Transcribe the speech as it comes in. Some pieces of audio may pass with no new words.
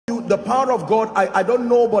the power of God, I don't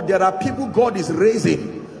know, but there are people God is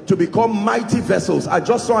raising to become mighty vessels. I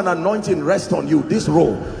just saw an anointing rest on you, this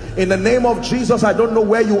row. In the name of Jesus, I don't know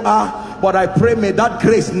where you are, but I pray may that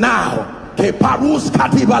grace now, let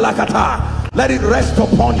it rest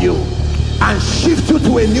upon you and shift you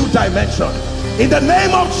to a new dimension. In the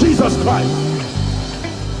name of Jesus Christ.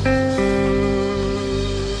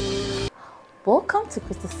 Welcome to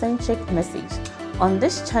Christocentric Message. On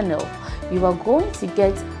this channel, you are going to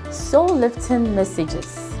get soul-lifting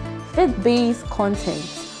messages, faith-based content,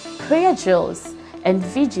 prayer drills, and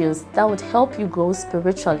videos that would help you grow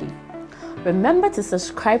spiritually. Remember to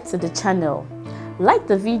subscribe to the channel, like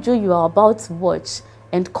the video you are about to watch,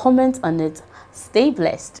 and comment on it. Stay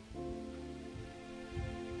blessed.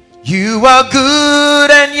 You are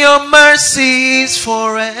good and your mercy is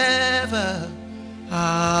forever.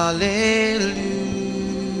 Hallelujah.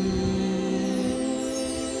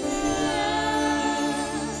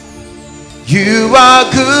 You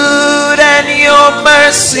are good and your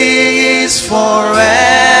mercy is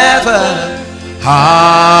forever.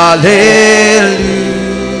 Hallelujah.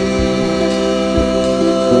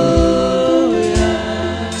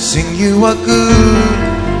 Sing, you are good.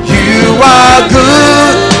 You are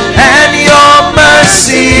good and your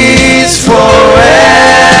mercy is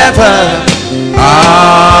forever.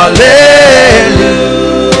 Hallelujah.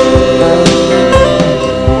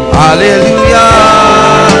 Hallelujah.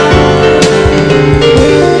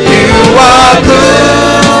 You are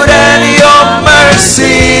good and your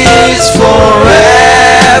mercy is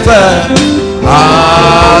forever.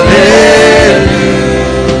 Hallelujah.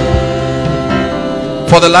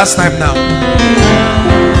 For the last time now.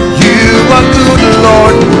 You are good,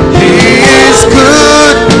 Lord. He is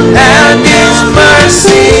good and his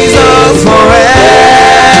mercies are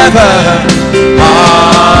forever. Hallelujah.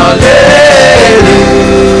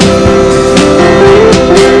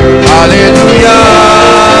 Hallelujah.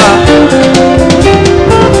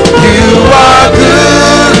 You are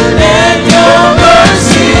good and your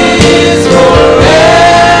mercy is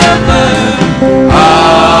forever.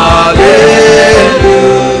 Hallelujah.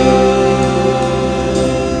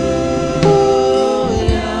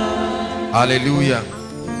 Hallelujah.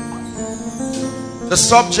 The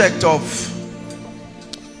subject of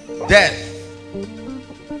death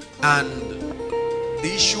and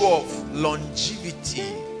the issue of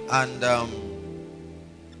longevity and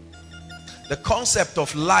the concept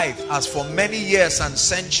of life has for many years and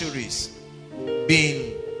centuries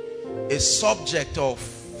been a subject of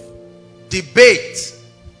debate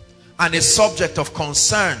and a subject of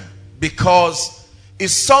concern, because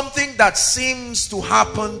it's something that seems to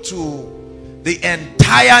happen to the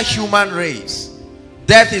entire human race.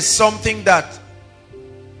 Death is something that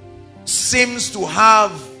seems to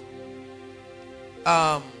have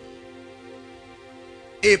a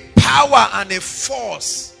power and a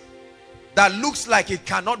force that looks like it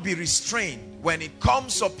cannot be restrained. When it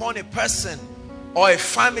comes upon a person or a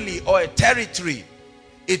family or a territory,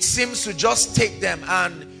 it seems to just take them.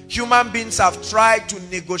 And human beings have tried to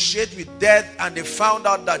negotiate with death, and they found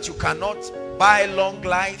out that you cannot buy long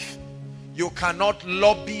life. You cannot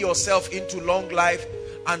lobby yourself into long life.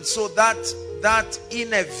 And so that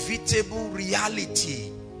inevitable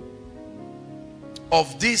reality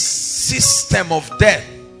of this system of death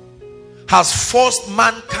has forced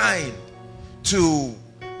mankind to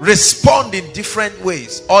respond in different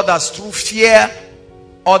ways. Others through fear,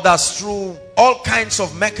 others through all kinds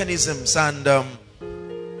of mechanisms. And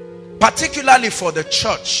particularly for the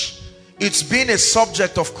church, it's been a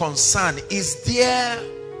subject of concern. Is there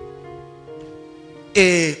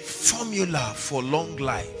a formula for long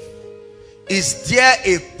life? Is there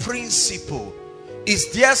a principle?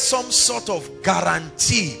 Is there some sort of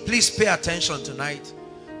guarantee? Please pay attention tonight.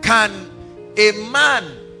 Can a man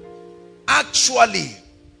actually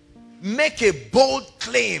make a bold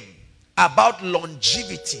claim about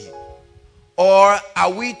longevity? Or are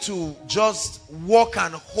we to just walk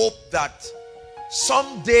and hope that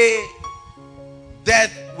someday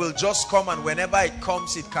death will just come, and whenever it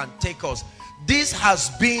comes it can take us? This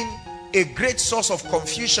has been a great source of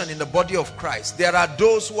confusion in the body of Christ. There are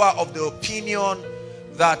those who are of the opinion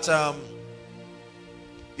that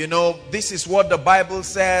you know, this is what the Bible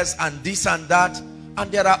says and this and that,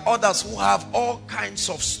 and there are others who have all kinds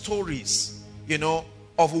of stories, you know,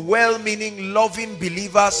 of well-meaning, loving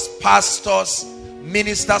believers, pastors,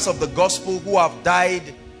 ministers of the gospel who have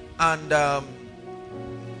died, and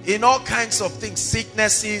in all kinds of things.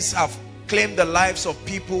 Sicknesses have claimed the lives of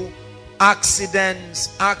people, accidents,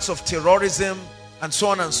 acts of terrorism, and so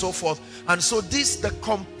on and so forth. And so the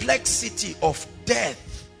complexity of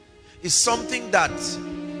death is something that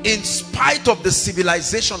in spite of the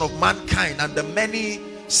civilization of mankind and the many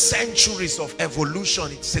centuries of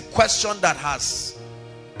evolution, it's a question that has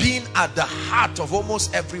been at the heart of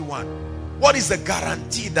almost everyone. What is the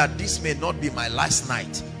guarantee that this may not be my last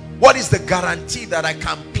night? What is the guarantee that I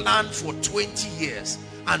can plan for 20 years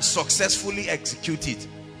and successfully execute it?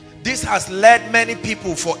 This has led many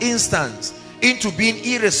people, for instance, into being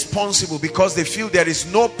irresponsible because they feel there is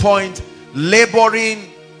no point laboring,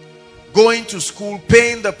 going to school,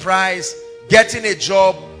 paying the price, getting a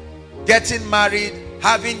job, getting married,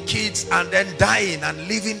 having kids, and then dying and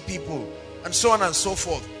leaving people, and so on and so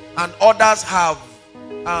forth. And others have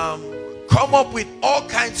come up with all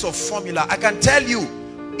kinds of formula. I can tell you,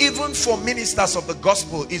 even for ministers of the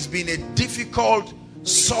gospel, it's been a difficult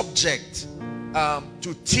subject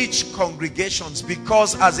to teach congregations,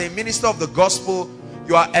 because as a minister of the gospel,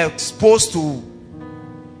 you are exposed to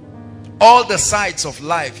all the sides of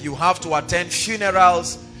life. You have to attend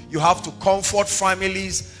funerals, you have to comfort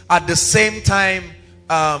families. At the same time,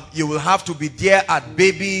 you will have to be there at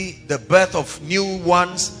the birth of new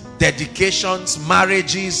ones, dedications,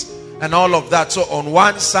 marriages, and all of that. So on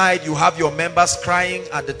one side, you have your members crying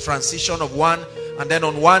at the transition of one, and then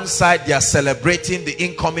on one side, they are celebrating the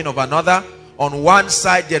incoming of another. On one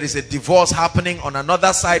side, there is a divorce happening. On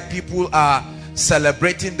another side, people are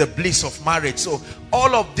celebrating the bliss of marriage. So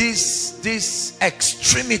all of these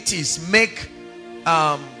extremities make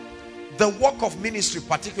the work of ministry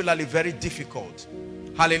particularly very difficult.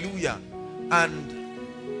 Hallelujah.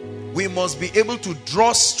 And we must be able to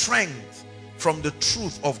draw strength from the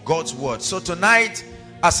truth of God's word. So tonight,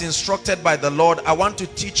 as instructed by the Lord, I want to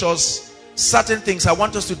teach us certain things. I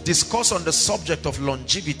want us to discuss on the subject of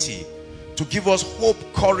longevity, to give us hope,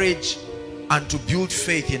 courage, and to build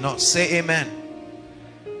faith in us. Say amen.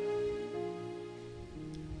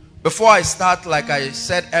 Before I start, like I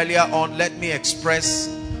said earlier on, let me express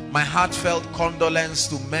my heartfelt condolence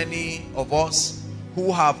to many of us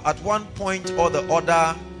who have at one point or the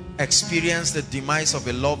other experienced the demise of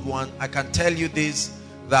a loved one. I can tell you this,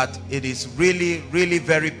 that it is really, really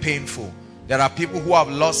very painful. There are people who have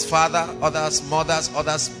lost father, others mothers,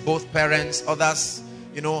 others both parents, others,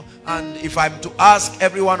 you know. And if I'm to ask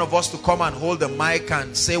every one of us to come and hold the mic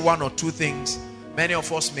and say one or two things, many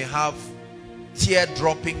of us may have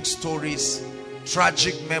tear-dropping stories,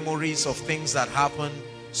 tragic memories of things that happened,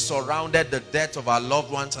 surrounded the death of our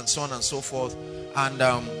loved ones, and so on and so forth. And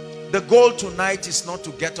the goal tonight is not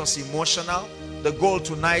to get us emotional. The goal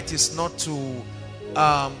tonight is not to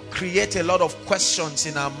create a lot of questions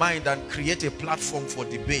in our mind and create a platform for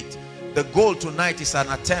debate. The goal tonight is an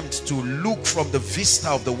attempt to look from the vista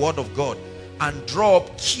of the word of God and draw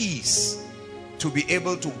up keys to be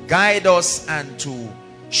able to guide us and to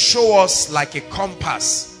show us like a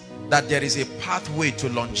compass that there is a pathway to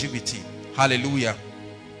longevity. Hallelujah.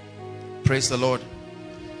 Praise the Lord.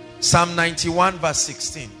 Psalm 91 verse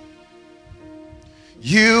 16.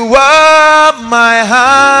 You are my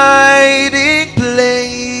hiding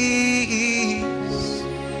place.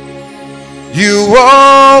 You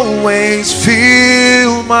always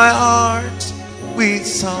fill my heart with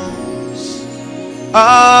songs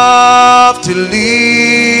of deliverance.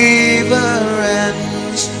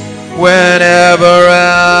 Whenever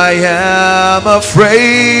I am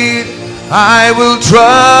afraid, I will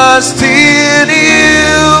trust in you.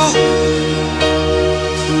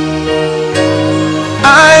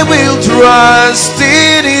 I will trust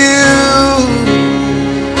in you.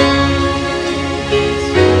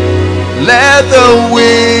 Let the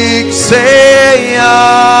weak say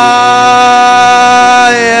I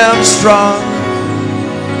am strong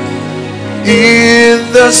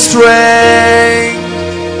in the strength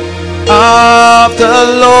of the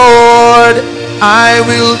Lord. I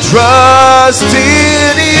will trust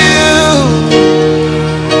in you.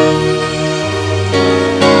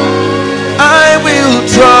 I will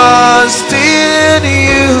trust in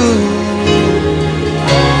you.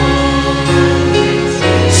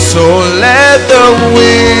 So let the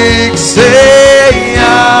weak say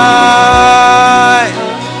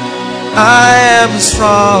I am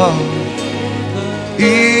strong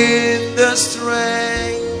in the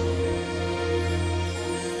strength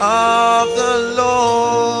of the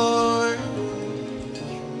Lord.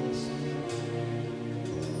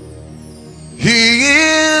 He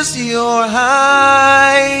is your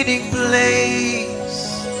hiding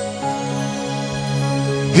place.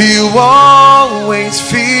 He will always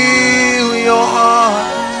fill your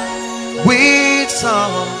heart with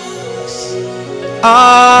songs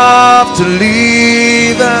of deliverance.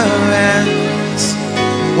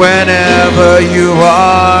 Whenever you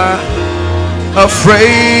are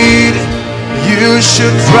afraid, you You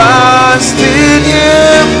should trust in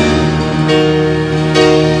him.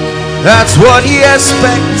 That's what he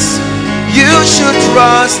expects. You should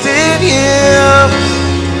trust in him.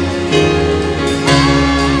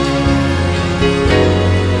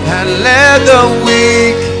 And let the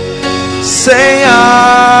weak say, I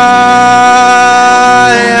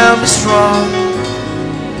am strong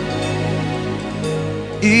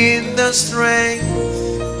in the strength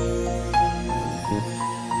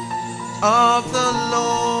of the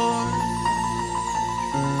Lord.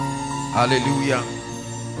 Hallelujah.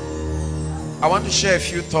 I want to share a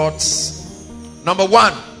few thoughts. Number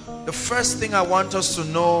one, the first thing I want us to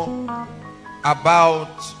know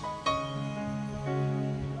about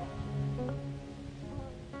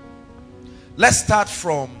let's start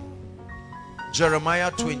from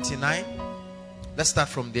Jeremiah 29. Let's start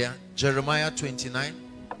from there. Jeremiah 29.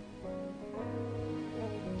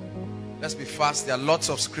 Let's be fast. There are lots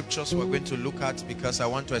of scriptures we're going to look at because I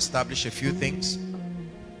want to establish a few things.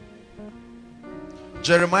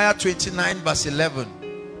 Jeremiah 29 verse 11.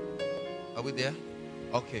 Are we there?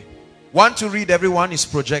 Okay. Want to read, everyone? Is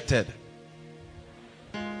projected.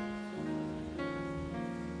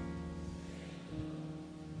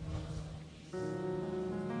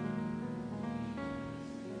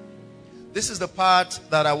 This is the part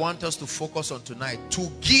that I want us to focus on tonight. To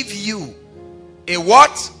give you a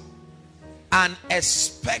what? An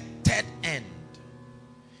expected end.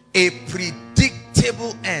 A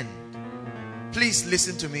predictable end. Please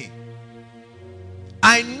listen to me.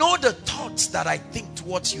 I know the thoughts that I think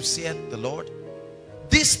towards you, said the Lord.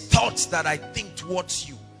 These thoughts that I think towards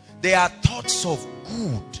you, they are thoughts of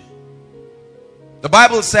good. The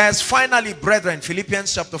Bible says, finally, brethren,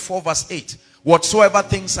 Philippians chapter 4 verse 8, whatsoever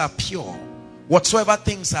things are pure, whatsoever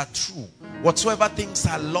things are true, whatsoever things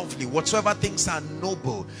are lovely, whatsoever things are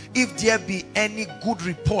noble, if there be any good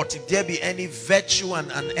report, if there be any virtue and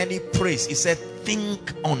any praise, he said,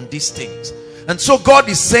 think on these things. And so God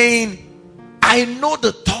is saying, I know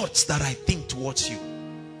the thoughts that I think towards you.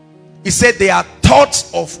 He said they are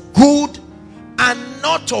thoughts of good and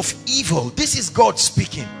not of evil. This is God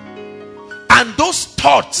speaking. And those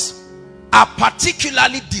thoughts are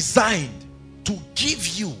particularly designed to give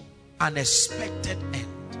you an expected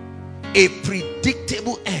end, a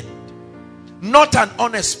predictable end, not an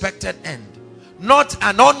unexpected end, not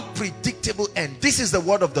an unpredictable end. This is the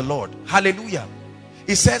word of the Lord. Hallelujah.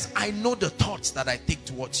 He says, I know the thoughts that I think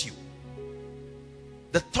towards you.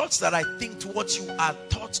 The thoughts that I think towards you are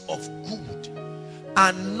thoughts of good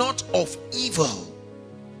and not of evil,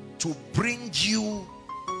 to bring you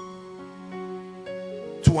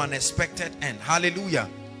to an expected end. Hallelujah.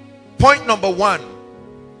 Point number one.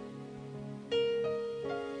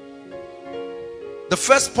 The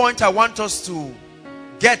first point I want us to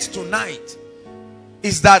get tonight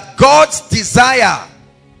is that God's desire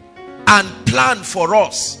and plan for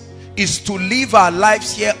us is to live our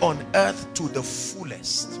lives here on earth to the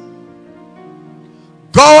fullest.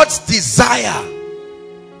 God's desire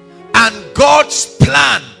and God's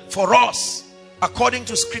plan for us, according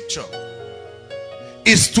to scripture,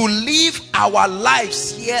 is to live our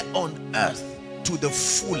lives here on earth to the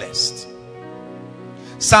fullest.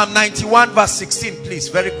 Psalm 91 verse 16, please,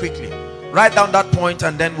 very quickly. Write down that point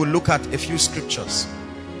and then we'll look at a few scriptures.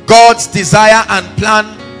 God's desire and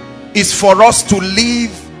plan is for us to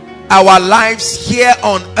live our lives here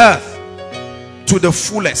on earth to the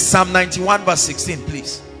fullest. Psalm 91 verse 16,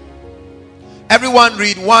 please. Everyone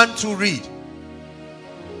read. 1, 2, read.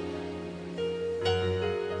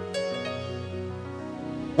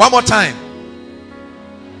 One more time.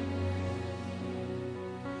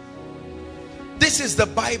 This is the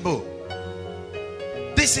Bible.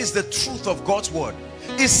 This is the truth of God's word.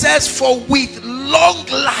 It says, for with long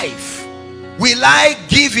life will I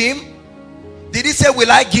give him. Did he say,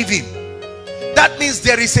 will I give him? That means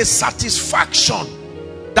there is a satisfaction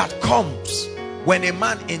that comes when a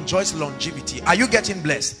man enjoys longevity. Are you getting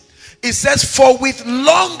blessed? It says, for with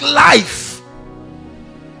long life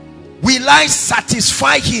will I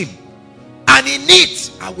satisfy him, and in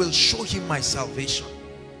it I will show him my salvation.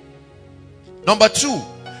 Number 2,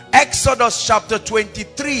 Exodus chapter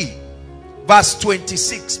 23 verse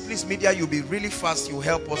 26. Please, media, you'll be really fast. You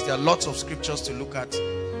help us. There are lots of scriptures to look at,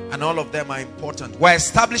 and all of them are important. We're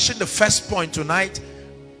establishing the first point tonight,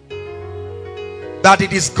 that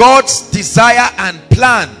it is God's desire and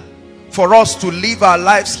plan for us to live our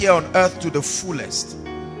lives here on earth to the fullest.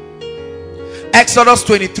 Exodus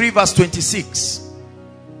 23 verse 26.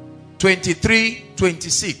 23,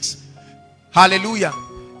 26. Hallelujah.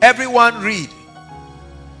 Everyone read.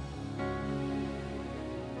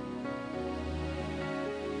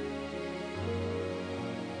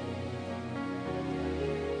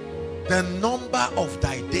 the number of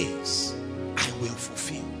thy days I will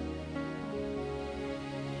fulfill.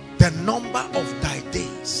 The number of thy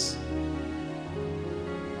days.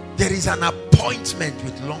 There is an appointment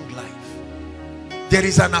with long life. There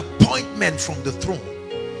is an appointment from the throne,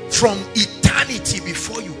 from eternity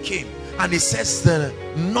before you came. And it says the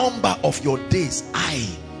number of your days, I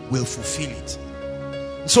will fulfill it.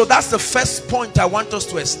 So that's the first point I want us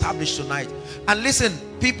to establish tonight. And listen,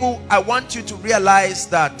 people, I want you to realize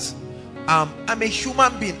that I'm a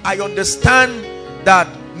human being. I understand that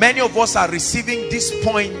many of us are receiving this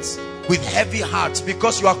point with heavy hearts,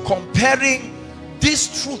 because you are comparing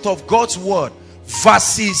this truth of God's word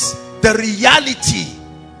versus the reality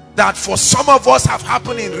that for some of us have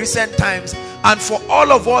happened in recent times, and for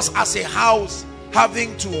all of us as a house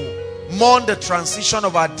having to mourn the transition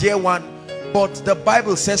of our dear one. But the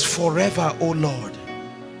Bible says, forever, O Lord,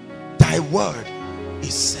 thy word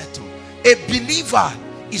is settled. A believer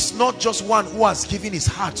is not just one who has given his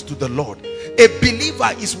heart to the Lord. A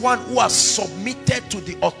believer is one who has submitted to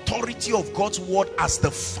the authority of God's word as the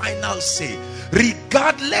final say,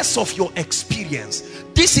 regardless of your experience.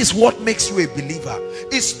 This is what makes you a believer.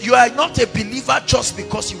 You are not a believer just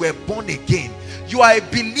because you were born again. You are a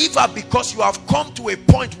believer because you have come to a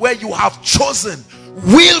point where you have chosen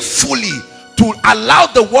willfully to allow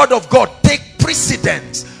the word of God take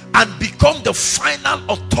precedence and become the final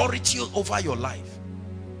authority over your life.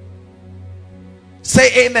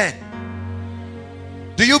 Say amen.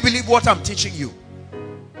 Do you believe what I'm teaching you?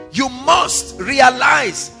 You must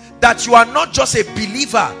realize that you are not just a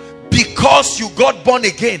believer because you got born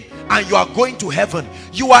again and you are going to heaven.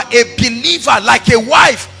 You are a believer, like a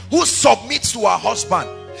wife who submits to her husband,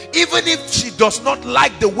 even if she does not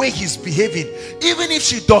like the way he's behaving, even if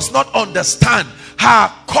she does not understand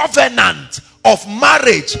her covenant of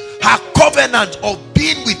marriage, her covenant of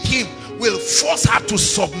being with him will force her to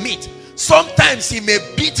submit. Sometimes he may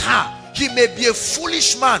beat her, he may be a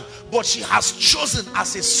foolish man, but she has chosen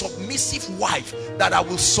as a submissive wife that I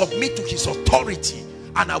will submit to his authority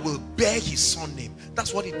and I will bear his son name.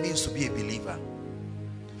 That's what it means to be a believer.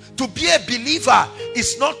 To be a believer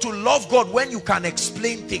is not to love God when you can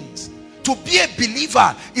explain things. To be a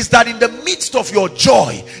believer is that in the midst of your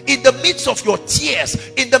joy, in the midst of your tears,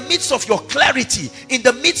 in the midst of your clarity, in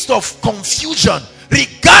the midst of confusion,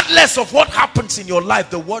 regardless of what happens in your life,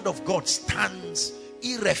 the word of God stands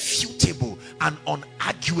irrefutable and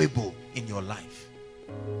unarguable in your life.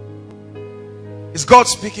 Is God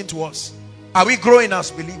speaking to us? Are we growing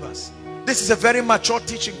as believers? This is a very mature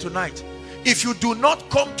teaching tonight. If you do not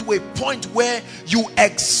come to a point where you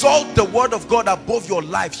exalt the word of God above your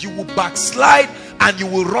life, you will backslide and you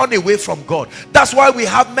will run away from God. That's why we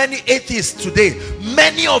have many atheists today.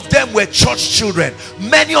 Many of them were church children.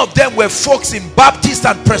 Many of them were folks in Baptist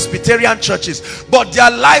and Presbyterian churches, but their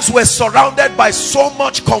lives were surrounded by so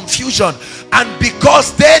much confusion, and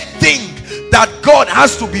because they think that God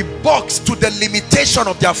has to be boxed to the limitation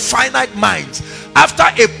of their finite minds, after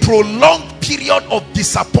a prolonged period of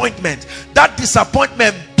disappointment, that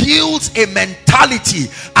disappointment builds a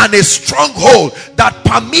mentality and a stronghold that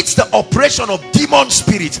permits the operation of demon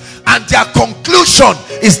spirits, and their conclusion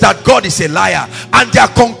is that God is a liar, and their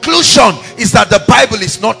conclusion is that the Bible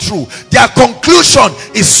is not true. Their conclusion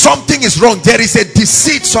is something is wrong. There is a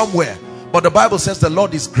deceit somewhere. But the Bible says the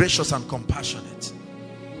Lord is gracious and compassionate,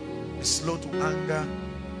 is slow to anger,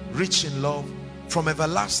 rich in love. From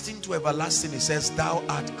everlasting to everlasting, it says, thou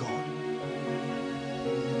art God.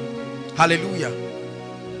 Hallelujah.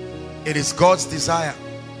 It is God's desire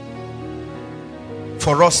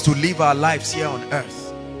for us to live our lives here on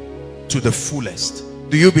earth to the fullest.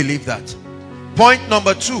 Do you believe that? Point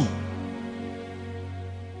number 2.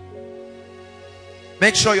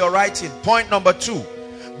 Make sure you're writing. Point number 2.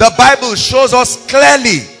 The Bible shows us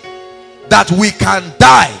clearly that we can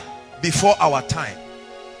die before our time.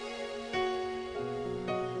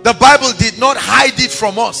 The Bible did not hide it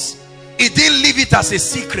from us. It didn't leave it as a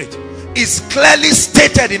secret. It's clearly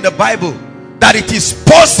stated in the Bible that it is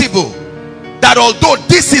possible, that although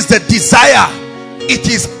this is the desire, it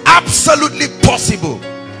is absolutely possible,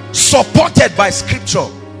 supported by scripture,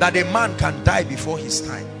 that a man can die before his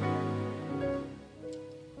time.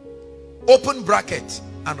 Open bracket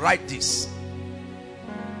and write this.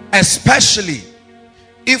 Especially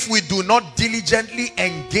if we do not diligently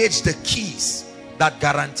engage the keys that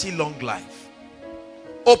guarantee long life.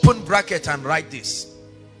 Open bracket and write this.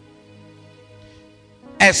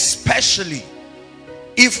 Especially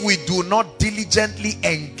if we do not diligently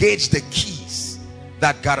engage the keys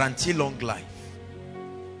that guarantee long life.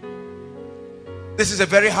 This is a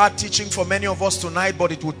very hard teaching for many of us tonight,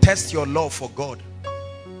 but it will test your love for God.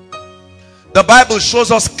 The Bible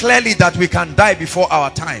shows us clearly that we can die before our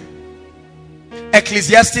time.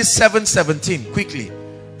 Ecclesiastes 7:17, quickly.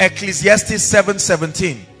 Ecclesiastes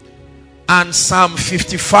 7:17 and Psalm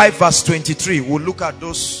 55 verse 23. We'll look at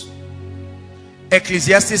those.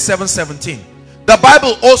 Ecclesiastes 7:17. The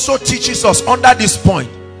Bible also teaches us under this point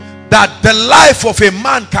that the life of a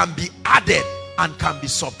man can be added and can be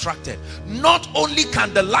subtracted. Not only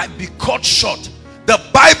can the life be cut short, the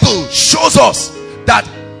Bible shows us that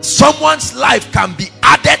someone's life can be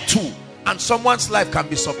added to and someone's life can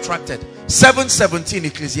be subtracted. 7:17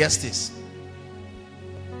 Ecclesiastes.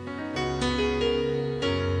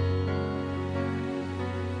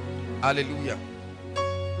 Hallelujah.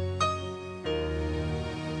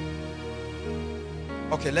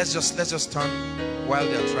 Okay, let's just turn while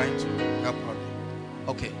they're trying to help out.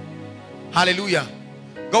 Okay. Hallelujah.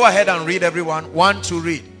 Go ahead and read, everyone. 1, 2,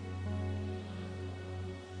 read.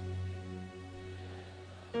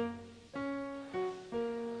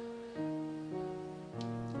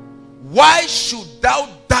 Why should thou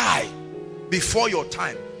die before your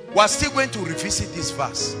time? We're still going to revisit this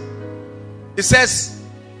verse. It says,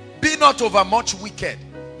 be not overmuch wicked,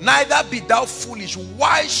 neither be thou foolish.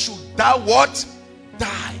 Why should thou what?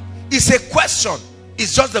 Die. It's a question.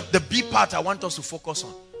 It's just the B part I want us to focus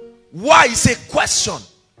on. Why is a question.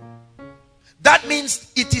 That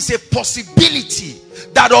means it is a possibility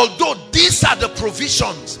that although these are the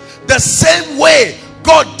provisions, the same way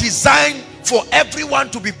God designed for everyone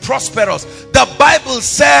to be prosperous, the Bible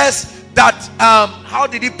says that how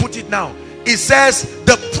did he put it now? It says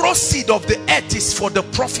the proceed of the earth is for the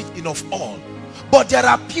profiting of all. But there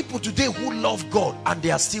are people today who love God and they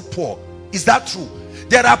are still poor. Is that true?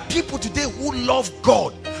 There are people today who love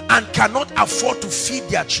God and cannot afford to feed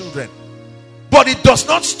their children. But it does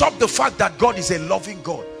not stop the fact that God is a loving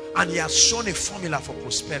God and he has shown a formula for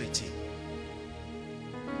prosperity.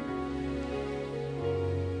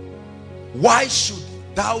 Why should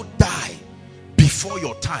thou die before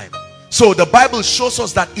your time? So the Bible shows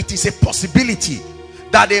us that it is a possibility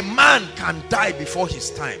that a man can die before his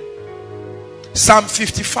time. Psalm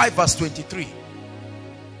 55 verse 23.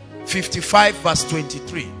 55 verse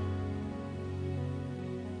 23.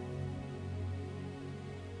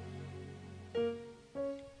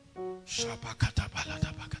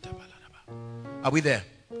 Are we there?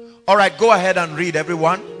 All right, go ahead and read,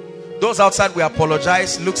 everyone. Those outside, we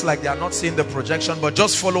apologize. Looks like they are not seeing the projection, but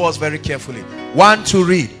just follow us very carefully. 1, 2,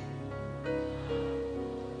 read.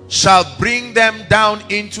 Shall bring them down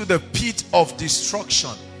into the pit of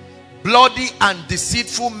destruction. Bloody and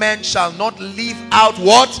deceitful men shall not live out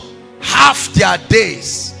what? Half their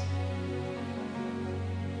days.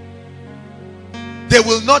 They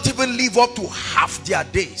will not even live up to half their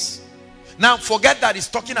days. Now forget that it's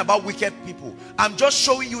talking about wicked people. I'm just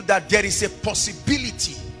showing you that there is a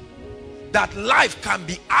possibility that life can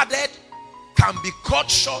be added, can be cut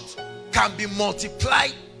short, can be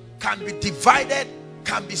multiplied, can be divided,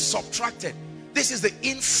 can be subtracted. This is the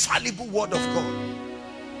infallible word of God.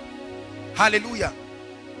 Hallelujah.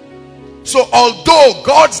 So although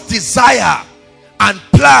God's desire and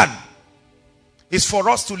plan is for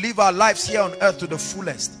us to live our lives here on earth to the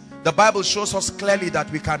fullest, the Bible shows us clearly that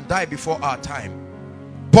we can die before our time.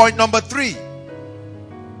 Point number 3.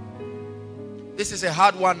 This is a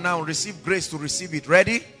hard one now. Receive grace to receive it.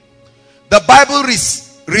 Ready? The Bible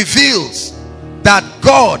reveals that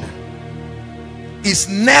God is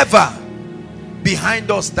never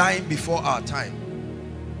behind us dying before our time.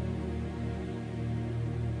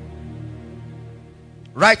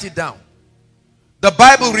 Write it down. The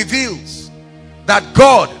Bible reveals that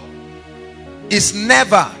God is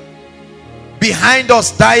never behind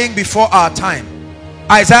us dying before our time.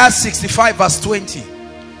 Isaiah 65 verse 20.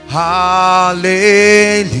 Hallelujah.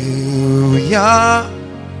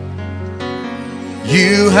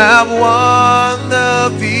 You have won the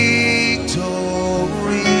victory.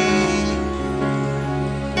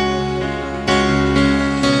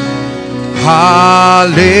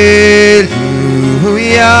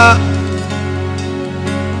 Hallelujah.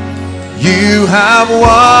 You have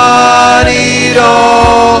won it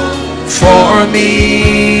all for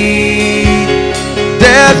me.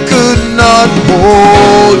 Death could not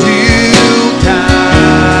hold you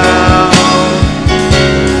down.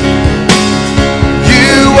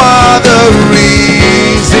 You are the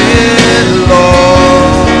reason,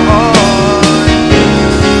 Lord.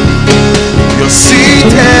 You're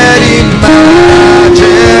seated in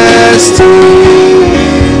majesty.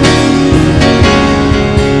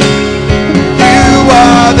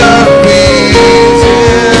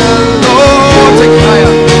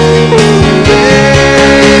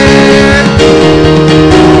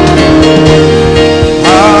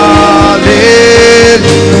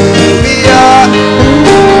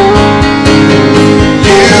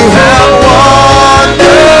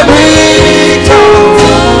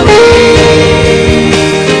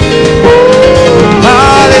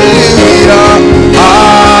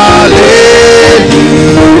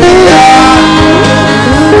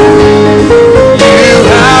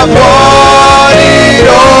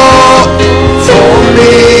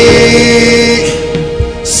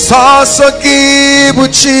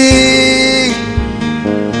 Sosogibuchi.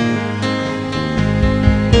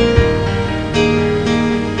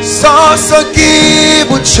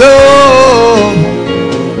 Sosogibucho.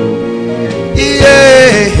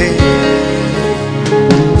 Yeah.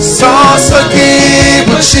 Sosogibuchi.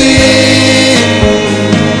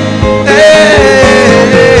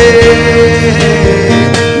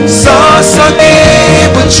 Sosogibucho.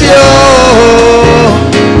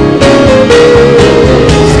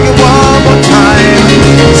 Sing it one more time.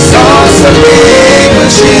 Sosogibuchi.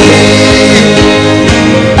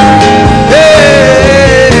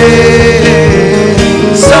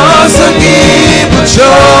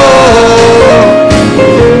 Sosogibucho.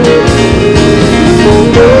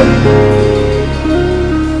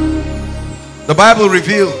 The Bible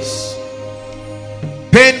reveals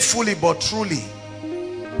painfully but truly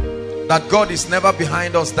that God is never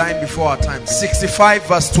behind us dying before our time. 65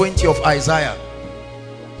 verse 20 of Isaiah.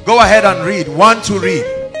 Go ahead and read. One to read.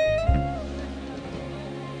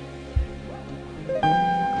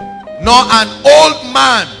 Nor an old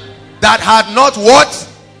man that had not what?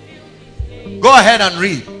 Go ahead and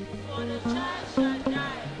read.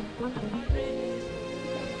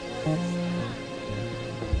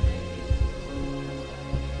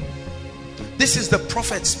 This is the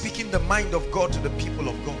prophet speaking the mind of God to the people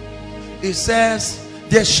of God. He says,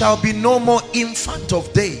 there shall be no more infant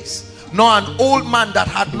of days, nor an old man that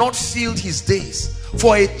had not filled his days,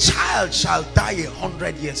 for a child shall die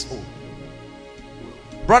 100 years old.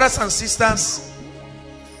 Brothers and sisters,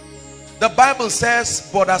 the Bible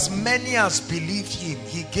says, but as many as believed him,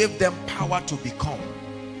 he gave them power to become.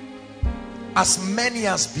 As many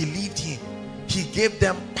as believed him, he gave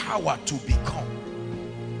them power to become.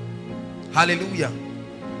 Hallelujah.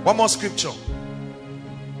 One more scripture.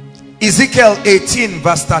 Ezekiel 18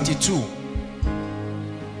 verse 32.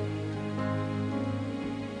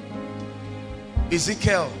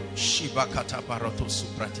 Ezekiel.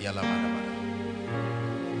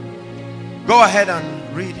 Go ahead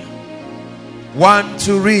and read. One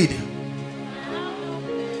to read.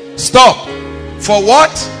 Stop. For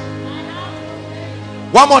what?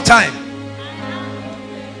 One more time.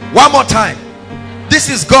 One more time. This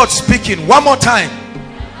is God speaking. One more time.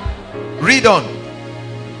 Read on.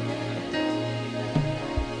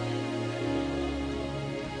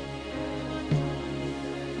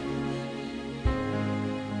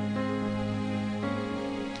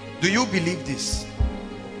 Do you believe this?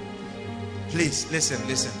 Please listen.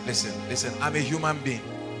 I'm a human being.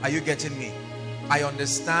 Are you getting me? I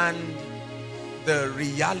understand the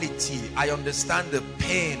reality. I understand the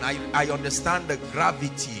pain. I understand the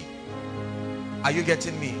gravity. Are you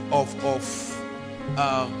getting me?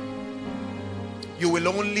 You will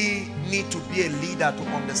only need to be a leader to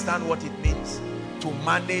understand what it means to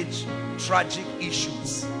manage tragic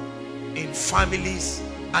issues in families,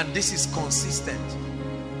 and this is consistent.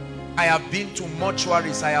 I have been to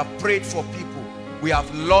mortuaries. I have prayed for people. We have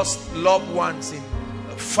lost loved ones in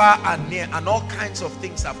far and near, and all kinds of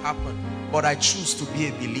things have happened. But I choose to be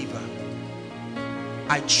a believer.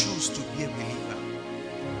 I choose to be a believer.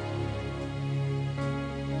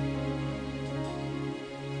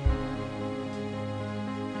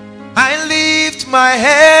 I lift my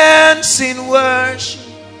hands in worship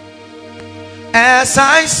as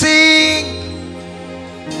I sing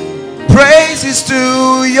praises to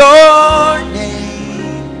your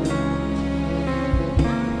name.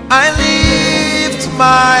 I lift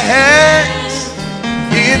my hands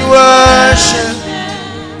in worship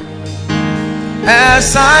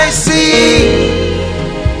as I sing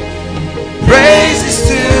praises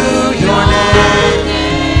to your name.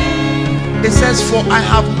 It says, for I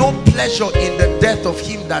have no pleasure in the death of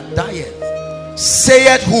him that dieth.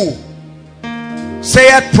 Saith who?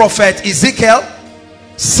 Saith prophet Ezekiel.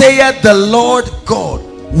 Saith the Lord God.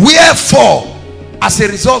 Wherefore, as a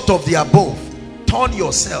result of the above, turn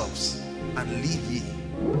yourselves and live ye.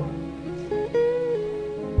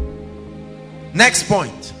 Next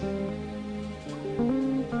point.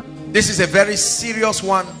 This is a very serious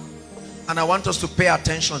one, and I want us to pay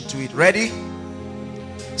attention to it. Ready?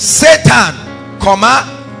 Satan,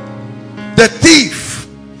 the thief,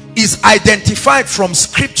 is identified from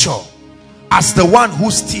scripture as the one who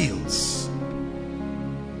steals,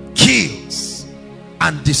 kills,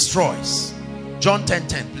 and destroys. John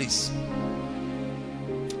 10:10, please.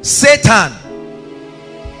 Satan,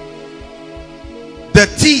 the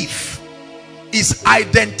thief, is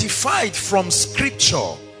identified from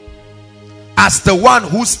scripture as the one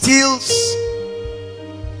who steals,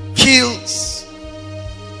 kills,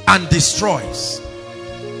 and destroys.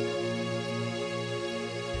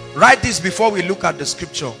 Write this before we look at the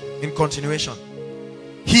scripture in continuation.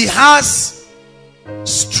 He has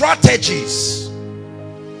strategies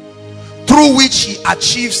through which he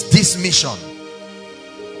achieves this mission.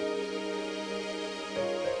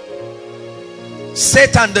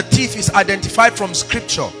 Satan the thief is identified from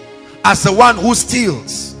scripture as the one who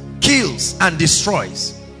steals, kills and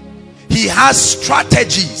destroys. He has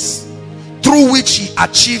strategies through which he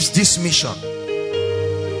achieves this mission.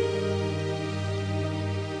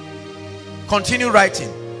 Continue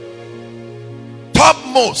writing.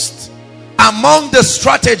 Topmost among the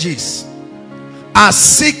strategies are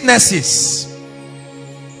sicknesses,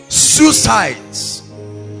 suicides,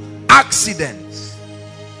 accidents.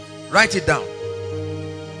 Write it down.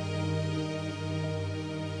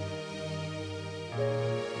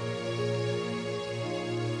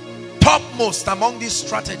 Topmost among these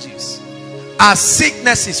strategies are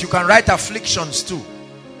sicknesses. You can write afflictions too.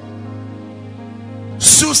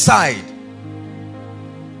 Suicide,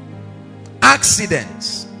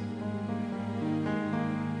 accidents.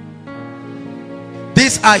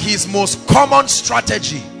 These are his most common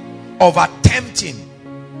strategy of attempting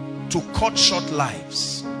to cut short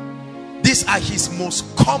lives. These are his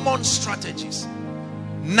most common strategies.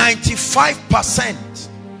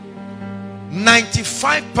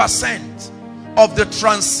 95% of the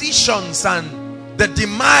transitions and the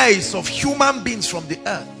demise of human beings from the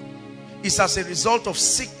earth is as a result of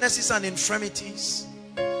sicknesses and infirmities,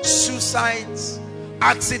 suicides,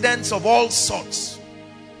 accidents of all sorts,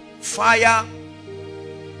 fire,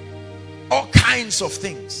 all kinds of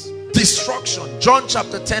things, destruction. John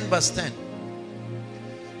chapter 10 verse 10.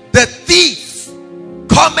 The thief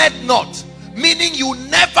cometh not, meaning you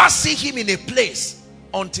never see him in a place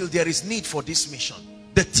until there is need for this mission.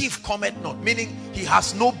 The thief cometh not, meaning he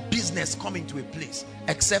has no business coming to a place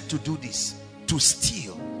except to do this, to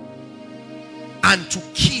steal and to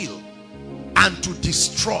kill and to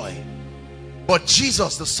destroy. But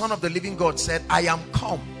Jesus, the Son of the living God, said, I am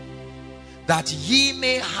come that ye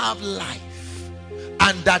may have life,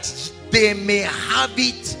 and that they may have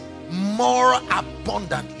it more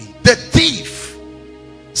abundantly. The thief,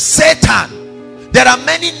 Satan, there are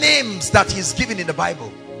many names that he's given in the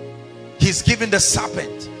Bible. He's given the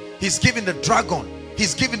serpent, he's given the dragon,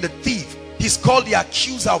 he's given the thief, he's called the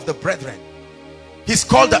accuser of the brethren, he's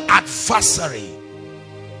called the adversary,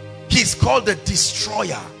 he's called the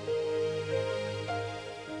destroyer.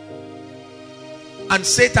 And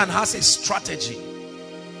Satan has a strategy.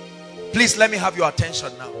 Please let me have your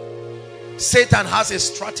attention now. Satan has a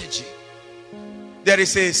strategy. There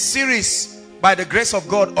is a series by the grace of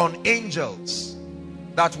God on angels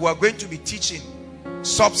that we are going to be teaching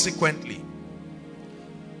subsequently.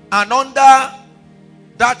 And under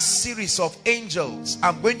that series of angels,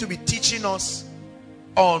 I'm going to be teaching us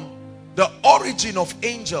on the origin of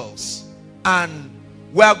angels. And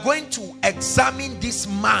we are going to examine this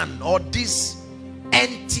man or this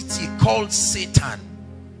entity called Satan.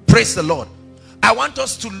 Praise the Lord. I want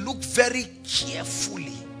us to look very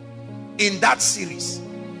carefully in that series.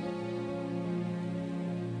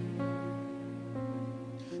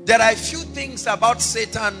 There are a few things about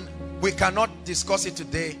Satan, we cannot discuss it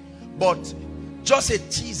today, but just a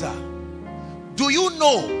teaser. Do you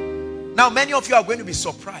know, now many of you are going to be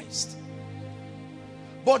surprised,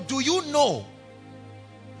 but do you know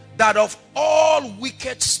that of all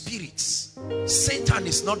wicked spirits, Satan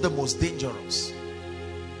is not the most dangerous?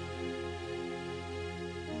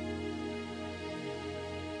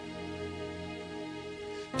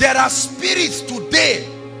 There are spirits today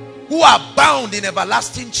who are bound in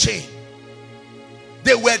everlasting chain.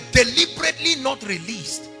 They were deliberately not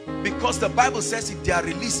released, because the Bible says if they are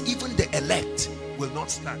released, even the elect will not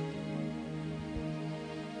stand.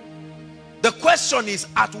 The question is,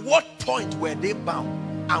 at what point were they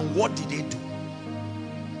bound and what did they do?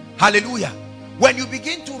 Hallelujah. When you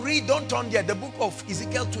begin to read, don't turn there, the book of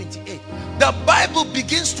Ezekiel 28, the Bible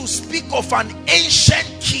begins to speak of an ancient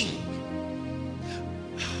king.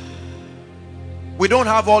 We don't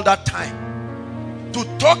have all that time to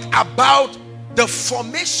talk about the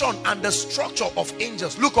formation and the structure of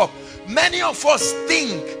angels. Look up. Many of us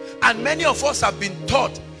think, and many of us have been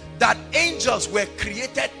taught, that angels were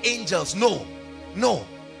created angels. No, no.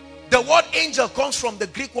 The word angel comes from the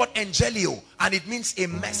Greek word angelio, and it means a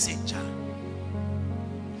messenger.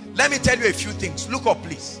 Let me tell you a few things. Look up,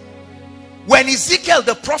 please. When Ezekiel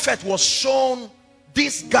the prophet was shown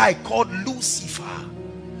this guy called Lucifer,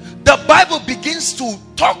 the Bible begins to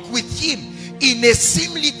talk with him in a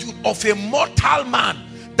similitude of a mortal man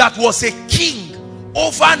that was a king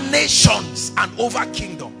over nations and over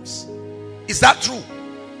kingdoms. Is that true?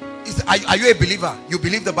 Are you a believer? You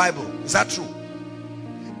believe the Bible? Is that true?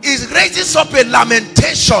 It raises up a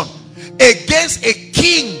lamentation. against a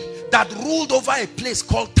king that ruled over a place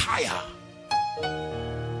called Tyre,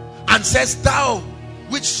 and says, thou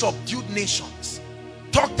which subdued nations.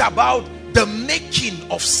 Talked about the making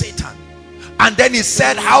of Satan. And then he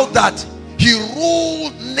said how that he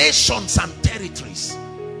ruled nations and territories,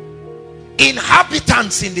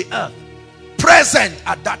 inhabitants in the earth, present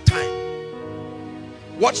at that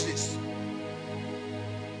time. Watch this.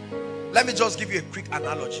 Let me just give you a quick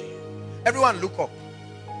analogy. Everyone look up.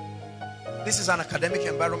 This is an academic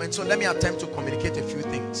environment, so let me attempt to communicate a few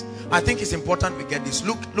things. I think it's important we get this.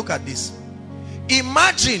 Look at this.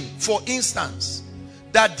 Imagine, for instance,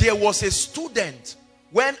 that there was a student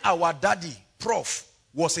when our daddy, Prof,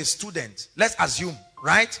 was a student. Let's assume,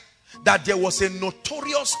 right, that there was a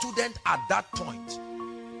notorious student at that point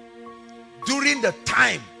during the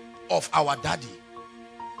time of our daddy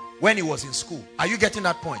when he was in school. Are you getting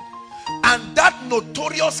that point? And that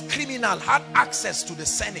notorious criminal had access to the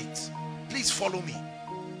Senate. Please follow me.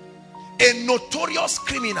 A notorious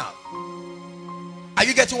criminal. Are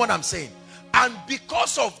you getting what I'm saying? And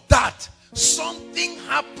because of that, something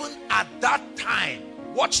happened at that time.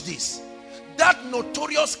 Watch this. That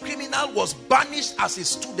notorious criminal was banished as a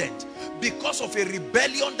student because of a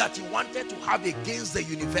rebellion that he wanted to have against the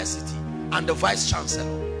university and the vice chancellor.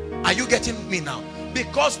 Are you getting me now?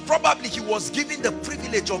 Because probably he was given the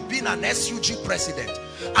privilege of being an SUG president,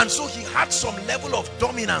 and so he had some level of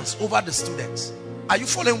dominance over the students. Are you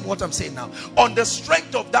following what I'm saying now? On the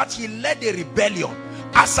strength of that, he led a rebellion.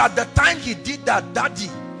 As at the time he did that, daddy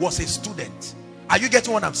was a student. Are you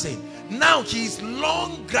getting what I'm saying? Now he is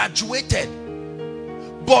long graduated,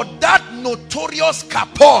 but that notorious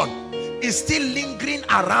Capone is still lingering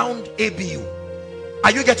around ABU.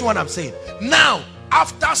 Are you getting what I'm saying? Now,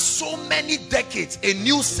 after so many decades, a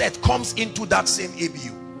new set comes into that same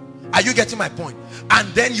ABU. Are you getting my point? And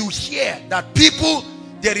then you hear that people,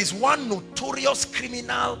 there is one notorious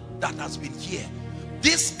criminal that has been here.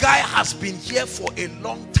 This guy has been here for a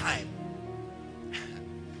long time.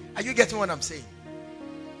 Are you getting what I'm saying?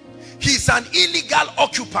 He's an illegal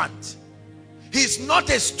occupant. He's not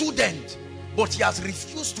a student, but he has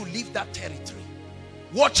refused to leave that territory.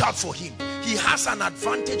 Watch out for him. He has an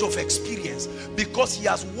advantage of experience because he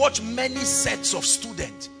has watched many sets of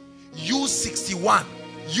students. U61,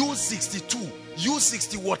 U62,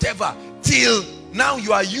 U60 whatever, till now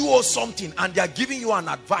you are UO something, and they are giving you an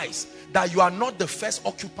advice that you are not the first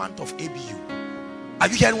occupant of ABU. Are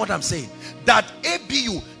you hearing what I'm saying? That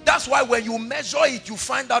ABU, that's why when you measure it, you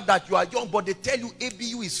find out that you are young, but they tell you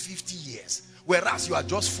ABU is 50 years, whereas you are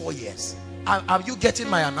just 4 years. Are you getting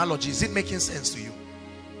my analogy? Is it making sense to you?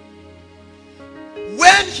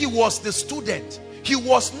 When he was the student, he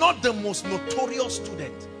was not the most notorious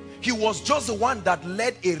student. He was just the one that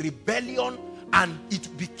led a rebellion and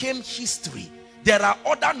it became history. There are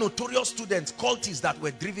other notorious students, cultists, that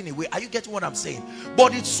were driven away. Are you getting what I'm saying?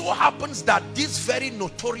 But it so happens that this very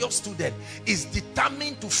notorious student is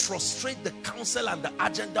determined to frustrate the council and the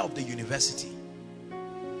agenda of the university.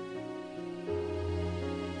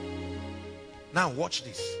 Now watch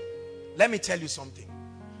this. Let me tell you something.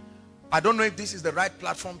 I don't know if this is the right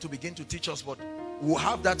platform to begin to teach us, but we'll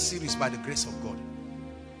have that series by the grace of God.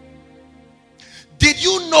 Did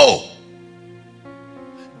you know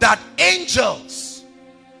that angels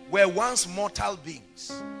were once mortal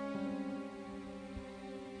beings?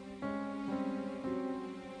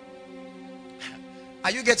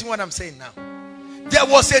 Are you getting what I'm saying now? There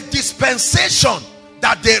was a dispensation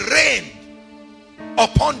that they reigned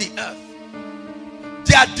upon the earth.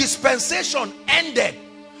 Their dispensation ended,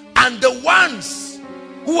 and the ones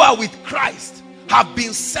who are with Christ have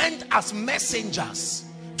been sent as messengers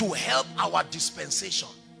to help our dispensation.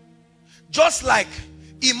 Just like,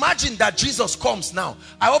 imagine that Jesus comes now.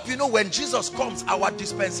 I hope you know when Jesus comes, our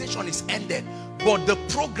dispensation is ended, but the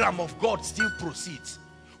program of God still proceeds.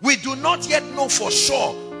 We do not yet know for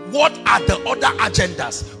sure what are the other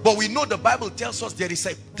agendas, but we know the Bible tells us there is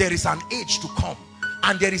an age to come,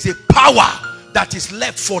 and there is a power that is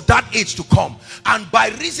left for that age to come, and by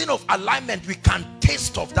reason of alignment we can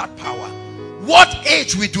taste of that power. What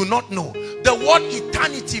age we do not know. The word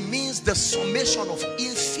eternity means the summation of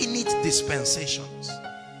infinite dispensations.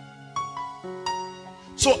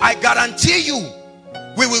 So I guarantee you,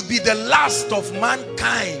 we will be the last of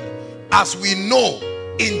mankind as we know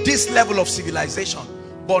in this level of civilization,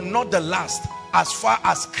 but not the last as far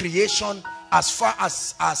as creation, as far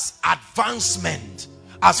as advancement,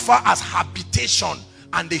 as far as habitation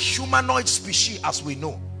and the humanoid species as we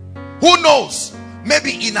know. Who knows?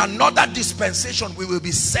 Maybe in another dispensation we will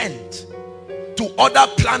be sent to other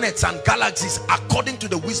planets and galaxies according to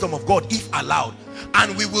the wisdom of God, if allowed,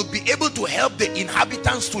 and we will be able to help the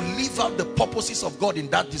inhabitants to live out the purposes of God in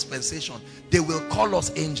that dispensation. They will call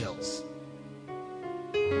us angels.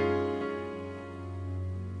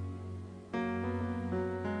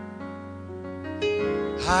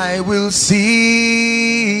 I will sing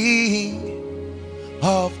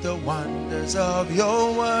of the wonders of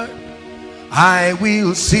your word. I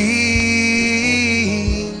will sing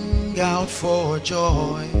out for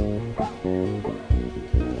joy.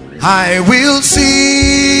 I will sing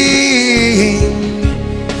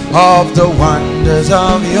of the wonders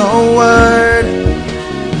of your word,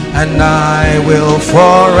 and I will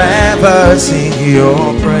forever sing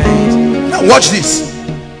your praise. Now watch this.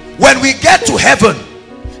 When we get to heaven,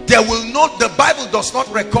 there will not, the Bible does not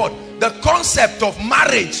record, the concept of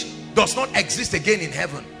marriage does not exist again in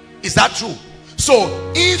heaven. Is that true? So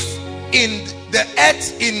if in the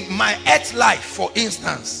earth, in my earth life, for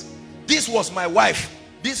instance, this was my wife,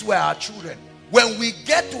 these were our children, when we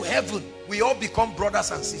get to heaven, we all become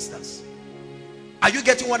brothers and sisters. Are you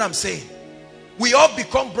getting what I'm saying? We all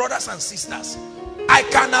become brothers and sisters. I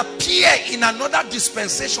can appear in another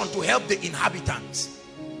dispensation to help the inhabitants,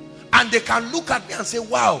 and they can look at me and say,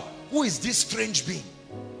 wow, who is this strange being?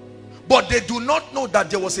 But they do not know that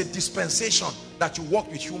there was a dispensation that you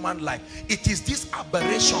walk with human life. It is this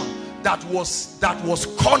aberration that was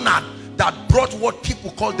cornered, that brought what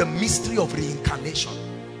people call the mystery of reincarnation.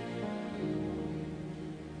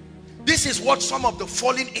 This is what some of the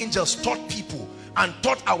fallen angels taught people and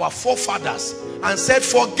taught our forefathers, and said,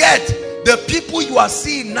 forget the people you are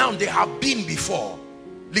seeing now, they have been before.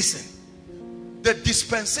 Listen, the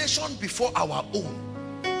dispensation before our own,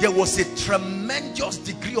 there was a tremendous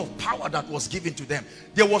degree of power that was given to them.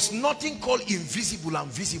 There was nothing called invisible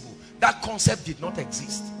and visible. That concept did not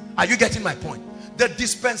exist. Are you getting my point? The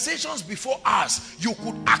dispensations before us, you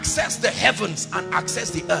could access the heavens and access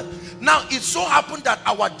the earth. Now it so happened that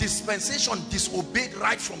our dispensation disobeyed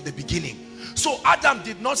right from the beginning. So Adam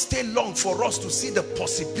did not stay long for us to see the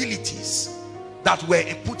possibilities that were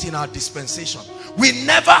put in our dispensation. We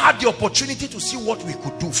never had the opportunity to see what we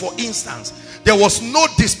could do. For instance, there was no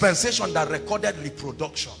dispensation that recorded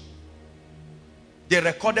reproduction. They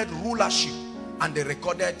recorded rulership, and they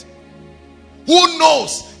recorded, who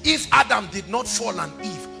knows if Adam did not fall and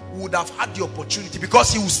Eve would have had the opportunity,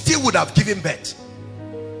 because he still would have given birth.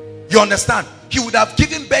 You understand? He would have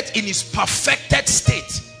given birth in his perfected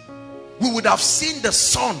state. We would have seen the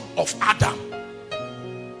son of Adam,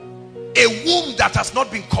 a womb that has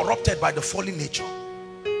not been corrupted by the fallen nature.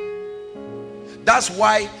 That's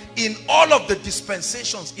why in all of the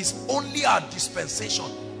dispensations, it's only our dispensation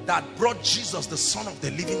that brought Jesus, the Son of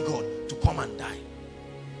the living God, to come and die.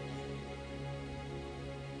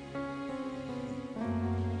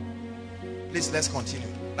 Please, let's continue.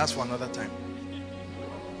 That's for another time.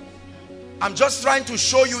 I'm just trying to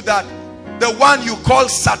show you that the one you call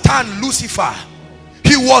Satan, Lucifer,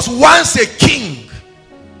 he was once a king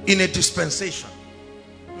in a dispensation.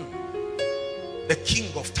 The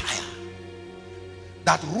king of Tyre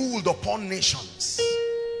that ruled upon nations.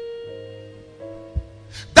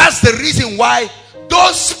 That's the reason why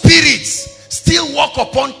those spirits still walk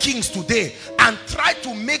upon kings today and try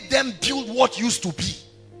to make them build what used to be.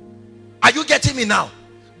 Are you getting me now?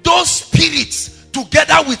 Those spirits,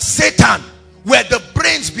 together with Satan, were the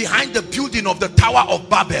brains behind the building of the Tower of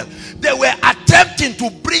Babel. They were attempting to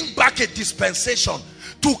bring back a dispensation,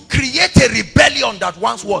 to create a rebellion that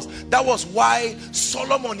once was. That was why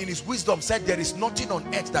Solomon in his wisdom said there is nothing on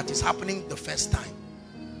earth that is happening the first time.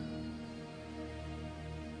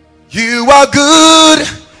 You are good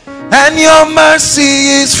and your mercy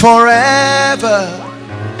is forever.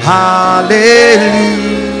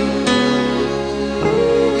 Hallelujah.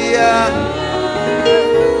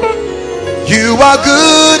 You are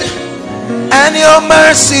good and your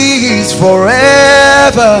mercy is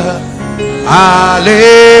forever. Hallelujah.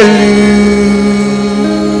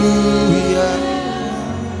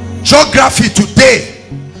 Geography today,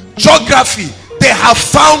 geography, they have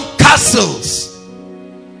found castles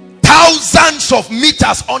thousands of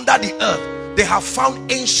meters under the earth. They have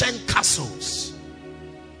found ancient castles.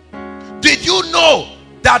 Did you know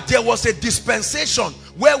that there was a dispensation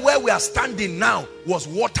where we are standing now was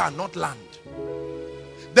water, not land?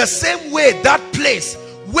 The same way that place,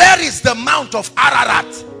 where is the Mount of Ararat,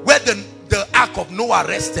 where the Ark of Noah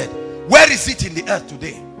rested? Where is it in the earth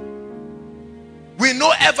today? We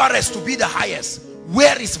know Everest to be the highest.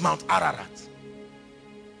 Where is Mount Ararat?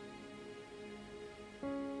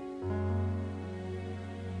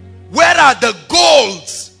 Where are the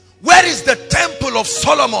golds? Where is the temple of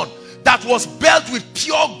Solomon that was built with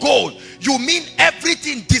pure gold? You mean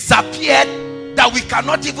everything disappeared, that we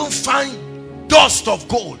cannot even find dust of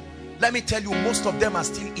gold. Let me tell you, most of them are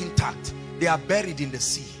still intact. They are buried in the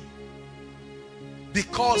sea.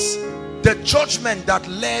 Because the judgment that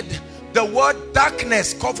led, the word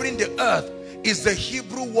darkness covering the earth is the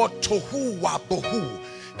Hebrew word tohu wa bohu.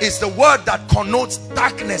 It's the word that connotes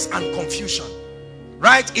darkness and confusion.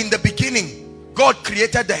 Right? In the beginning, God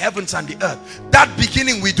created the heavens and the earth. That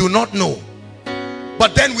beginning we do not know.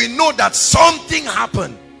 But then we know that something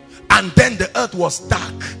happened. And then the earth was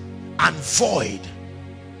dark and void.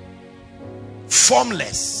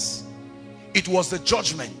 Formless. It was the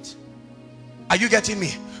judgment. Are you getting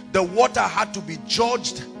me? The water had to be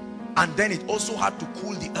judged, and then it also had to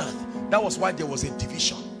cool the earth. That was why there was a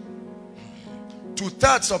division.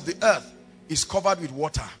 2/3 of the earth is covered with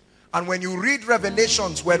water. And when you read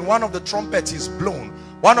Revelations, when one of the trumpets is blown,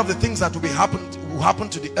 one of the things that will happen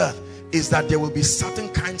to the earth is that there will be certain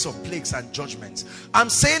kinds of plagues and judgments. I'm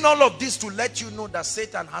saying all of this to let you know that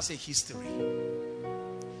Satan has a history.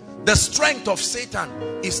 The strength of Satan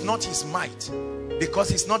is not his might, because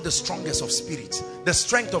he's not the strongest of spirits. The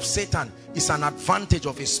strength of Satan is an advantage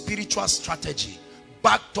of a spiritual strategy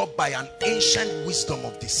backed up by an ancient wisdom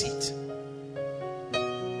of deceit.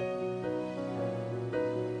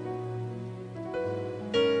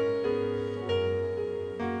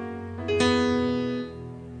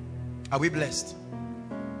 Are we blessed?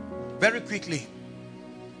 Very quickly,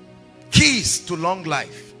 keys to long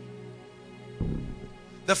life.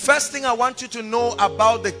 The first thing I want you to know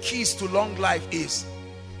about the keys to long life is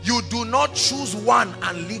you do not choose one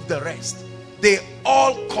and leave the rest. They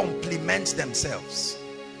all complement themselves.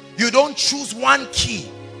 You don't choose one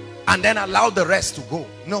key and then allow the rest to go.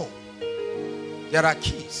 No. There are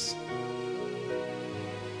keys.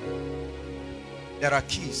 There are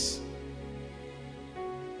keys.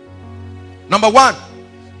 Number one,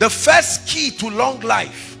 the first key to long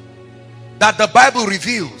life that the Bible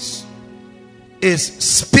reveals is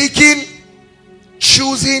speaking,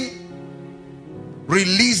 choosing,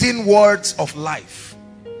 releasing words of life.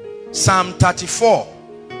 Psalm 34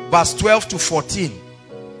 verse 12 to 14,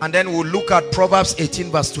 and then we'll look at Proverbs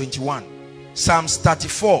 18 verse 21. Psalms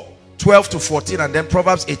 34 12 to 14, and then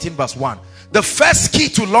Proverbs 18 verse 1. The first key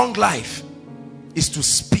to long life is to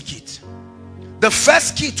speak it. The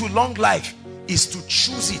first key to long life is to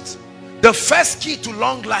choose it. The first key to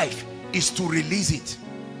long life is to release it.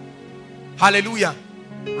 Hallelujah.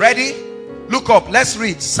 Ready? Look up. Let's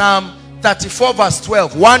read Psalm 34 verse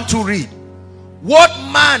 12. 1, 2, read. What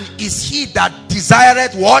man is he that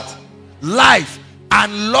desireth what? Life,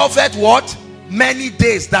 and loveth what? Many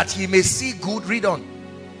days, that he may see good. Read on.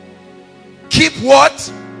 Keep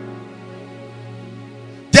what?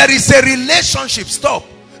 There is a relationship, stop,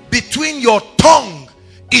 between your tongue,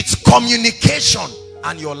 its communication,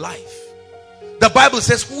 and your life. The Bible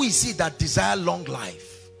says, who is he that desire long life?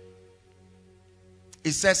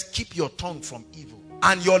 It says, keep your tongue from evil,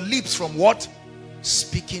 and your lips from what?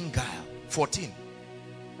 Speaking guile. 14.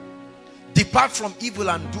 Depart from evil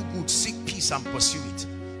and do good, seek peace and pursue it.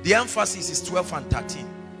 The emphasis is 12 and 13.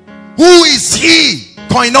 Who is he,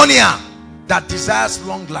 koinonia, that desires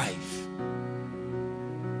long life?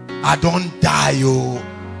 I don't die, oh.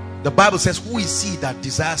 The Bible says, who is he that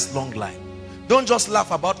desires long life? Don't just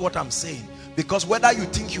laugh about what I'm saying, because whether you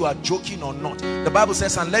think you are joking or not, the Bible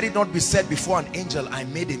says, and let it not be said before an angel, I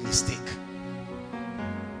made a mistake.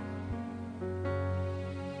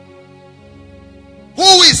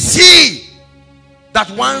 Who is he that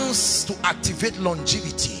wants to activate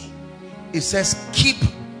longevity? It says, keep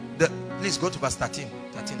the, please go to verse 13.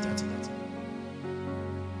 13.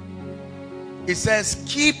 It says,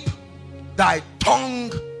 keep thy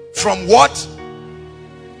tongue from what?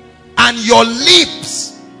 And your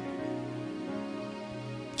lips.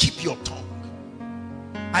 Keep your tongue.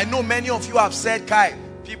 I know many of you have said, Kai,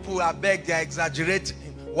 people are begged, they are exaggerating.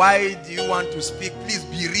 Why do you want to speak? Please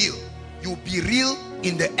be real. You be real.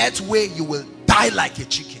 In the earth way, you will die like a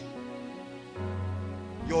chicken.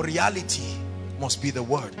 Your reality must be the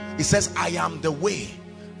word. It says, I am the way,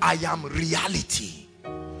 I am reality,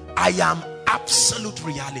 I am absolute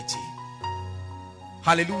reality.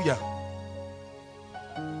 Hallelujah.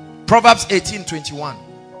 Proverbs 18:21.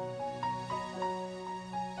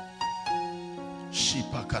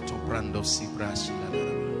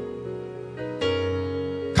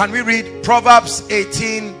 Can we read Proverbs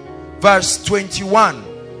 18 verse 21?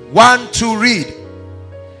 1, 2, read.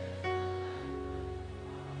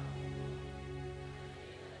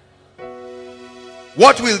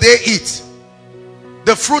 What will they eat?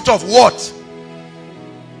 The fruit of what?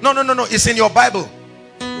 No, it's in your Bible.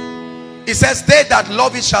 It says, they that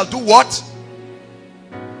love it shall do what?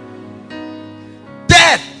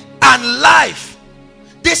 Death and life.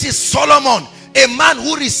 This is Solomon A man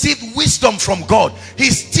who received wisdom from God.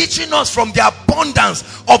 He's teaching us from the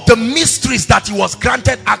abundance of the mysteries that he was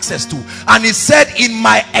granted access to. And he said, in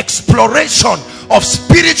my exploration of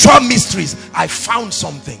spiritual mysteries, I found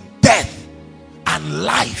something. Death and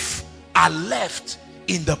life are left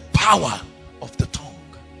in the power of the tongue.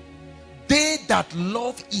 They that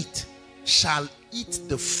love it shall eat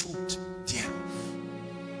the fruit thereof.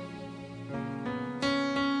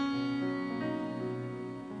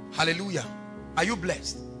 Hallelujah. Are you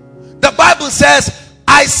blessed? The Bible says,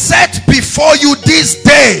 I set before you this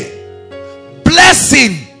day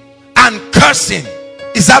blessing and cursing.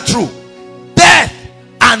 Is that true? Death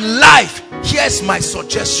and life. Here's my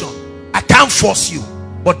suggestion. I can't force you,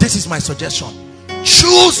 but this is my suggestion.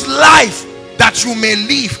 Choose life that you may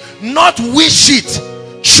live, not wish it.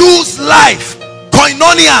 Choose life.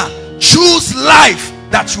 Koinonia. Choose life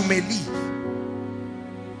that you may live.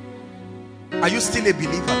 Are you still a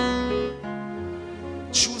believer?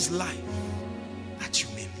 Choose life that you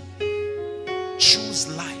may live. Choose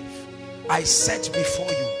life. I set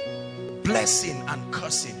before you blessing and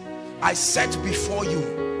cursing. I set before you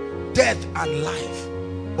death and life.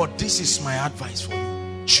 But this is my advice for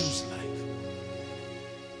you. Choose life.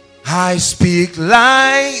 I speak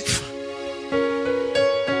life.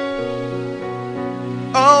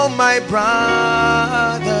 Oh, my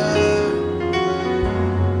brother.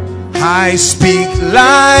 I speak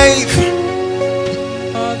life.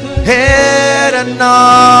 Head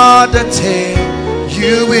another tale.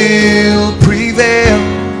 You will prevail.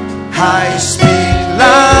 I speak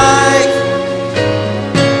life.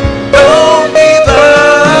 Don't give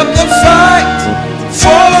up the fight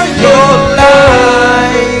for your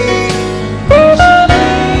life.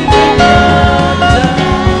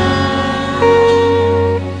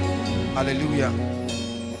 Hallelujah.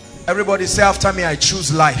 Everybody say after me, I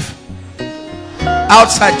choose life.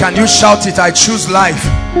 Outside, can you shout it? I choose life.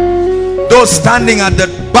 Those standing at the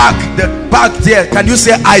back there, can you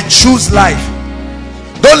say, I choose life?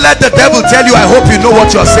 Don't let the devil tell you, I hope you know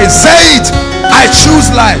what you're saying. Say it. I choose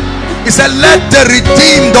life. He said, let the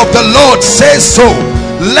redeemed of the Lord say so.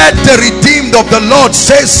 Let the redeemed of the Lord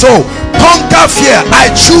say so. Conquer fear. I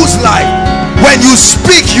choose life. When you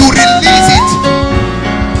speak, you release it.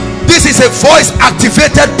 This is a voice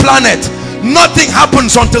activated planet. Nothing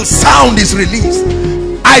happens until sound is released.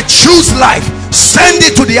 I choose life. Send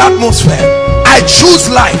it to the atmosphere. I choose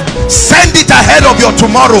life. Send it ahead of your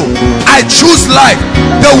tomorrow. I choose life.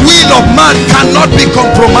 The will of man cannot be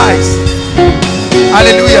compromised.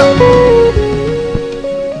 Hallelujah.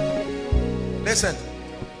 Listen.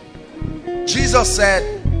 Jesus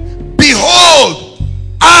said, behold,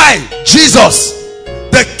 I, Jesus,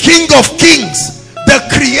 the King of Kings, the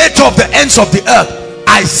creator of the ends of the earth,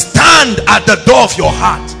 I stand at the door of your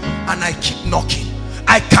heart and I keep knocking.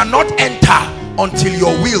 I cannot enter until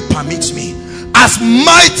your will permits me. As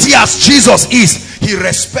mighty as Jesus is, he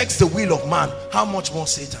respects the will of man. How much more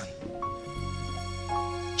Satan?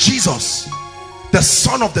 Jesus, the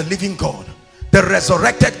Son of the living God, the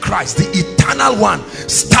resurrected Christ, the eternal one,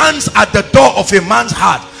 stands at the door of a man's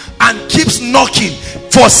heart and keeps knocking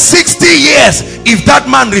for 60 years. If that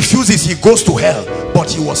man refuses, he goes to hell.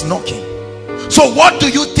 But he was knocking. So what do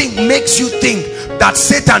you think makes you think that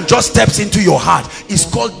Satan just steps into your heart? It's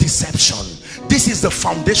called deception. This is the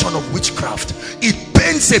foundation of witchcraft. It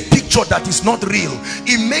paints a picture that is not real.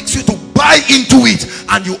 It makes you to buy into it,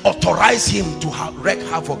 and you authorize him to wreak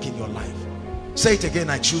havoc in your life. Say it again,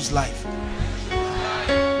 I choose life.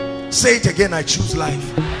 Say it again, I choose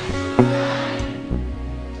life.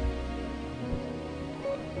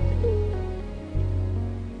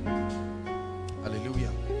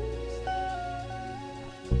 Hallelujah.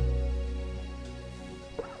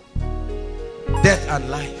 Death and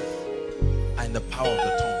life are in the power of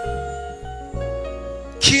the tongue.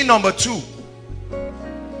 Key number 2.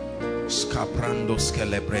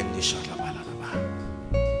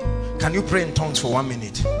 Can you pray in tongues for 1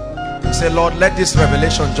 minute? Say, Lord, let this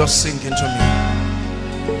revelation just sink into me.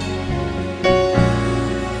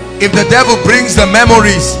 If the devil brings the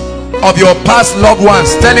memories of your past loved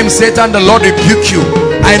ones, tell him, Satan, the Lord rebuke you.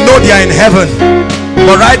 I know they are in heaven,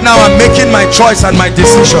 but right now I'm making my choice and my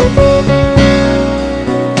decision.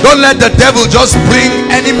 Don't let the devil just bring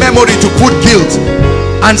any memory to put guilt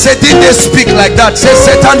and say, did they speak like that? Say,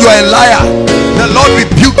 Satan, you are a liar. The Lord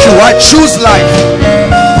rebuke you. I choose life.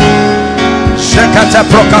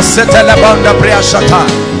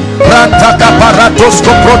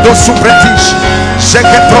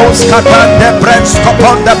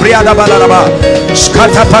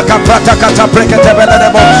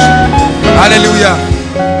 Hallelujah.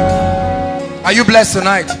 Are you blessed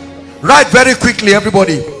tonight? Write very quickly,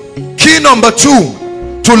 everybody. Key number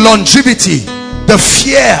 2 to longevity: the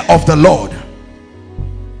fear of the Lord.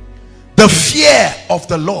 The fear of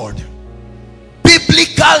the Lord.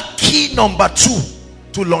 Biblical key number 2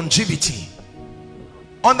 to longevity.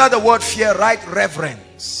 Under the word fear, write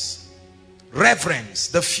reverence. Reverence.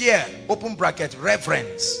 The fear, open bracket,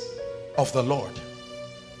 reverence of the Lord.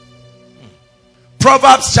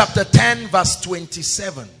 Proverbs chapter 10 verse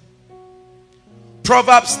 27.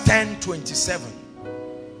 Proverbs 10:27.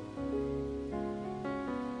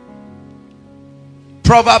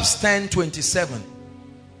 Proverbs 10:27.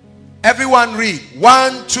 Everyone read.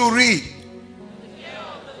 1, 2, read.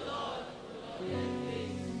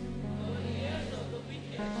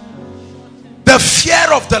 The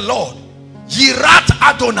fear of the Lord, Yirat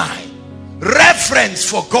Adonai, reverence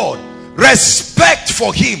for God, respect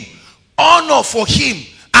for him, honor for him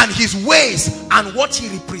and his ways and what he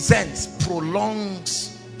represents,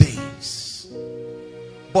 prolongs days.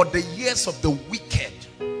 But the years of the wicked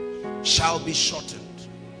shall be shortened.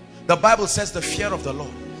 The Bible says the fear of the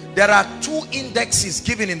Lord. There are 2 indexes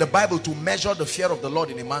given in the Bible to measure the fear of the Lord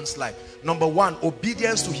in a man's life. Number 1,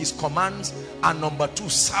 obedience to his commands, and number 2,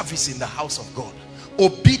 service in the house of God.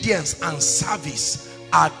 Obedience and service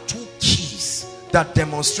are 2 keys that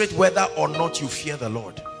demonstrate whether or not you fear the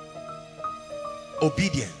Lord.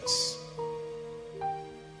 Obedience.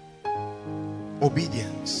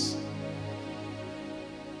 Obedience.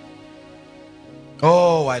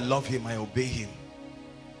 Oh, I love him, I obey him.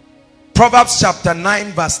 Proverbs chapter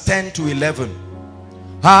 9 verse 10 to 11.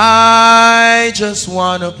 I just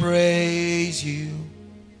want to praise you.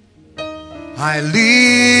 I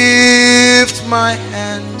lift my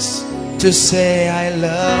hands to say I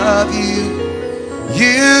love you.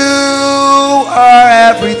 You are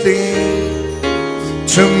everything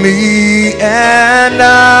to me, and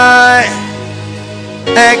I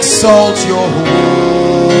exalt your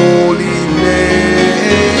holy name.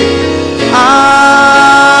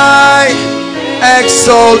 I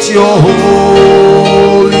exalt your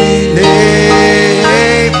holy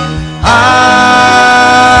name. I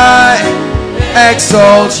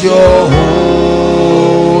exalt your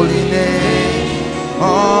holy name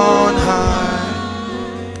on high.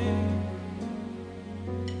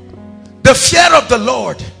 The fear of the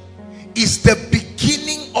Lord is the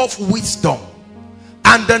beginning of wisdom,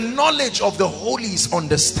 and the knowledge of the holy is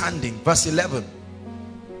understanding. Verse 11.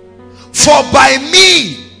 For by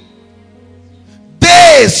me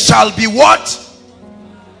days shall be what?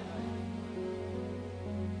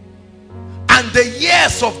 And the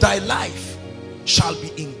years of thy life shall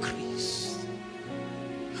be increased.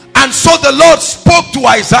 And so the Lord spoke to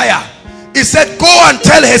Isaiah. He said, go and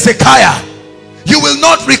tell Hezekiah, you will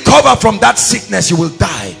not recover from that sickness, you will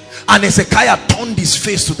die. And Hezekiah turned his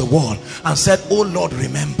face to the wall and said, oh Lord,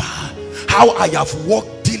 remember how I have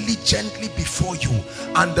walked diligently before you.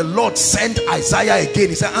 And the Lord sent Isaiah again.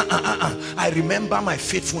 He said, I remember my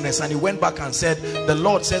faithfulness. And he went back and said, the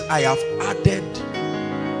Lord says, I have added.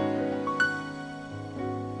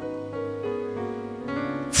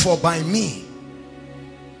 For by me,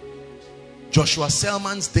 Joshua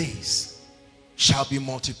Selman's days shall be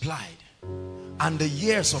multiplied, and the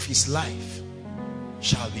years of his life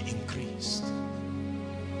shall be increased.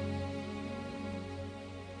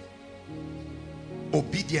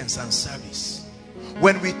 Obedience and service.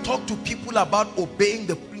 When we talk to people about obeying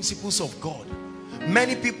the principles of God,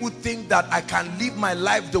 many people think that I can live my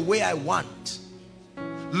life the way I want.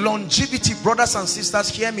 Longevity, brothers and sisters,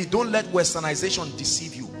 hear me, don't let westernization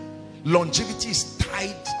deceive you. Longevity is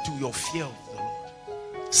tied to your fear of the Lord.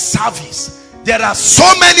 Service. There are so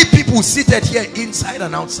many people seated here inside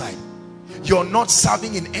and outside. You're not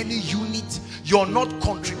serving in any unit. You're not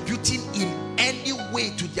contributing in any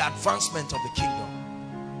way to the advancement of the kingdom.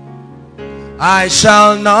 I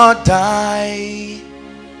shall not die,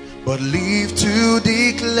 but live to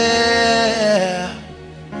declare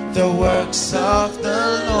the works of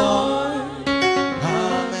the Lord.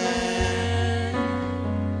 Amen.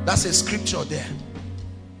 That's a scripture there.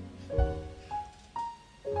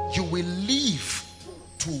 You will live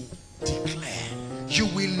to declare. You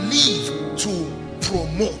will live to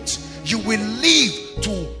promote. You will live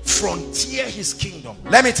to frontier his kingdom.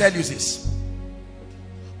 Let me tell you this.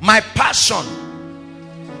 My passion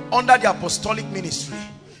under the apostolic ministry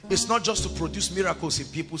is not just to produce miracles in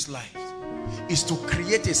people's lives. It's to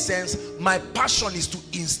create a sense. My passion is to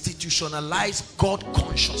institutionalize God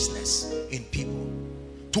consciousness in people.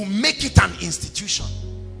 To make it an institution.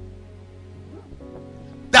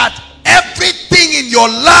 That everything in your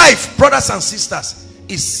life, brothers and sisters,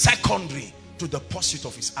 is secondary to the pursuit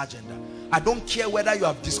of his agenda. I don't care whether you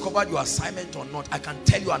have discovered your assignment or not. I can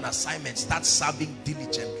tell you an assignment. Start serving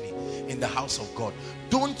diligently. in the house of God.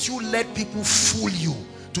 Don't you let people fool you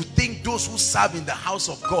to think those who serve in the house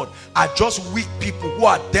of God are just weak people who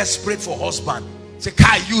are desperate for husband. Say,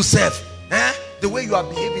 Kai, you serve. The way you are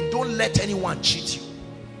behaving, don't let anyone cheat you.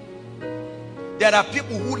 There are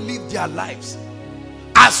people who live their lives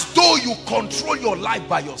as though you control your life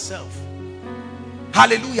by yourself.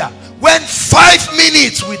 Hallelujah. When 5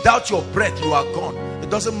 minutes without your breath, you are gone. It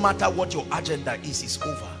doesn't matter what your agenda is, it's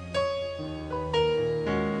over.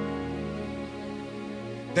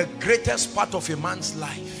 The greatest part of a man's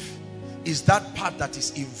life is that part that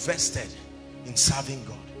is invested in serving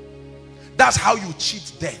God. That's how you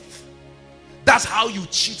cheat death. That's how you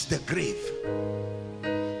cheat the grave.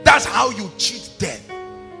 That's how you cheat death.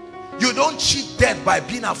 You don't cheat death by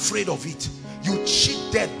being afraid of it. You cheat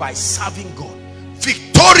death by serving God.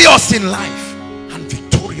 Victorious in life and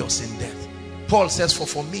victorious in death. Paul says,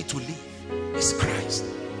 for me to live is Christ,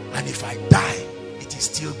 and if I die, it is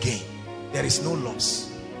still gain. There is no loss.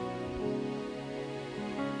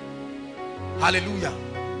 Hallelujah.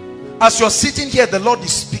 As you're sitting here, the Lord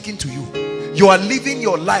is speaking to you. You are living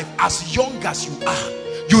your life as young as you are.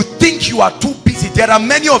 You think you are too busy. There are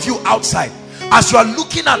many of you outside. As you are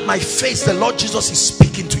looking at my face, the Lord Jesus is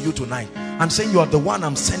speaking to you tonight and saying, you are the one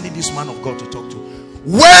I'm sending this man of God to talk to.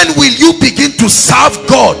 When will you begin to serve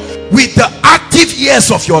God with the active years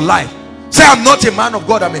of your life? Say, I'm not a man of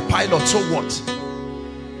God, I'm a pilot, so what?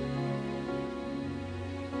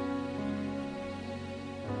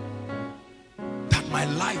 That my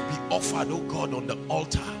life be offered, oh God, on the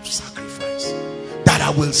altar of sacrifice, that I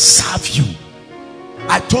will serve you.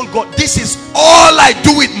 I told God, this is all I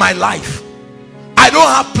do with my life. I don't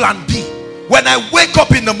have plan B. When I wake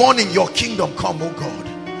up in the morning, your kingdom come, oh God.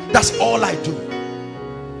 That's all I do.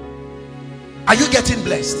 Are you getting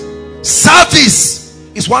blessed? Service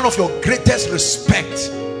is one of your greatest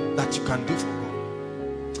respect that you can do for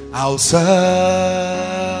God. I'll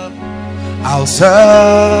serve, I'll serve,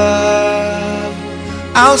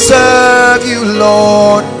 I'll serve you,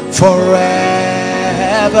 Lord, forever.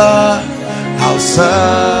 I'll serve,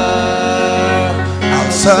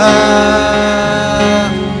 I'll serve,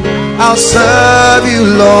 I'll serve you,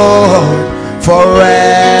 Lord,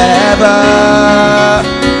 forever.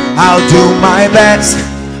 I'll do my best,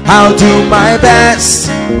 I'll do my best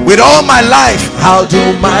with all my life. I'll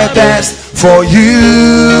do my best for you.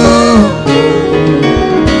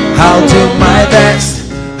 I'll do my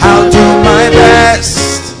best, I'll do my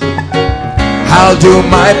best, I'll do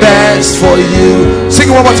my best for you. Sing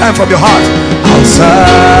it one more time from your heart. I'll serve,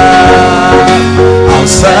 I'll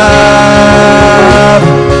serve,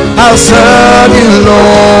 I'll serve you,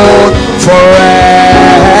 Lord, forever.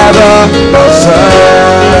 I'll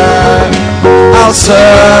serve, I'll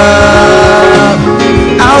serve,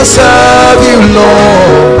 I'll serve you,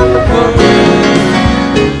 Lord.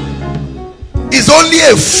 It's only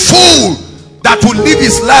a fool that will live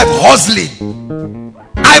his life hustling.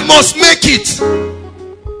 I must make it.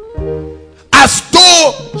 As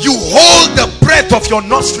though you hold the breath of your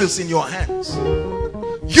nostrils in your hands.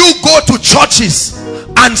 You go to churches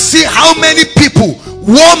and see how many people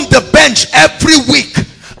warm the bench every week,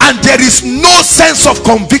 and there is no sense of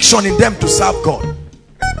conviction in them to serve God.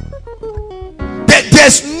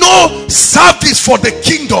 There's no service for the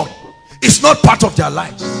kingdom. It's not part of their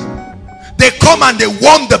lives. They come and they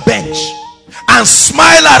warm the bench and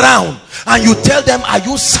smile around, and you tell them, are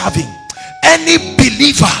you serving? Any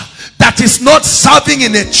believer that is not serving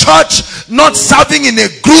in a church, not serving in a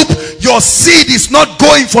group, your seed is not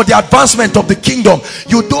going for the advancement of the kingdom,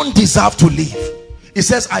 you don't deserve to live. It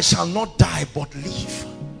says, I shall not die but live.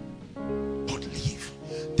 But live.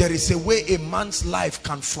 There is a way a man's life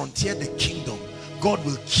can frontier the kingdom. God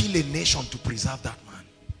will kill a nation to preserve that man.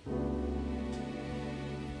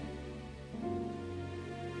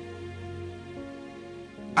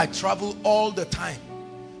 I travel all the time.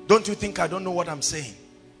 Don't you think I don't know what I'm saying?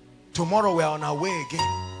 Tomorrow we are on our way again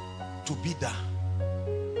to Bida.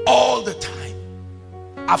 All the time.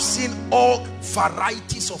 I've seen all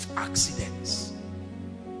varieties of accidents.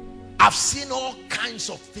 I've seen all kinds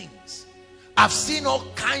of things. I've seen all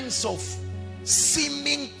kinds of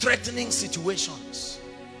seeming threatening situations.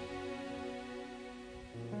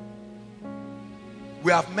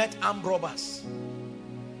 We have met armed robbers.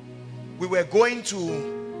 We were going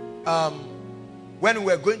to when we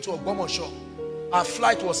were going to Ogbomoso, our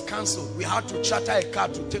flight was cancelled. We had to charter a car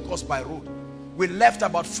to take us by road. We left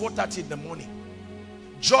about 4:30 in the morning.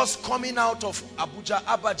 Just coming out of Abuja,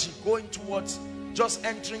 Abaji, going towards, just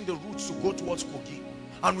entering the route to go towards Kogi.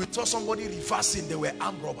 And we saw somebody reversing. They were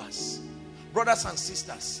armed robbers. Brothers and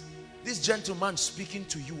sisters, this gentleman speaking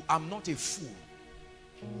to you, I'm not a fool.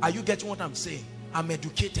 Are you getting what I'm saying? I'm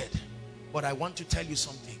educated. But I want to tell you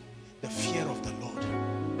something. The fear of the Lord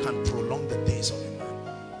can prolong the days of a man.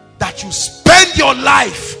 That you spend your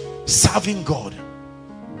life serving God.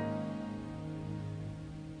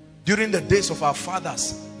 During the days of our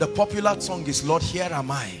fathers, the popular song is, Lord, here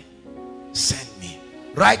am I, send me.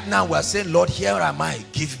 Right now we are saying, Lord, here am I,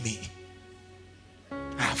 give me.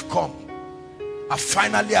 I have come. I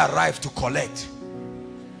finally arrived to collect.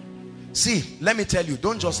 See, let me tell you,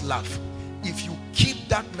 don't just laugh. If you keep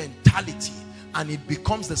that mentality and it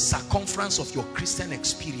becomes the circumference of your Christian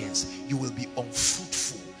experience, you will be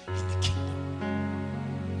unfruitful in the kingdom.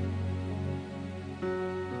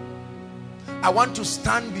 I want to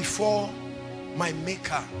stand before my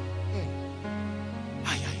Maker.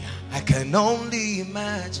 I can only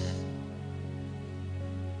imagine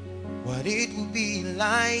what it would be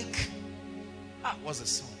like. What's the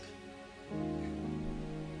song?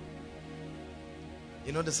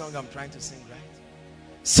 You know the song I'm trying to sing, right?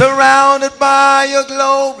 Surrounded by your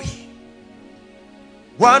glory,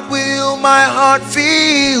 what will my heart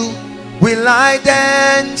feel? Will I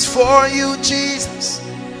dance for you, Jesus?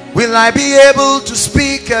 Will I be able to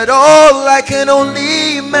speak at all? I can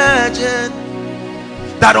only imagine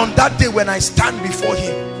that on that day when I stand before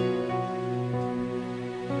him,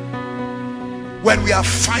 when we have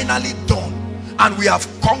finally done and we have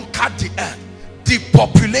conquered the earth,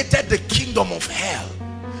 depopulated the kingdom of hell,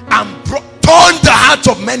 and turned the hearts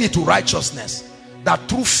of many to righteousness, that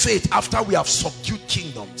through faith, after we have subdued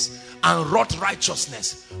kingdoms and wrought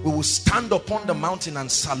righteousness, we will stand upon the mountain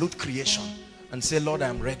and salute creation and say, Lord, I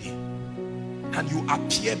am ready. And you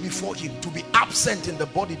appear before him. To be absent in the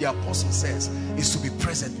body, the apostle says, is to be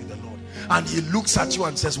present with the Lord. And he looks at you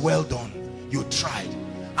and says, well done, you tried.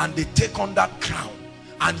 And they take on that crown,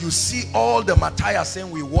 and you see all the martyrs saying,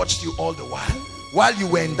 we watched you all the while you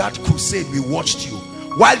were in that crusade, we watched you.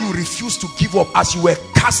 While you refused to give up, as you were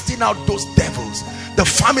casting out those devils, the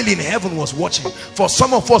family in heaven was watching. For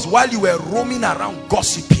some of us, while you were roaming around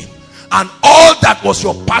gossiping, and all that was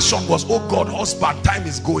your passion was, oh God, husband, time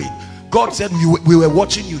is going, God said, we were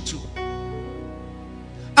watching you too.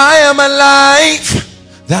 I am a life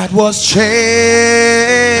that was changed.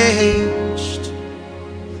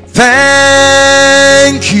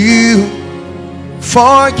 Thank you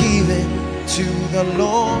for giving to the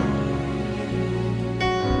Lord.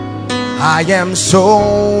 I am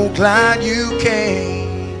so glad you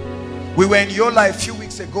came. We were in Yola a few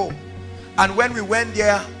weeks ago, and when we went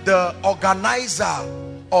there, the organizer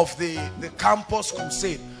of the campus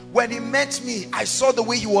crusade, when he met me, I saw the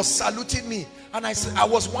way he was saluting me, and I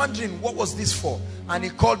was wondering, what was this for? And he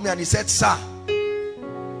called me and he said, sir,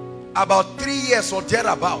 about 3 years or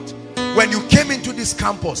thereabout, when you came into this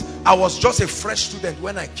campus, I was just a fresh student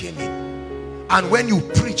when I came in, and when you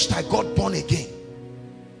preached, I got born again.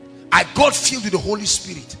 I got filled with the Holy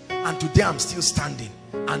Spirit, and today I'm still standing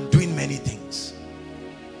and doing many things.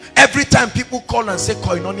 Every time people call and say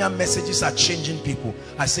koinonia messages are changing people,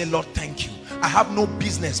 I say, Lord, thank you. I have no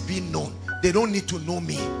business being known. They don't need to know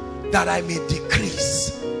me, that I may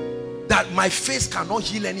decrease, that my face cannot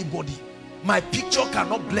heal anybody, my picture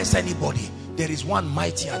cannot bless anybody. There is one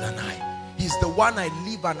mightier than I. He's the one I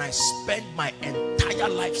live and I spend my entire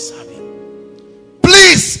life serving.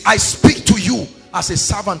 Please, I speak to you as a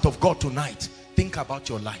servant of God tonight. Think about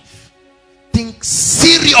your life. Think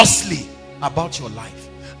seriously about your life,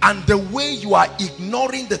 and the way you are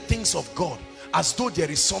ignoring the things of God as though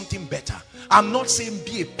there is something better. I'm not saying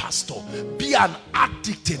be a pastor, be an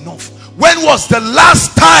addict enough. When was the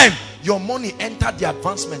last time your money entered the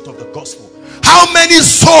advancement of the gospel? How many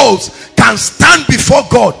souls can stand before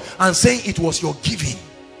God and say it was your giving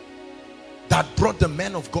that brought the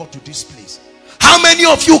men of God to this place? How many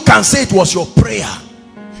of you can say it was your prayer?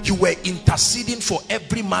 You were interceding for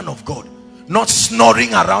every man of God, not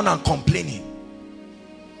snoring around and complaining.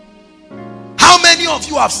 How many of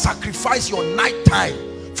you have sacrificed your night time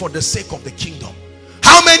for the sake of the kingdom?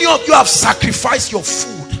 How many of you have sacrificed your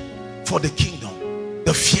food for the kingdom?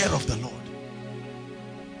 The fear of the Lord.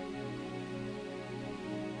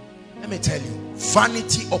 Let me tell you,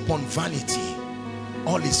 vanity upon vanity,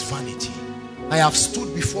 all is vanity. I have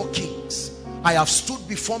stood before kings, I have stood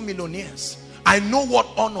before millionaires. I know what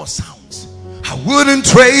honor sounds. I wouldn't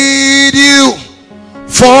trade you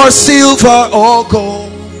for silver or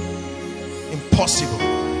gold. Impossible.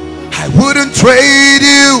 I wouldn't trade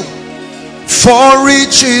you for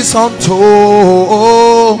riches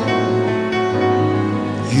untold.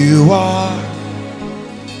 You are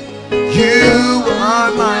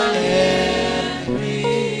my everything.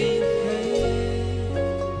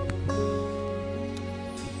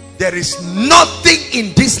 There is nothing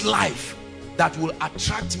in this life that will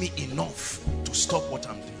attract me enough to stop what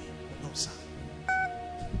I'm doing. No. sir.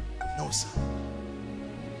 No, sir.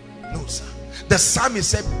 No, sir. The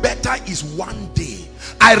psalmist said, better is one day.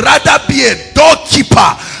 I'd rather be a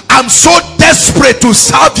doorkeeper. I'm so desperate to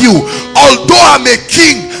serve you. Although I'm a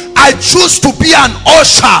king, I choose to be an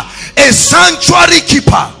usher, a sanctuary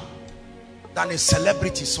keeper, than a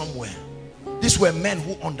celebrity somewhere. These were men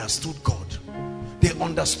who understood God. They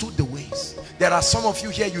understood the ways. There are some of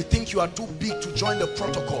you here, you think you are too big to join the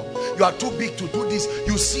protocol. You are too big to do this.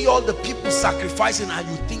 You see all the people sacrificing and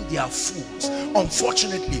you think they are fools.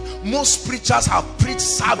 Unfortunately, most preachers have preached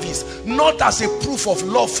service not as a proof of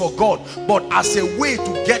love for God, but as a way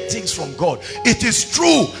to get things from God. It is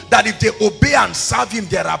true that if they obey and serve him,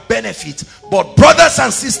 there are benefits. But brothers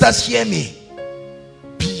and sisters, hear me.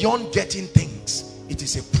 Beyond getting things, it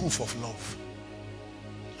is a proof of love.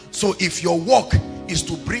 So if your work is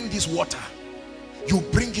to bring this water, you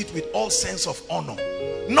bring it with all sense of honor.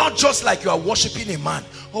 Not just like you are worshiping a man.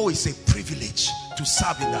 Oh, it's a privilege to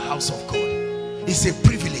serve in the house of God. It's a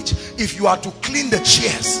privilege. If you are to clean the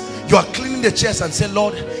chairs, you are cleaning the chairs and say,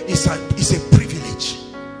 Lord, it's a privilege.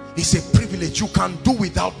 It's a privilege. You can do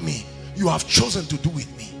without me. You have chosen to do with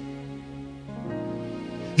me.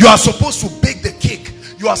 You are supposed to bake the cake.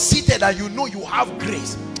 You are seated and you know you have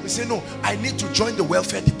grace. You say, no, I need to join the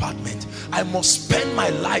welfare department. I must spend my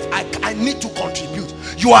life. I need to contribute.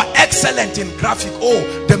 You are excellent in graphic.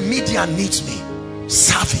 Oh, the media needs me.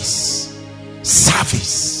 Service.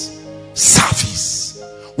 Service. Service.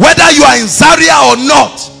 Whether you are in Zaria or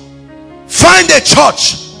not, find a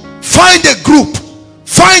church, find a group,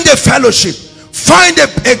 find a fellowship, find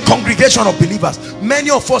a congregation of believers. Many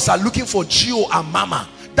of us are looking for Gio and Mama.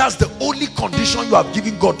 That's the only condition you have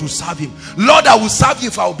given God to serve him. Lord, I will serve you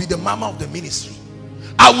if I will be the mama of the ministry.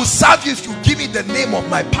 I will serve you if you give me the name of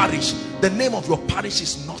my parish. The name of your parish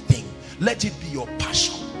is nothing. Let it be your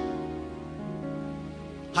passion.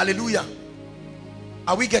 Hallelujah.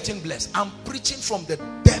 Are we getting blessed? I'm preaching from the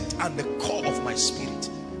depth and the core of my spirit,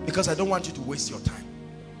 because I don't want you to waste your time.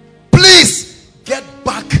 Please get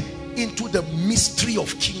back into the mystery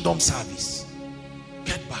of kingdom service.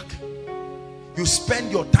 Get back. You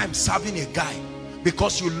spend your time serving a guy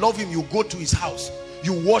because you love him. You go to his house,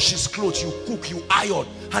 you wash his clothes, you cook, you iron,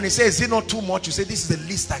 and he says, is it not too much? You say, this is the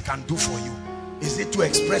least I can do for you. Is it to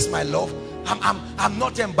express my love? I'm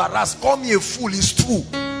not embarrassed. Call me a fool. It's true.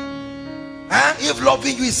 If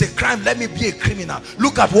loving you is a crime, let me be a criminal.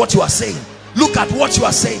 Look at what you are saying. Look at what you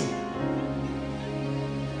are saying.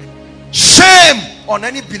 Shame on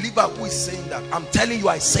any believer who is saying that. I'm telling you,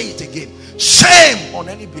 I say it again. Shame on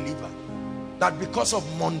any believer that because of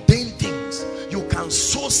mundane things you can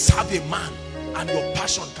so serve a man and your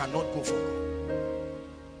passion cannot go for God.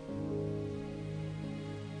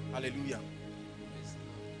 Hallelujah.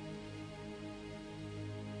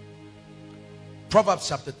 Proverbs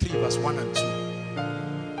chapter 3 verse 1 and 2.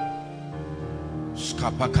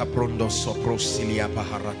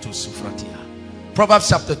 Proverbs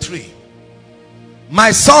chapter 3.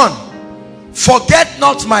 My son, forget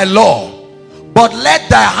not my law, but let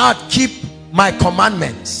thy heart keep my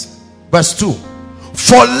commandments. Verse 2.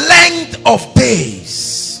 For length of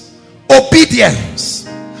days, obedience,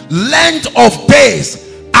 length of days,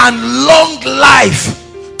 and long life,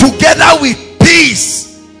 together with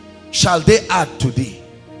peace, shall they add to thee.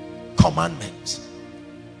 Commandments.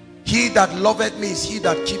 He that loveth me is he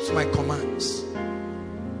that keeps my commands.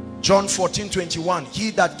 John 14:21.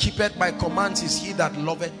 He that keepeth my commands is he that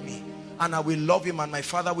loveth me, and I will love him, and my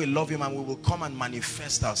Father will love him, and we will come and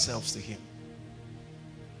manifest ourselves to him.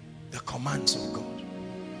 The commands of God.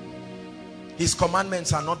 His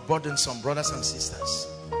commandments are not burdensome, brothers and sisters.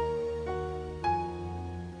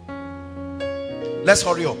 Let's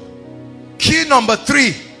hurry up. Key number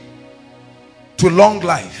 3 to long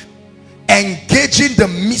life: engaging the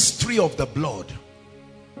mystery of the blood.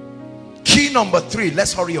 Key number 3,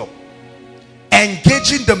 let's hurry up.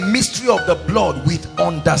 Engaging the mystery of the blood with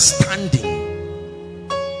understanding.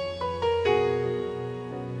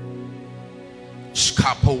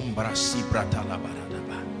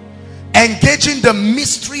 Engaging the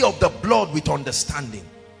mystery of the blood with understanding.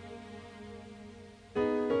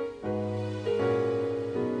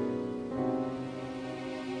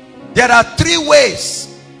 There are 3 ways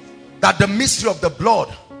that the mystery of the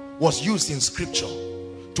blood was used in scripture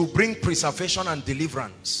to bring preservation and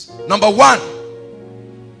deliverance. Number 1,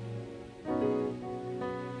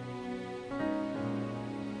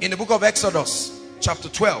 in the book of Exodus chapter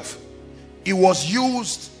 12, it was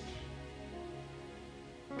used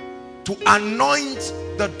to anoint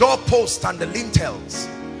the doorpost and the lintels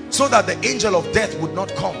so that the angel of death would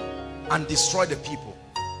not come and destroy the people.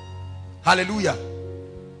 Hallelujah.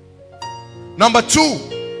 Number 2,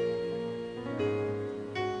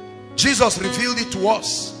 Jesus revealed it to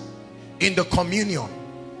us in the communion.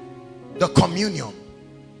 The communion.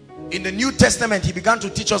 In the New Testament, he began to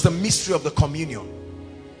teach us the mystery of the communion.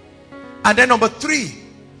 And then number 3,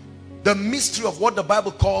 the mystery of what the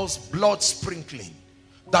Bible calls blood sprinkling.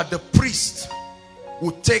 That the priest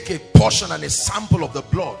would take a portion and a sample of the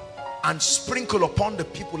blood and sprinkle upon the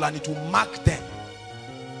people, and it will mark them.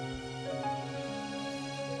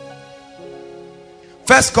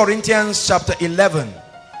 1 Corinthians chapter 11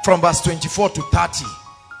 from verse 24 to 30.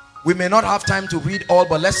 We may not have time to read all,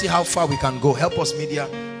 but let's see how far we can go. Help us, media.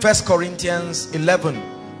 1 Corinthians 11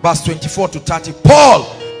 verse 24 to 30.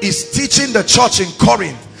 Paul is teaching the church in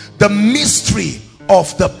Corinth the mystery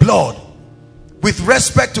of the blood with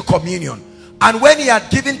respect to communion. And when he had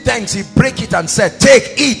given thanks, he broke it and said,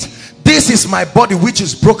 take, eat. This is my body which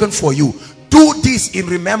is broken for you. Do this in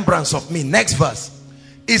remembrance of me. Next verse.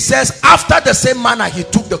 It says, after the same manner he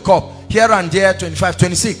took the cup. Here and there, 25,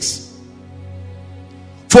 26.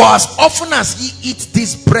 For as often as ye eat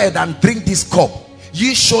this bread and drink this cup,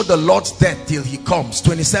 ye show the Lord's death till he comes.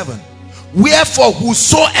 27. Wherefore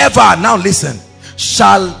whosoever, now listen,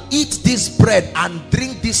 shall eat this bread and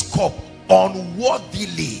drink this cup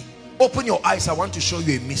unworthily. Open your eyes, I want to show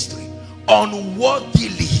you a mystery.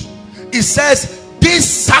 Unworthily. It says this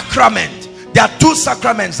sacrament, there are 2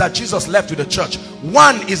 sacraments that Jesus left to the church.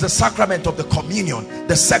 One is the sacrament of the communion.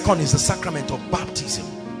 The second is the sacrament of baptism,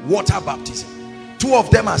 water baptism. 2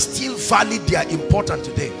 of them are still valid, they are important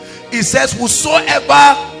today. It says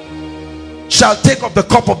whosoever shall take of the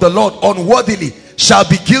cup of the Lord unworthily shall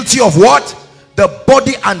be guilty of what? The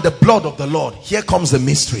body and the blood of the Lord. Here comes the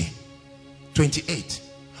mystery. 28.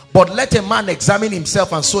 But let a man examine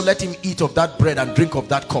himself, and so let him eat of that bread and drink of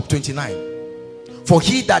that cup. 29. For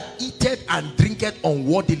he that eateth and drinketh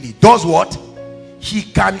unworthily does what? He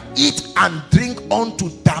can eat and drink unto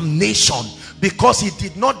damnation, because he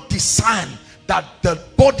did not discern that the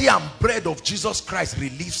body and bread of Jesus Christ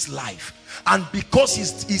relieves life. And because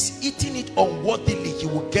he's eating it unworthily, he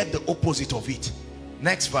will get the opposite of it.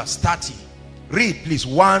 Next verse, 30. Read please.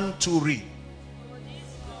 1, 2, read.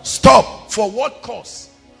 Stop. For what cause?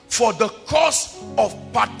 For the cause of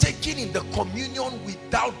partaking in the communion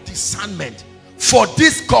without discernment. For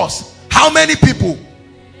this cause. How many people?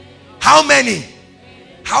 How many?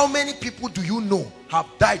 How many people do you know have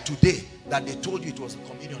died today that they told you it was the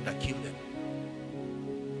communion that killed them?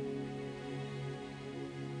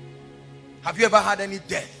 Have you ever had any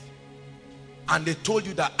death and they told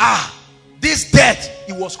you that this death,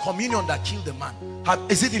 it was communion that killed the man?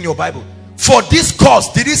 Is it in your Bible? For this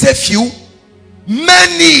cause, did he say few?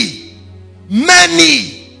 Many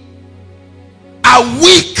are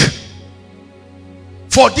weak.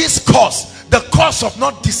 For this cause, the cause of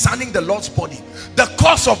not discerning the Lord's body, the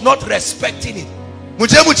cause of not respecting it.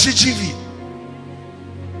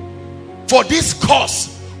 For this cause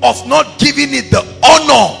of not giving it the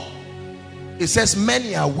honor, it says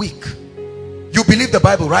many are weak. You believe the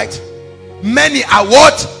Bible, right? Many are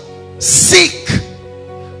what? Sick.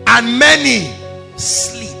 And many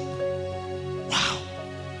sleep. Wow.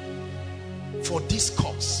 For this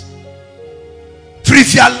cause.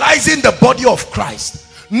 Trivializing the body of Christ.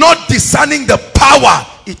 Not discerning the power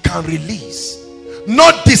it can release.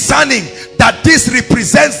 Not discerning that this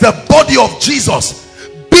represents the body of Jesus,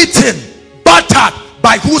 beaten, battered,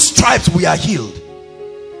 by whose stripes we are healed.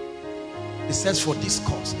 It says for this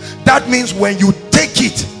cause. That means when you take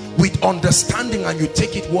it with understanding and you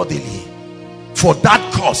take it worthily, for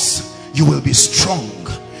that cause you will be strong,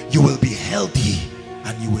 you will be healthy,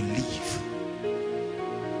 and you will live.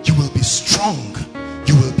 You will be strong,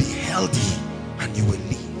 you will be healthy, and you will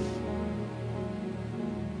live.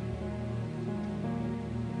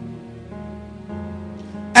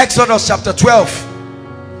 Exodus chapter 12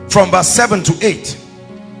 from verse 7 to 8.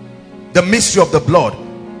 The mystery of the blood.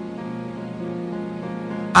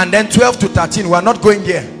 And then 12 to 13. We are not going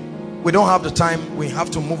there. We don't have the time. We have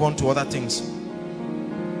to move on to other things.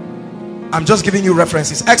 I'm just giving you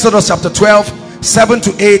references. Exodus chapter 12, 7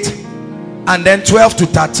 to 8, and then 12 to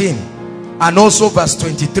 13, and also verse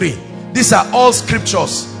 23. These are all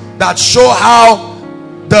scriptures that show how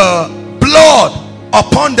the blood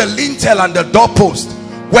upon the lintel and the doorpost,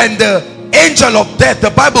 when the angel of death, the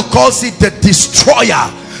Bible calls it the destroyer,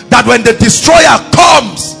 that when the destroyer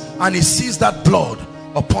comes and he sees that blood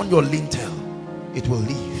upon your lintel, it will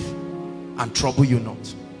leave and trouble you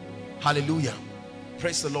not. Hallelujah.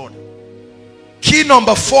 Praise the Lord. Key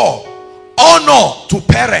number 4, honor to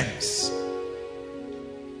parents.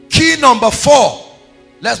 Key number 4,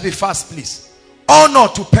 let's be fast please. Honor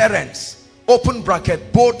to parents, open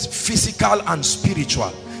bracket, both physical and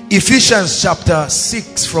spiritual. Ephesians chapter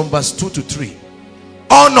 6 from verse 2 to 3.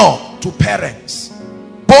 Honor to parents,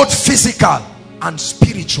 both physical and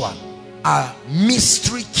spiritual, are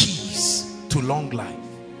mystery keys to long life.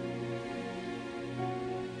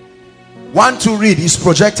 One to read is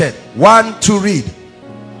projected. One to read.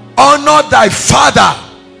 Honor thy father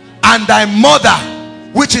and thy mother,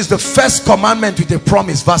 which is the first commandment with a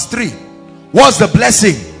promise. Verse 3. What's the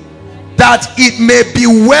blessing? That it may be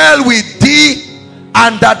well with thee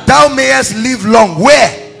and that thou mayest live long.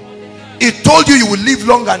 Where? It told you you will live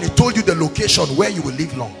long, and it told you the location where you will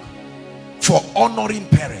live long. For honoring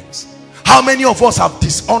parents. How many of us have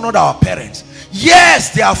dishonored our parents?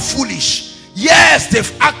 Yes, they are foolish. Yes,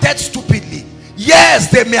 they've acted stupidly.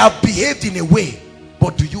 Yes, they may have behaved in a way,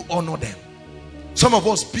 but do you honor them? Some of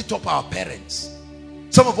us beat up our parents.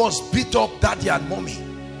 Some of us beat up daddy and mommy.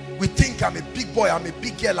 We think I'm a big boy, I'm a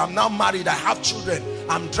big girl, I'm now married, I have children,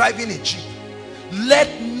 I'm driving a Jeep.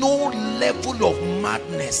 Let no level of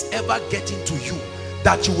madness ever get into you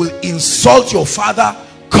that you will insult your father,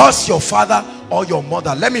 curse your father or your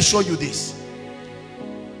mother. Let me show you this.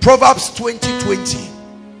 Proverbs 20:20.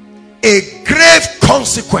 A grave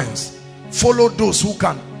consequence follow those who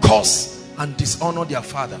can curse and dishonor their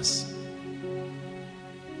fathers.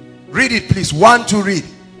 Read it, please. One to read.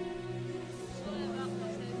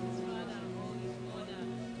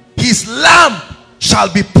 His lamp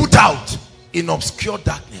shall be put out in obscure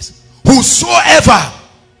darkness. Whosoever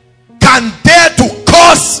can dare to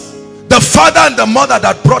curse the father and the mother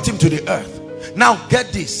that brought him to the earth. Now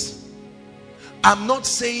get this. I'm not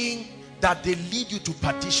saying that they lead you to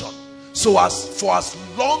perdition. So for as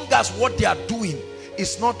long as what they are doing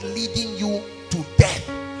is not leading you to death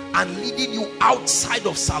and leading you outside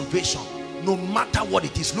of salvation, no matter what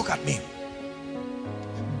it is. Look at me.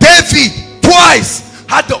 David twice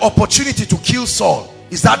had the opportunity to kill Saul.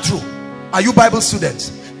 Is that true? Are you Bible students?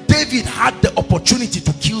 David had the opportunity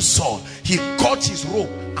to kill Saul. He cut his robe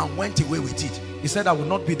and went away with it. He said, I will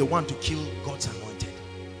not be the one to kill God's anointed.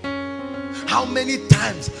 How many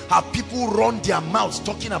times have people run their mouths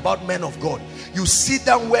talking about men of God? You sit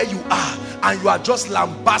down where you are and you are just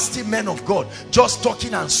lambasting men of God, just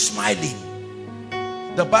talking and smiling.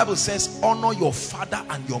 The Bible says, honor your father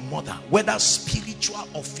and your mother, whether spiritual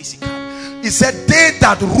or physical. It said, they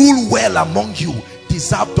that rule well among you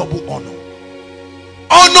deserve double honor.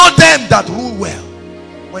 Honor them that rule well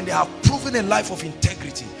when they have proven a life of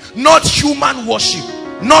integrity, not human worship,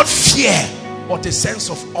 not fear, but a sense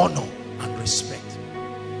of honor and respect.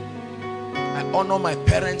 I honor my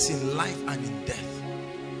parents in life and in death.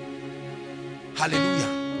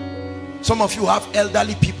 Hallelujah. Some of you have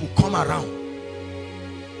elderly people come around.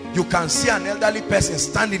 You can see an elderly person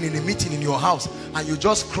standing in a meeting in your house and you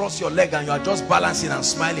just cross your leg and you are just balancing and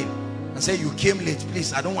smiling and say, you came late,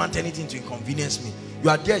 please, I don't want anything to inconvenience me. You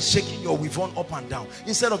are there shaking your weave-on up and down.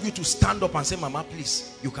 Instead of you to stand up and say, Mama,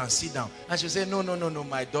 please, you can sit down. And she'll say, no,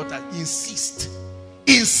 my daughter, insist.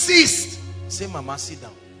 Say, Mama, sit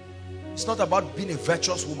down. It's not about being a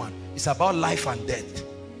virtuous woman. It's about life and death.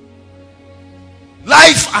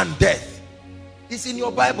 Life and death. It's in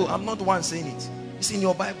your Bible. I'm not the one saying it. It's in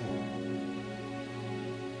your Bible.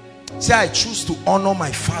 Say, I choose to honor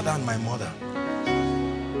my father and my mother.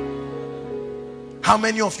 How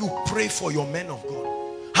many of you pray for your men of God?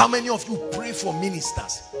 How many of you pray for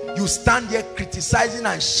ministers? You stand here criticizing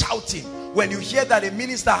and shouting when you hear that a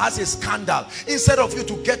minister has a scandal. Instead of you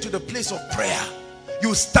to get to the place of prayer,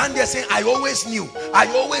 you stand there saying, I always knew, I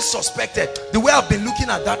always suspected. The way I've been looking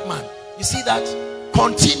at that man. You see that?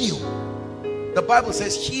 Continue. The Bible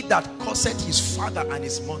says, he that curseth his father and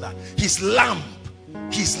his mother, his lamp,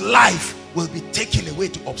 his life will be taken away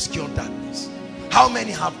to obscure darkness. How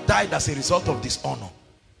many have died as a result of dishonor?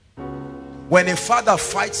 When a father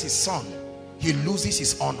fights his son, he loses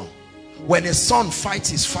his honor. When a son fights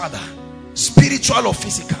his father, spiritual or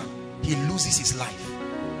physical, he loses his life.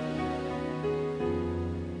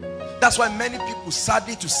 That's why many people,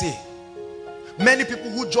 sadly to say, many people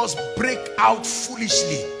who just break out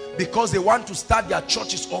foolishly because they want to start their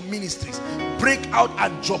churches or ministries, break out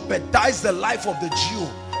and jeopardize the life of the Jew,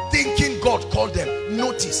 thinking God called them.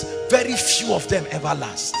 Notice, very few of them ever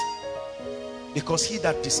last. Because he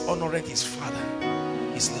that dishonoreth his father,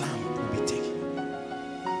 his lamb will be taken.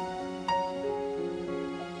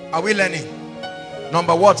 Are we learning?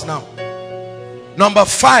 Number what now? Number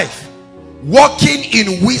 5, walking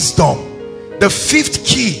in wisdom. The 5th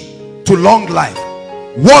key to long life.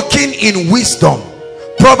 Walking in wisdom.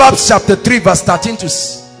 Proverbs chapter 3 verse 13 to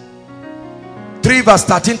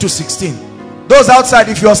 16. Those outside,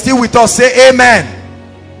 if you are still with us, say amen.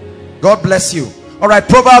 God bless you. All right,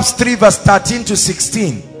 Proverbs 3 verse 13 to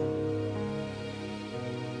 16.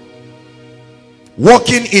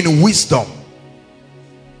 Walking in wisdom.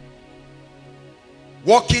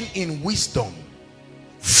 walking in wisdom.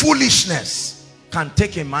 Foolishness can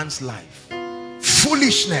take a man's life.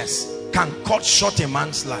 Foolishness can cut short a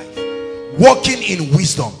man's life. Walking in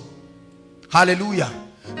wisdom. Hallelujah.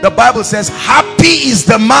 The Bible says, happy is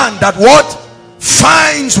the man that what?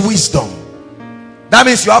 Finds wisdom. That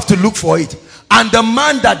means you have to look for it. And the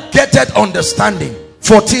man that getteth understanding.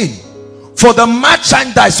 14. For the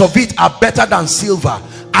merchandise of it are better than silver,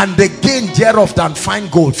 and the gain thereof than fine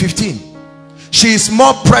gold. 15. She is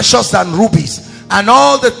more precious than rubies, and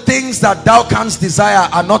all the things that thou canst desire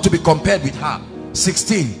are not to be compared with her.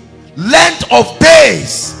 16. Length of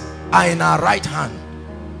days are in her right hand,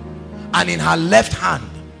 and in her left hand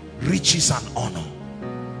riches and honor.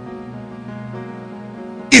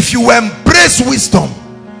 If you embrace wisdom,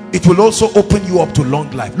 it will also open you up to long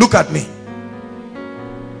life. Look at me.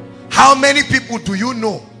 How many people do you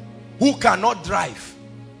know who cannot drive?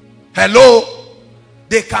 Hello?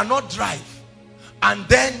 They cannot drive, and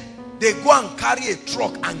then they go and carry a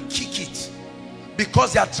truck and kick it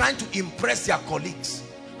because they are trying to impress their colleagues.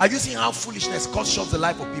 Are you seeing how foolishness cuts short the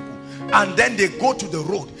life of people? And then they go to the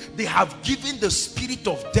road. They have given the spirit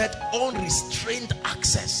of death unrestrained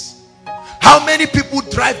access. How many people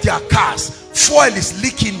drive their cars? Fuel is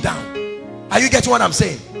leaking down. Are you getting what I'm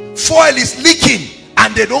saying? Fuel is leaking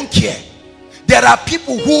and they don't care. There are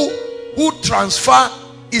people who transfer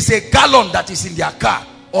is a gallon that is in their car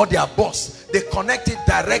or their bus. They connect it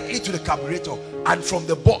directly to the carburetor, and from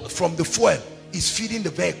the fuel is feeding the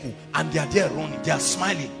vehicle, and they are there running. They are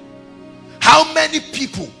smiling. How many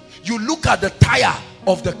people, you look at the tire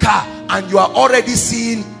of the car and you are already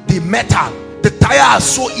seeing the metal. The tire is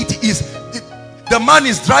so it is. The man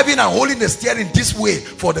is driving and holding the steering this way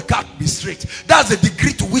for the car to be straight. That's the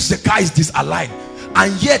degree to which the car is disaligned.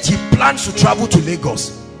 And yet he plans to travel to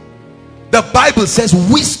Lagos. The Bible says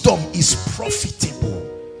wisdom is profitable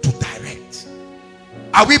to direct.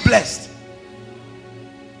 Are we blessed?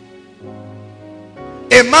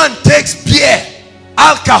 A man takes beer,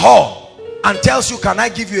 alcohol, and tells you, can I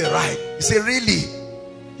give you a ride? You say, really?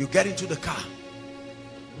 You get into the car.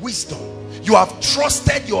 Wisdom. You have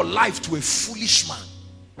trusted your life to a foolish man.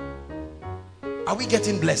 Are we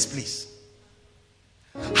getting blessed, please?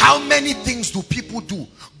 How many things do people do?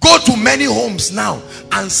 Go to many homes now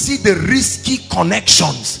and see the risky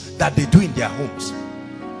connections that they do in their homes.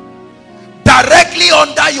 Directly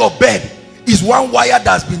under your bed is one wire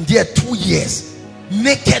that's been there 2 years.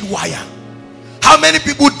 Naked wire. How many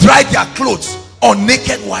people dry their clothes on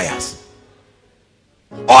naked wires?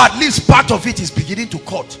 Or at least part of it is beginning to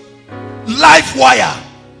cut. Live wire.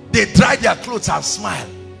 They dry their clothes and smile.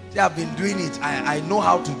 They have been doing it. I know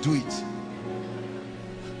how to do it.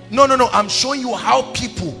 No. I'm showing you how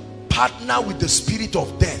people partner with the spirit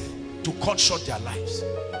of death to cut short their lives.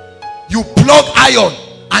 You plug iron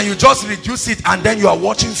and you just reduce it, and then you are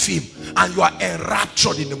watching film and you are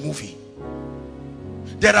enraptured in the movie.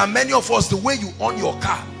 There are many of us, the way you on your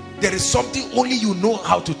car, there is something only you know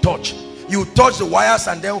how to touch. You touch the wires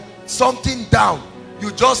and then something down,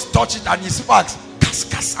 you just touch it and it sparks,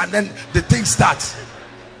 and then the thing starts.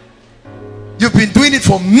 You've been doing it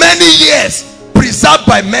for many years, preserved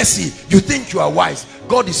by mercy. You think you are wise.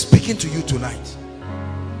 God is speaking to you tonight.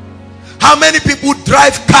 How many people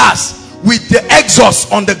drive cars with the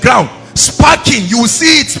exhaust on the ground, sparking? You will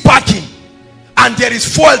see it sparking, and there is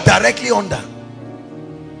fuel directly under.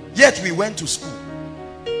 Yet we went to school.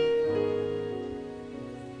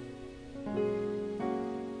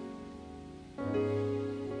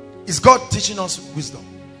 Is God teaching us wisdom?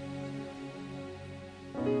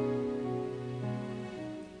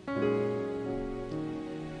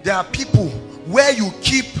 There are people where you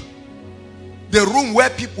keep the room where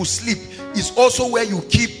people sleep is also where you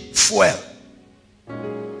keep fuel.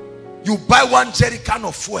 You buy 1 jerrycan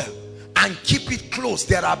of fuel and keep it close.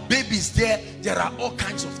 There are babies there. There are all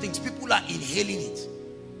kinds of things. People are inhaling it.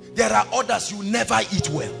 There are others you never eat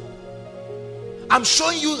well. I'm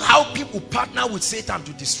showing you how people partner with Satan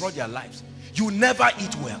to destroy their lives. You never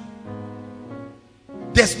eat well.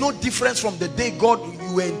 There's no difference from the day God,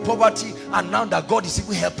 you were in poverty, and now that God is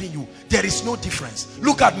even helping you. There is no difference.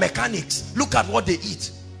 Look at mechanics. Look at what they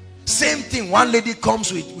eat. Same thing. One lady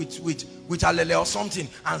comes with alele or something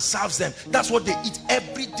and serves them. That's what they eat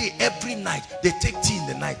every day, every night. They take tea in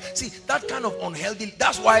the night. See, that kind of unhealthy.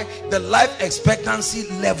 That's why the life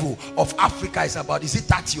expectancy level of Africa is about, is it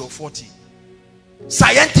 30 or 40?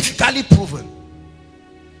 Scientifically proven.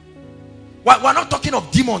 We're not talking of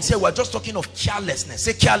demons here. We're just talking of carelessness.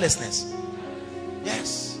 Say carelessness.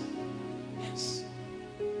 Yes. Yes.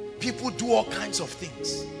 People do all kinds of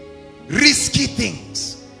things. Risky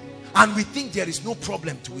things. And we think there is no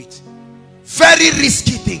problem to it. Very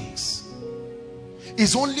risky things.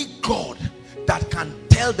 It's only God that can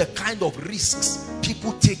tell the kind of risks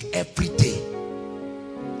people take every day.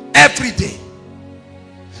 Every day.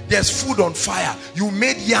 There's food on fire. You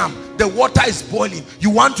made yam. The water is boiling. You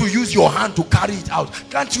want to use your hand to carry it out.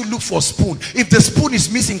 Can't you look for a spoon? If the spoon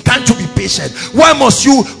is missing, can't you be patient? Why must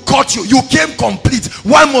you cut you? You came complete.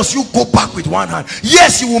 Why must you go back with one hand?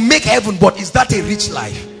 Yes, you will make heaven, but is that a rich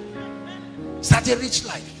life? Is that a rich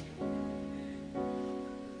life?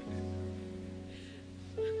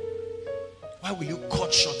 Why will you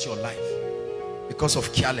cut short your life? Because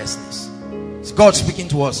of carelessness. Is God speaking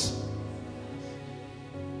to us?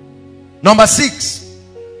 Number 6.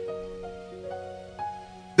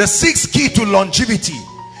 The sixth key to longevity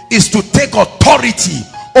is to take authority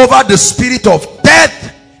over the spirit of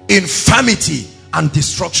death, infirmity, and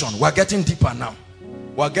destruction. We're getting deeper now.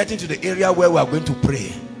 We're getting to the area where we are going to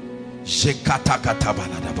pray.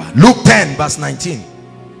 Luke 10 verse 19.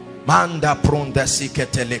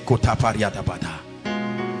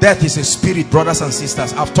 Death is a spirit, brothers and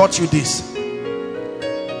sisters. I've taught you this.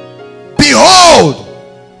 Behold,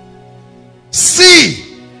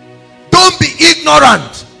 see, don't be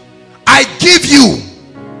ignorant. I give you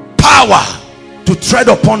power to tread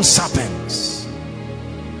upon serpents,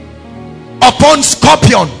 upon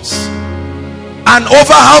scorpions, and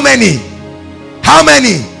over how many? How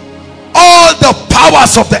many? All the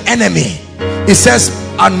powers of the enemy. It says,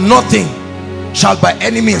 and nothing shall by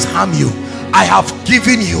any means harm you. I have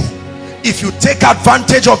given you. If you take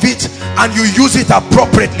advantage of it and you use it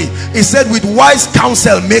appropriately, it said, with wise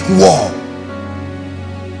counsel make war.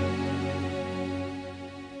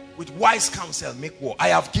 With wise counsel make war. I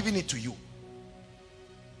have given it to you.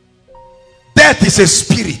 Death is a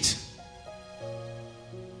spirit.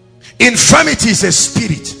 Infirmity is a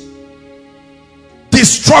spirit.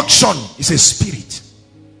 Destruction is a spirit.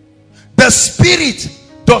 The spirit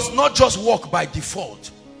does not just walk by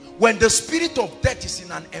default. When the spirit of death is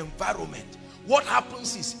in an environment, what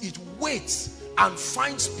happens is it waits and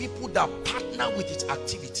finds people that partner with its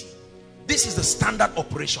activity. This is the standard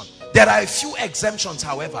operation. There are a few exemptions,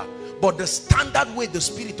 however, but the standard way the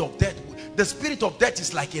spirit of death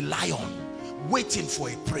is like a lion waiting for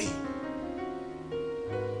a prey.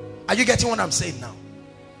 Are you getting what I'm saying now?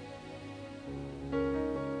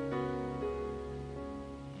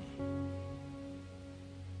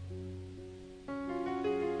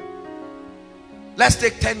 Let's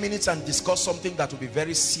take 10 minutes and discuss something that will be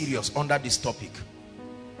very serious under this topic.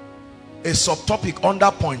 A subtopic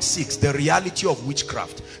under point 6, the reality of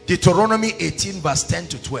witchcraft. Deuteronomy 18 verse 10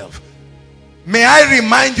 to 12. May I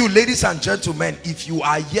remind you, ladies and gentlemen, if you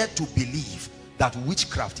are yet to believe that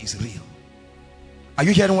witchcraft is real. Are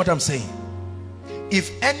you hearing what I'm saying?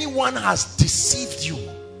 If anyone has deceived you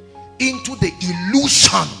into the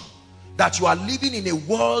illusion that you are living in a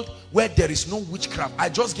world where there is no witchcraft, I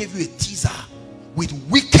just gave you a teaser with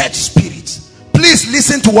wicked spirits. Please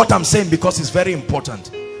listen to what I'm saying, because it's very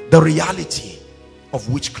important. The reality of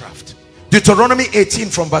witchcraft. Deuteronomy 18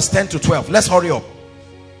 from verse 10 to 12. Let's hurry up.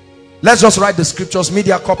 Let's just write the scriptures.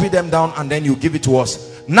 Media, copy them down and then you give it to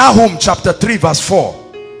us. Nahum chapter 3 verse 4.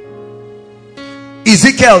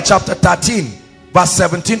 Ezekiel chapter 13 verse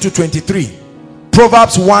 17 to 23.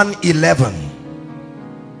 Proverbs 1:11.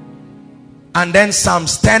 And then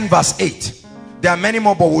Psalms 10 verse 8. There are many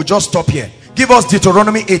more, but we'll just stop here. Give us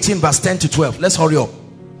Deuteronomy 18 verse 10 to 12. Let's hurry up.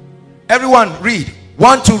 Everyone read.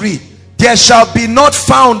 Want to read. There shall be not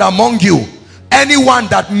found among you anyone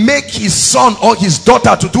that make his son or his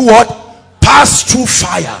daughter to do what? Pass through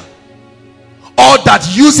fire, or that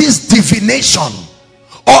uses divination,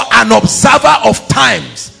 or an observer of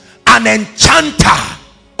times, an enchanter,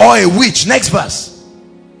 or a witch. Next verse.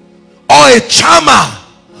 Or a charmer,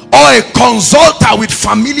 or a consulter with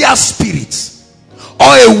familiar spirits,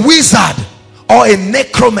 or a wizard, or a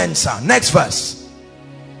necromancer. Next verse.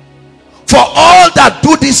 For all that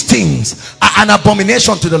do these things are an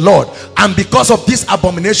abomination to the Lord, and because of these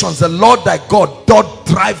abominations the Lord thy God doth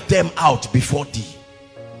drive them out before thee.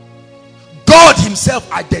 God himself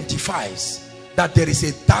identifies that there is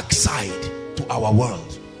a dark side to our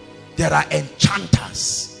world. There are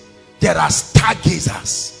enchanters, there are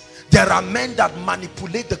stargazers, there are men that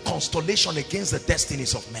manipulate the constellation against the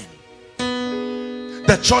destinies of men.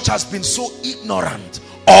 The church has been so ignorant,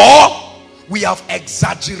 or we have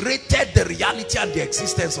exaggerated the reality and the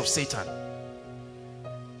existence of Satan.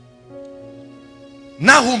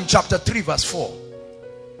 Nahum chapter 3 verse 4.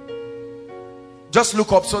 Just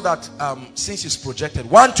look up so that since it's projected.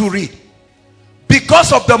 1 to read.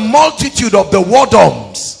 Because of the multitude of the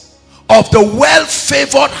whoredoms of the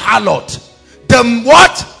well-favored harlot, the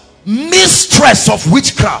what? Mistress of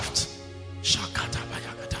witchcraft,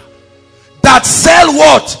 that sell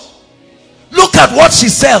what? Look at what she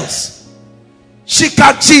sells. She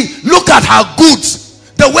look at her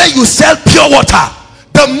goods. The way you sell pure water.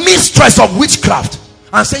 The mistress of witchcraft.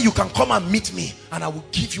 And say, you can come and meet me and I will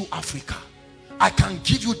give you Africa. I can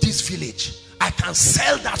give you this village. I can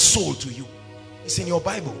sell that soul to you. It's in your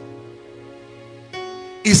Bible.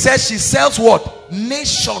 It says she sells what?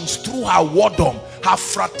 Nations through her whoredom, her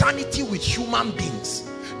fraternity with human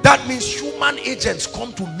beings. That means human agents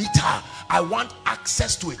come to meet her. I want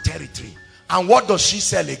access to a territory. And what does she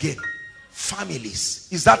sell again? Families.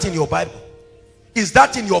 Is that in your Bible? Is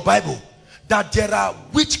that in your Bible? That there are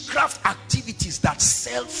witchcraft activities that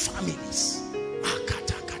sell families.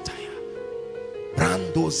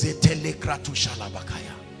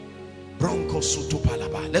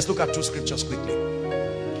 Let's look at two scriptures quickly.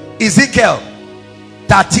 Ezekiel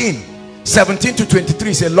 13:17 to 23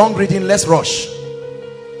 is a long reading. Let's rush.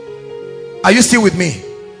 Are you still with me?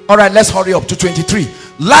 All right, let's hurry up to 23.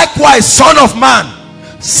 Likewise, son of man,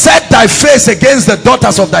 set thy face against the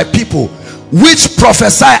daughters of thy people, which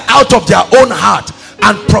prophesy out of their own heart,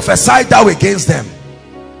 and prophesy thou against them.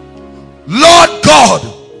 Lord God,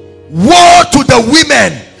 woe to the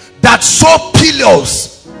women that sew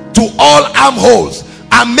pillows to all armholes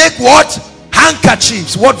and make what?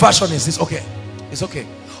 Handkerchiefs. What version is this? Okay, it's okay.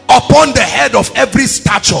 Upon the head of every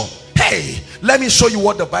stature. Hey, let me show you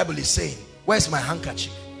what the Bible is saying. Where's my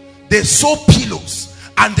handkerchief? They sew pillows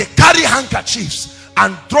and they carry handkerchiefs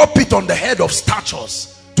and drop it on the head of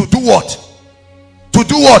statues to do what? To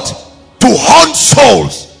do what? To hunt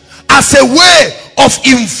souls, as a way of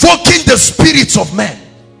invoking the spirits of men.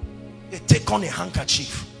 They take on a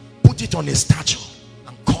handkerchief, put it on a statue,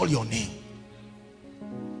 and call your name.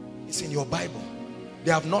 It's in your Bible.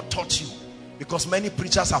 They have not taught you, because many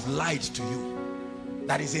preachers have lied to you.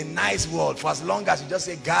 That is a nice world. For as long as you just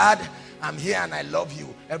say, God, I'm here and I love you,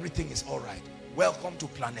 everything is all right. Welcome to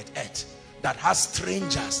planet Earth that has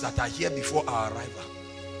strangers that are here before our arrival.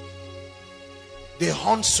 They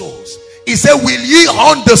hunt souls. He said, will ye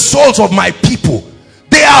hunt the souls of my people?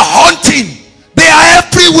 They are hunting. They are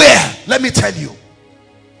everywhere. Let me tell you,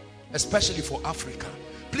 especially for Africa,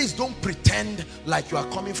 please don't pretend like you are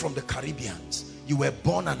coming from the Caribbeans. You were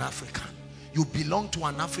born an African. You belong to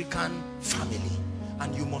an African family,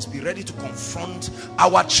 and you must be ready to confront.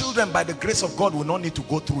 Our children, by the grace of God, will not need to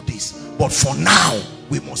go through this, but for now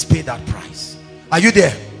we must pay that price. Are you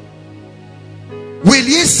there? Will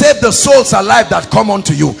ye save the souls alive that come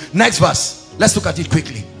unto you? Next verse. Let's look at it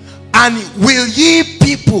quickly. And will ye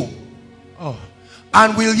people,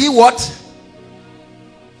 and will ye what?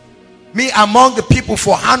 Me among the people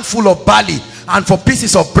for handful of barley and for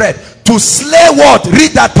pieces of bread, to slay what?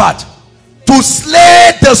 Read that part. To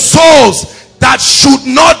slay the souls that should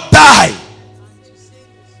not die.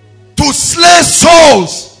 To slay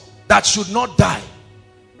souls that should not die.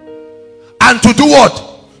 And to do what?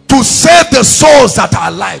 To save the souls that are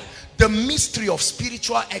alive. The mystery of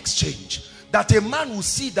spiritual exchange. That a man will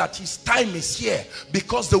see that his time is here,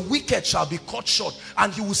 because the wicked shall be cut short,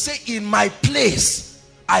 and he will say, in my place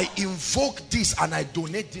I invoke this and I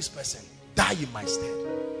donate this person. Die in my stead.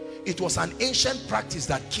 It was an ancient practice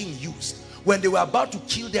that king used. When they were about to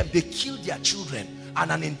kill them, they killed their children,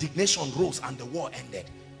 and an indignation rose and the war ended.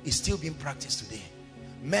 It's still being practiced today.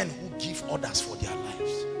 Men who give orders for their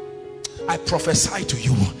lives. I prophesy to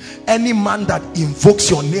you, any man that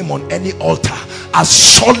invokes your name on any altar, as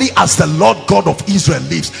surely as the Lord God of Israel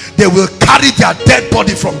lives, they will carry their dead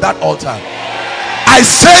body from that altar. I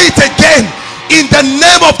say it again, in the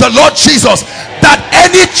name of the Lord Jesus, that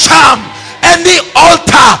any charm, any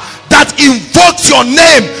altar that invokes your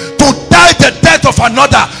name to die the death of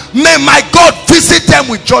another, may my God visit them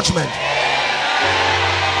with judgment.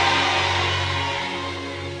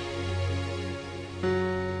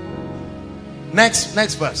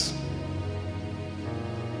 Next verse.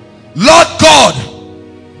 Lord God,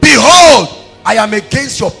 behold, I am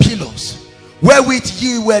against your pillows, wherewith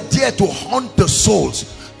ye were there to hunt the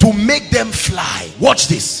souls, to make them fly. Watch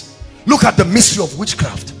this. Look at the mystery of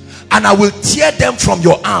witchcraft. And I will tear them from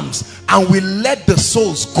your arms, and will let the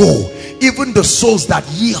souls go, even the souls that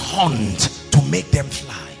ye hunt, to make them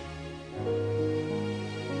fly.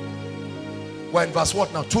 We're in verse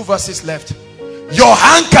what now? 2 verses left. Your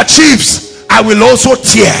handkerchiefs I will also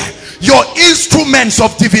tear. Your instruments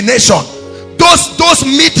of divination, those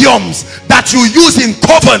mediums that you use in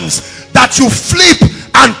covens, that you flip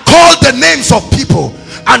and call the names of people,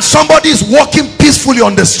 and somebody is walking peacefully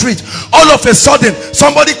on the street, all of a sudden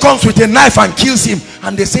somebody comes with a knife and kills him,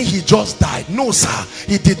 and they say he just died. No sir,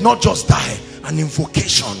 he did not just die. An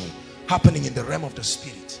invocation happening in the realm of the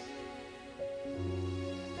spirit.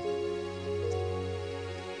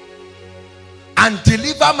 and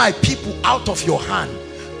deliver my people out of your hand,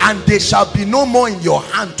 and they shall be no more in your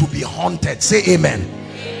hand to be haunted. Say amen.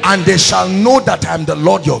 And they shall know that I am the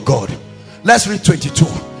Lord your God. Let's read 22.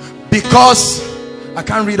 Because I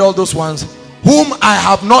can't read all those ones. Whom I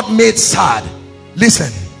have not made sad,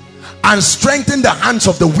 listen, and strengthen the hands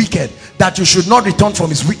of the wicked, that you should not return from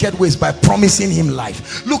his wicked ways, by promising him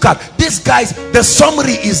life. Look at this, guys. The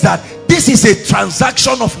summary is that this is a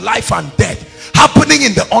transaction of life and death happening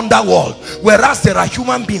in the underworld, whereas there are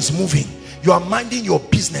human beings moving. You are minding your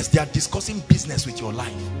business, they are discussing business with your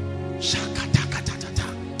life.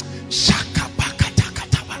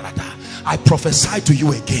 I prophesy to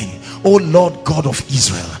you again, oh Lord God of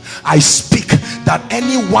Israel, I speak that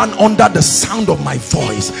anyone under the sound of my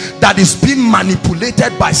voice that is being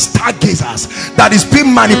manipulated by stargazers, that is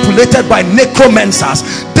being manipulated by necromancers,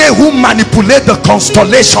 they who manipulate the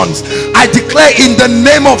constellations, I declare in the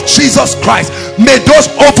name of Jesus Christ, may those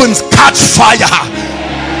ovens catch fire.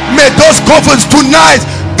 May those ovens tonight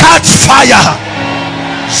catch fire.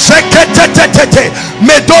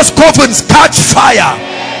 May those ovens catch fire.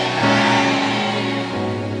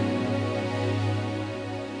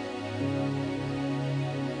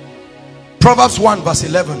 Proverbs 1 verse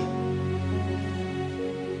 11.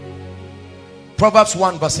 Proverbs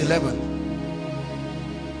 1 verse 11.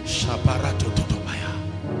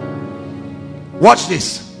 Watch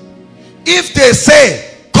this. If they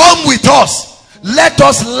say, come with us, let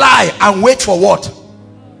us lie and wait for what?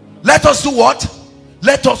 Let us do what?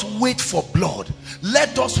 Let us wait for blood.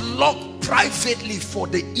 Let us look privately for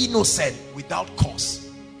the innocent without cause.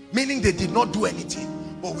 Meaning they did not do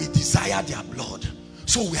anything, but we desire their blood.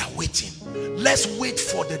 So we are waiting. Let's wait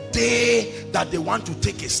for the day that they want to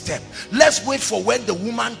take a step. Let's wait for when the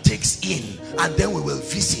woman takes in, and then we will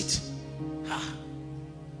visit.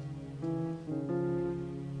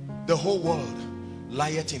 The whole world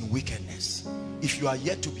lieth in wickedness. If you are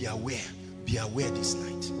yet to be aware this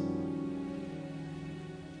night.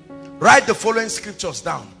 Write the following scriptures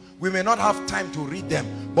down. We may not have time to read them,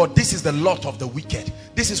 but this is the lot of the wicked.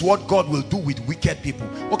 This is what God will do with wicked people.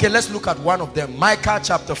 Okay, let's look at one of them. Micah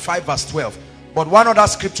chapter 5 verse 12. But one other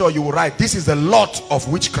scripture you will write, this is the lot of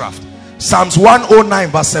witchcraft. Psalms 109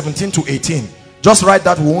 verse 17 to 18. Just write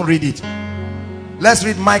that, we won't read it. Let's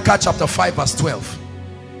read Micah chapter 5 verse 12.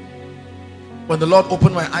 When the Lord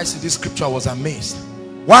opened my eyes to this scripture, I was amazed.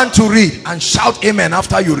 One to read and shout amen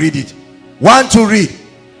after you read it. One to read.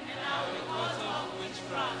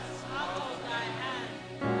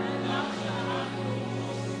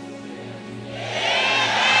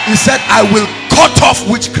 He said, I will cut off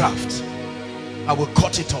witchcraft. I will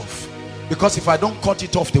cut it off. Because if I don't cut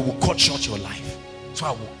it off, they will cut short your life. So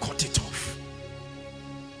I will cut it off.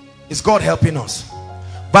 Is God helping us?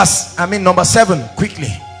 Number 7, quickly.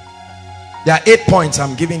 There are 8 points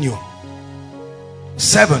I'm giving you.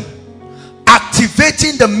 7.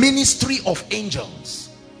 Activating the ministry of angels.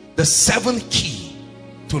 The 7th key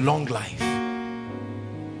to long life.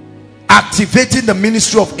 Activating the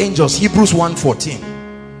ministry of angels. Hebrews 1:14.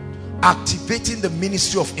 Activating the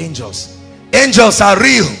ministry of angels. Angels are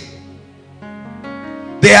real.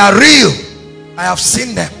 They are real. I have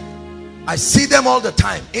seen them. I see them all the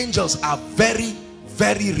time. Angels are very,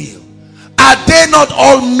 very real. Are they not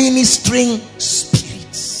all ministering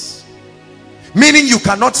spirits? Meaning you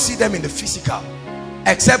cannot see them in the physical,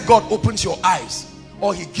 except God opens your eyes,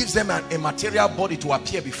 or he gives them a material body to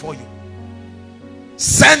appear before you.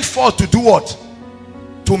 Sent forth to do what?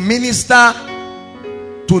 To minister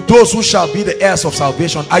to those who shall be the heirs of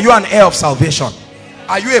salvation. Are you an heir of salvation?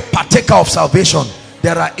 Are you a partaker of salvation?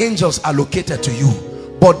 There are angels allocated to you,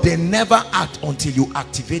 but they never act until you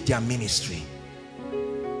activate their ministry.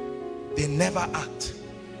 They never act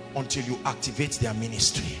until you activate their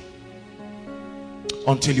ministry.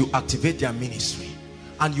 Until you activate their ministry.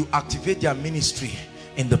 And you activate their ministry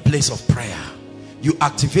in the place of prayer. You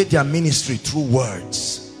activate their ministry through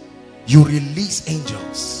words. You release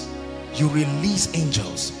angels. You release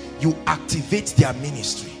angels. You activate their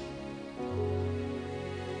ministry.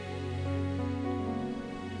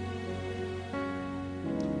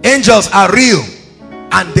 Angels are real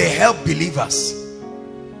and they help believers.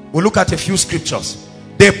 We'll look at a few scriptures.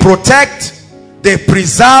 They protect, they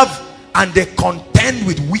preserve, and they contend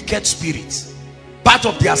with wicked spirits. Part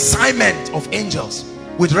of the assignment of angels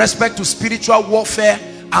with respect to spiritual warfare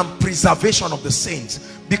and preservation of the saints.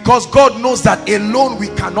 Because God knows that alone we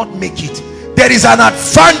cannot make it. There is an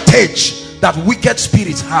advantage that wicked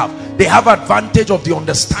spirits have. They have advantage of the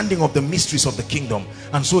understanding of the mysteries of the kingdom.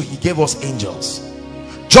 And so he gave us angels.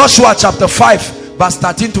 Joshua chapter 5 verse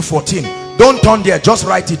 13 to 14. Don't turn there, just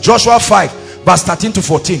write it. Joshua 5 verse 13 to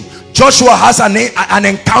 14. Joshua has an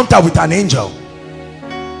encounter with an angel.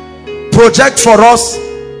 Project for us.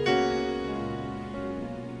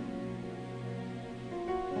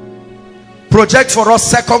 Project for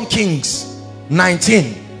us 2 Kings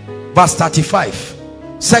 19 verse 35.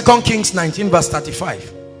 2 Kings 19 verse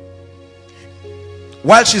 35.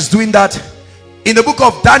 While she's doing that, in the book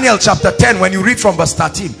of Daniel chapter 10, when you read from verse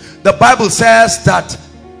 13, the Bible says that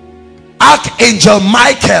Archangel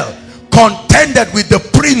Michael contended with the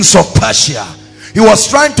prince of Persia. He was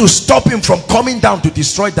trying to stop him from coming down to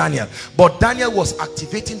destroy Daniel, but Daniel was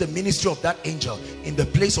activating the ministry of that angel in the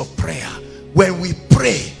place of prayer. When we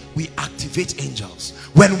pray, we activate angels.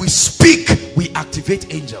 When we speak, we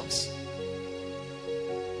activate angels.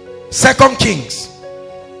 2 Kings,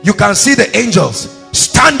 you can see the angels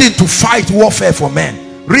standing to fight warfare for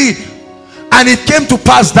men. Read. And it came to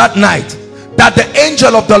pass that night that the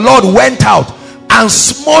angel of the Lord went out and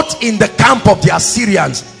smote in the camp of the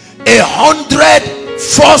Assyrians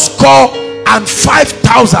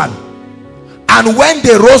 184,500. And when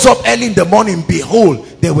they rose up early in the morning, behold,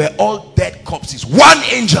 they were all dead corpses. One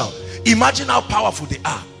angel. Imagine how powerful they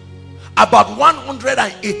are. About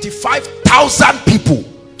 185,000 people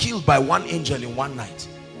killed by one angel in one night.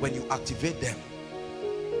 When you activate them.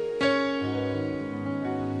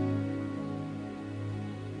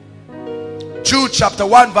 Jude chapter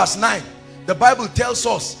 1 verse 9. The Bible tells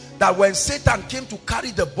us that when Satan came to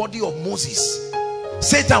carry the body of Moses,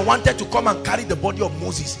 Satan wanted to come and carry the body of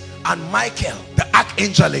Moses, and Michael, the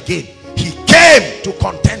archangel again, he came to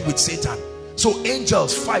contend with Satan. So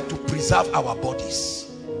angels fight to preserve our bodies.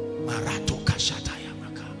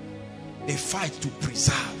 They fight to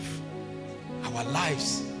preserve our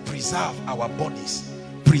lives, preserve our bodies,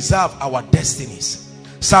 preserve our destinies.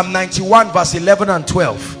 Psalm 91 verse 11 and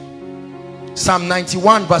 12. Psalm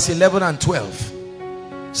 91 verse 11 and 12.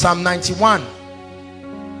 Psalm 91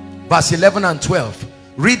 verse 11 and 12.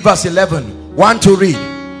 Read verse 11. One to read.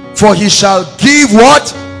 For he shall give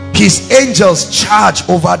what? His angels charge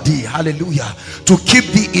over thee. Hallelujah. To keep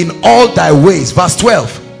thee in all thy ways. Verse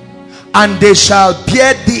 12. And they shall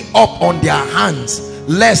bear thee up on their hands,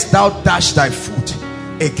 lest thou dash thy foot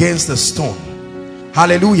against the stone.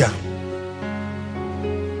 Hallelujah.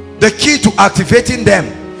 The key to activating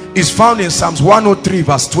them is found in Psalms 103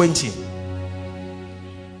 verse 20.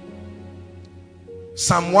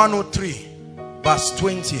 Psalm 103 verse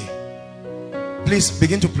 20. Please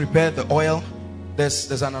begin to prepare the oil.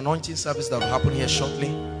 There's an anointing service that will happen here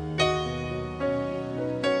shortly.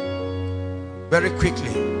 Very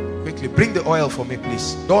quickly bring the oil for me,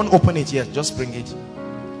 please. Don't open it yet, just bring it.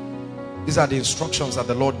 These are the instructions that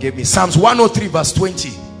the Lord gave me. Psalms 103 verse 20.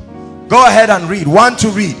 Go ahead and read. One to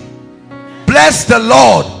read. Bless the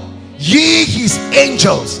Lord, ye his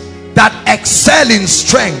angels that excel in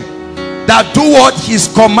strength, that do what? His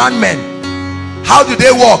commandment. How do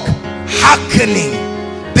they walk? Hearkening.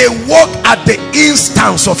 They walk at the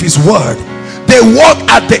instance of his word. They walk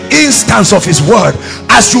at the instance of his word.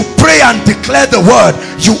 As you pray and declare the word,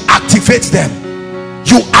 you activate them.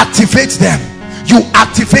 You activate them. You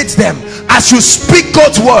activate them. As you speak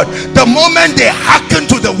God's word, the moment they hearken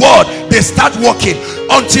to the word, they start walking.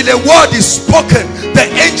 Until a word is spoken, the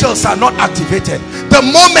angels are not activated. The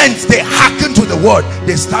moment they hearken to the word,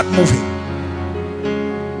 they start moving.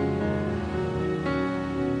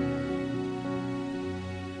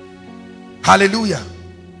 Hallelujah.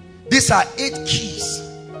 These are 8 keys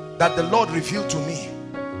that the Lord revealed to me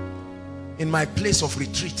in my place of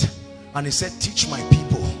retreat, and he said, teach my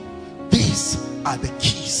people. These are the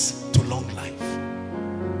keys to long life.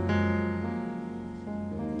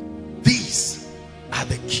 These are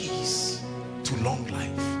the keys to long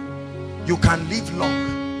life. You can live long.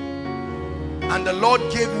 And the Lord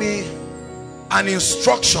gave me an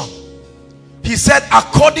instruction. He said,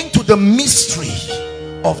 according to the mystery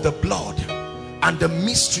of the blood and the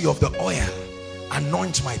mystery of the oil,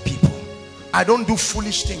 anoint my people. I don't do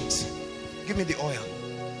foolish things. Give me the oil.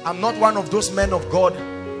 I'm not one of those men of God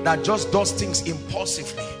that just does things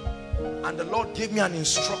impulsively. And the Lord gave me an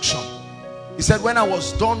instruction. He said when I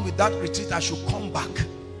was done with that retreat, I should come back.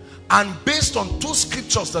 And based on 2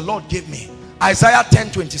 scriptures the Lord gave me, Isaiah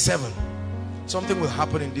 10:27. Something will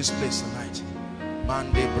happen in this place tonight.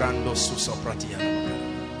 Mande brando susopratia.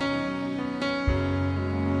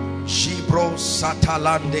 Shibro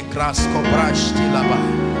satalande krasko brashti laba.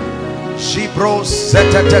 Shibro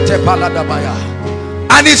setetete paladabaya.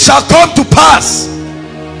 And it shall come to pass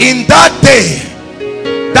in that day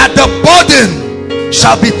that the burden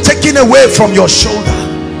shall be taken away from your shoulder.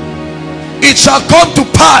 It shall come to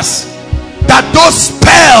pass that those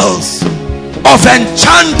spells of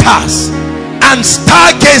enchanters and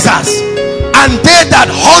stargazers and they that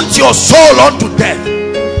haunt your soul unto death,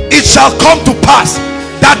 it shall come to pass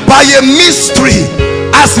that by a mystery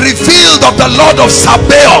as revealed of the Lord of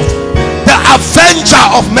Sabaoth, the avenger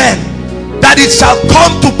of men, that it shall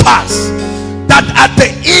come to pass that at the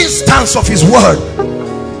instance of his word,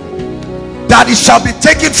 that it shall be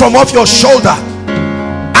taken from off your shoulder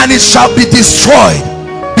and it shall be destroyed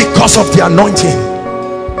because of the anointing.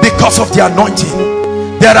 Because of the anointing.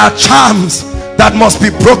 There are charms that must be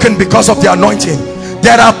broken because of the anointing.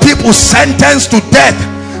 There are people sentenced to death,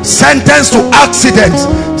 sentenced to accidents,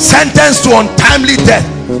 sentenced to untimely death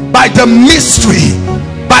by the mystery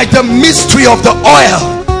of the oil.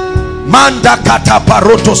 Manda kata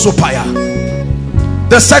paroto supaya.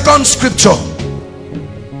 The second scripture,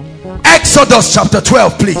 Exodus chapter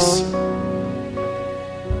 12, please.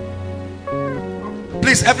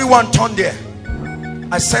 Please, everyone turn there.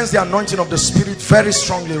 I sense the anointing of the Spirit very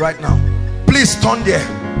strongly right now. Please turn there.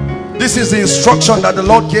 This is the instruction that the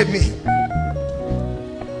Lord gave me.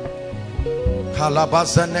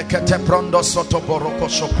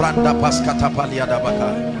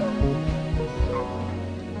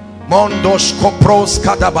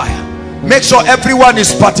 Make sure everyone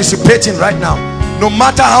is participating right now, no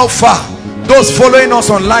matter how far. Those following us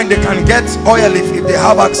online, they can get oil if they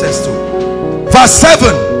have access to. Verse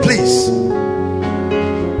 7, please.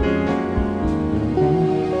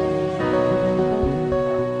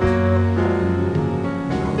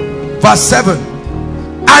 Verse 7.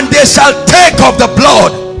 And they shall take of the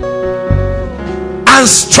blood and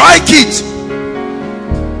strike it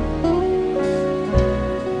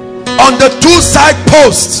on the two side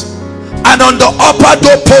posts and on the upper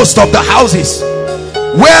door post of the houses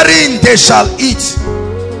wherein they shall eat.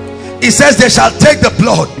 It says they shall take the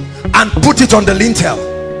blood and put it on the lintel.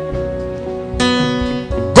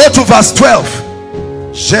 Go to verse 12.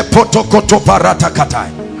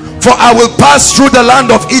 For I will pass through the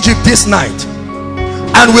land of Egypt this night,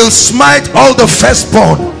 and will smite all the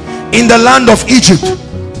firstborn in the land of Egypt,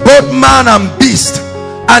 both man and beast,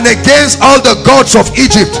 and against all the gods of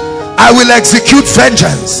Egypt I will execute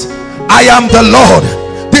vengeance. I am the Lord.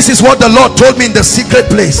 This is what the Lord told me in the secret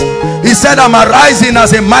place. He said, I'm arising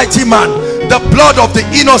as a mighty man. The blood of the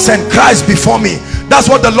innocent cries before me. That's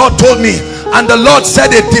what the Lord told me. And the Lord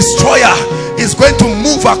said a destroyer is going to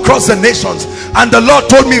move across the nations. And the Lord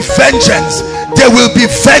told me vengeance. There will be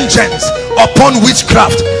vengeance upon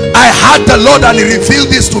witchcraft. I heard the Lord and he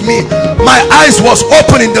revealed this to me. My eyes was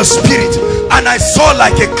open in the spirit and I saw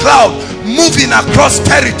like a cloud moving across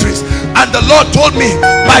territories. And the Lord told me,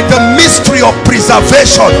 by the mystery of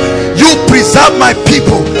preservation, you preserve my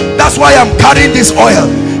people. That's why I'm carrying this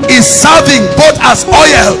oil. Is serving both as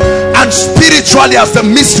oil and spiritually as the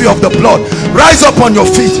mystery of the blood. Rise up on your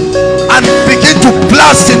feet and begin to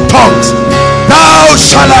blast in tongues. Thou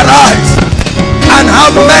shalt arise and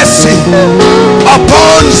have mercy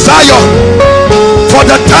upon Zion, for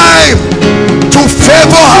the time to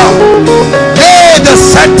favor her, yea, the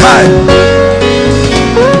set time.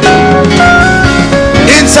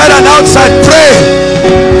 Inside and outside, pray.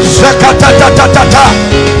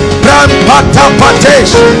 Rampata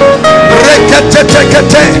patesh,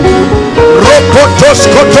 reketetekete, ropotos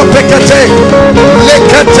kotopekete,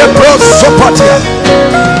 lekete prosopatia.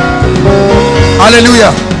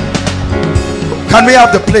 Hallelujah. Can we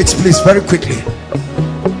have the plates, please, very quickly?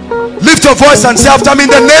 Lift your voice and say after me, in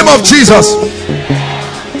the name of Jesus.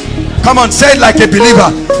 Come on, say it like a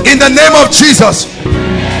believer. In the name of Jesus,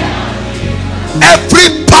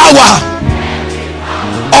 every power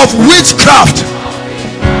of witchcraft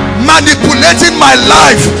manipulating my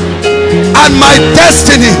life and my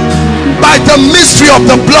destiny by the mystery of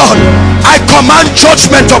the blood, I command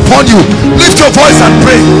judgment upon you. Lift your voice and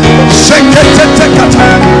pray.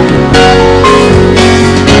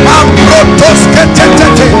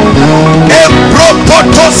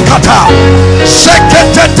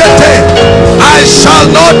 I shall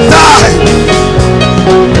not die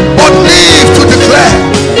but live to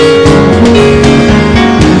declare.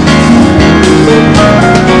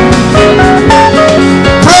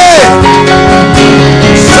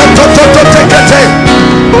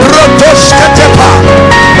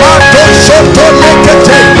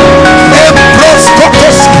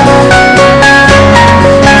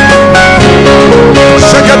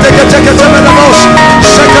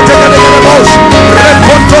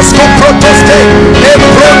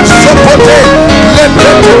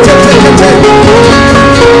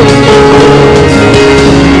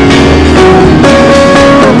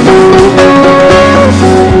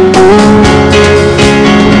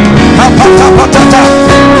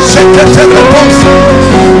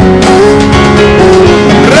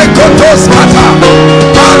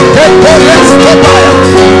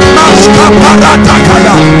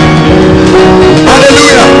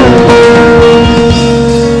 Hallelujah.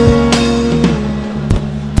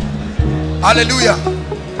 Hallelujah.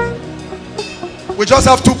 We just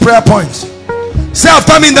have 2 prayer points. Say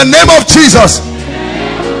after me, in the name of Jesus.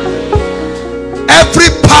 Every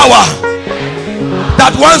power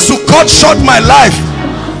that wants to cut short my life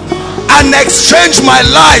and exchange my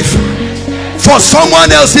life for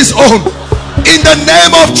someone else's own, in the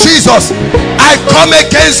name of Jesus, I come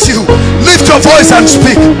against you. Lift your voice and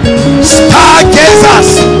speak.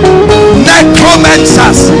 Stargazers,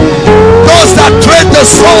 necromancers, those that trade the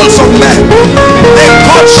souls of men, they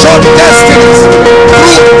cut short destinies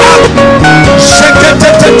through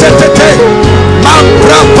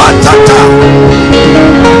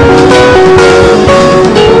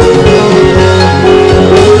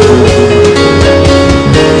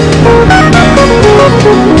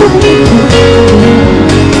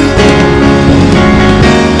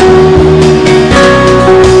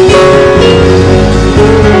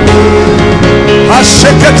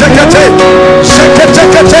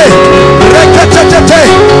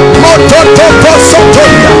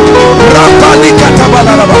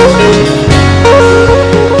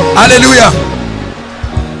Hallelujah.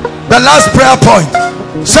 The last prayer point.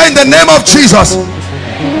 Say, in the name of Jesus,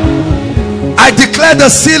 I declare the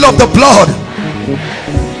seal of the blood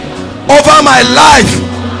over my life,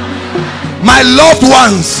 my loved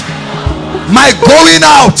ones, my going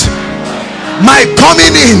out, my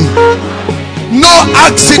coming in. No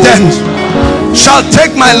accident shall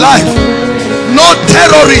take my life. No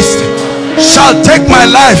terrorist shall take my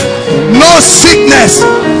life. No sickness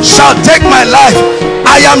shall take my life.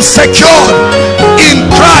 I am secure in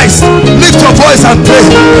Christ. Lift your voice and pray.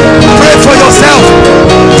 Pray for yourself.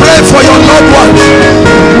 Pray for your loved ones.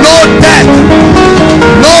 No death.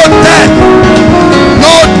 No death.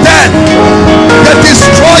 No death. The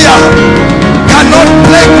destroyer cannot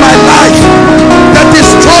plague my life. The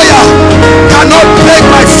destroyer cannot plague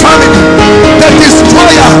my family. The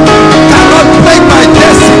destroyer cannot plague my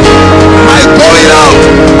destiny. My going out,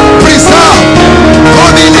 preserve.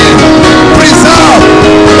 Coming in, preserve.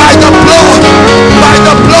 By the blood. By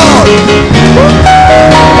the blood.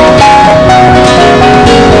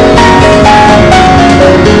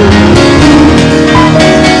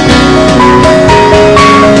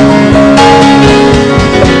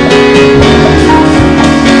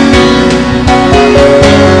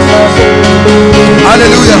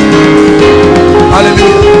 Hallelujah.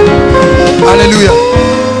 Hallelujah. Hallelujah.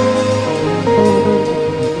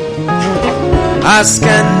 Ask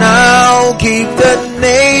and now give the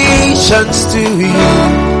nations to you,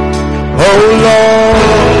 oh Lord.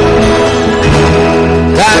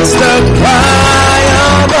 That's the cry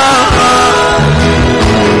of our heart.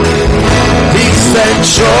 Peace and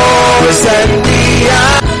joy and the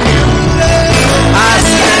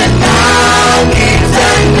ask and now give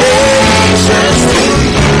the nations to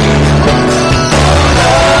you.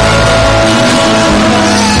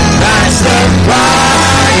 That's the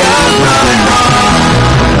cry of my heart.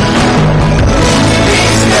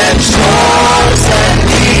 Peace and shores and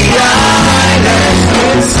the islands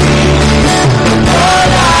will see the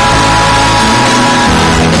light.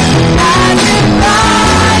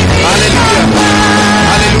 Hallelujah.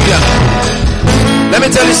 Hallelujah. Let me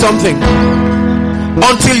tell you something.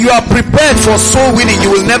 Until you are prepared for soul winning, you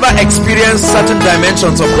will never experience certain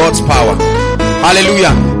dimensions of God's power.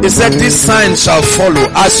 Hallelujah. He said, these signs shall follow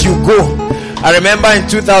as you go. I remember in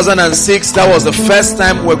 2006, that was the first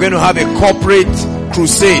time we're going to have a corporate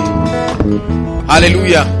crusade.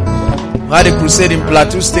 Hallelujah. We had a crusade in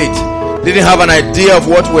Plateau State. Didn't have an idea of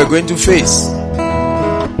what we're going to face.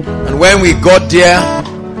 And when we got there,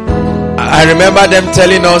 I remember them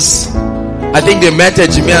telling us, I think they met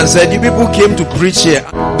Jimmy and said, you people came to preach here.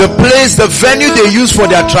 The place, the venue they used for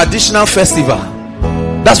their traditional festival,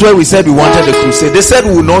 that's where we said we wanted the crusade. They said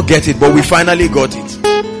we would not get it, but we finally got it.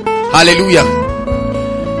 Hallelujah.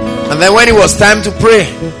 And then when it was time to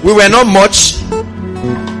pray, we were not much.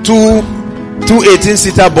 Two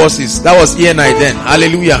 18-seater buses. That was E&I then.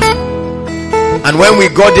 Hallelujah. And when we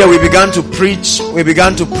got there, we began to preach.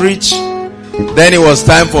 Then it was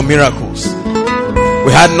time for miracles.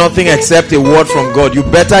 We had nothing except a word from God. You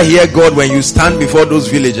better hear God when you stand before those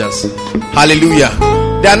villagers. Hallelujah.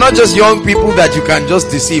 They are not just young people that you can just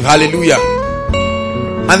deceive. Hallelujah.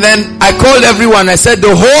 And then I called everyone. I said, the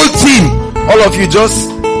whole team, all of you, just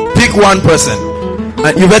pick one person.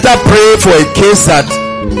 And you better pray for a case that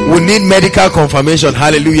will need medical confirmation.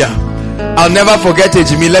 Hallelujah. I'll never forget it,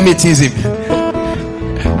 Jimmy. Let me tease him.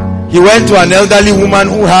 He went to an elderly woman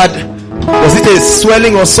who had, was it a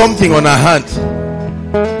swelling or something on her hand?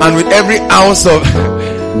 And with every ounce of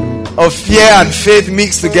fear and faith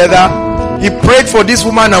mixed together, he prayed for this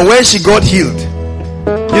woman, and when she got healed,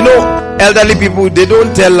 you know, elderly people, they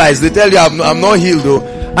don't tell lies. They tell you, I'm not healed though.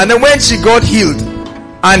 And then when she got healed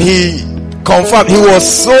and he confirmed, he was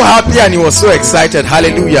so happy and he was so excited.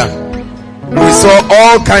 Hallelujah. We saw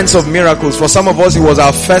all kinds of miracles. For some of us, it was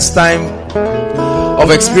our first time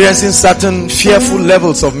of experiencing certain fearful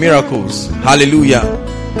levels of miracles. Hallelujah.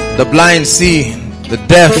 The blind see, the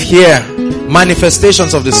deaf hear,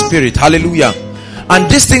 manifestations of the Spirit. Hallelujah. And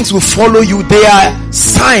these things will follow you. They are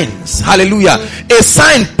signs. Hallelujah. A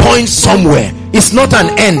sign points somewhere. It's not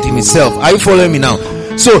an end in itself. Are you following me now?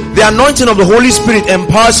 So the anointing of the Holy Spirit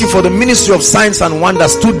empowers you for the ministry of signs and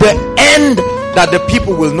wonders to the end that the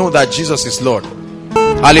people will know that Jesus is Lord.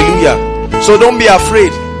 Hallelujah. So don't be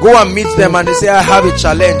afraid. Go and meet them and they say, I have a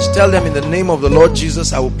challenge. Tell them, in the name of the Lord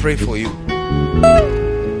Jesus, I will pray for you.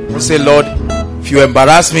 Say, Lord, if you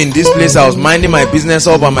embarrass me in this place, I was minding my business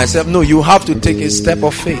all by myself. No, you have to take a step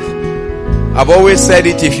of faith. I've always said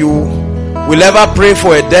it, if you will ever pray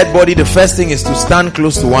for a dead body, the first thing is to stand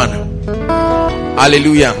close to one.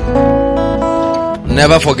 Hallelujah.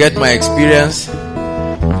 Never forget my experience.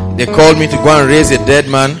 They called me to go and raise a dead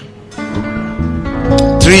man.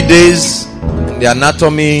 3 days, the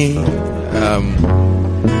anatomy,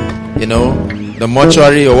 the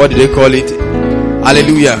mortuary, or what do they call it?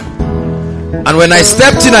 Hallelujah. And when I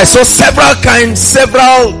stepped in, I saw several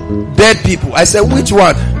dead people. I said, which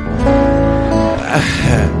one?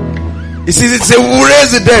 He says, it's a who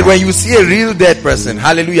raise the dead. When you see a real dead person.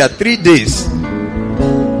 Hallelujah. 3 days.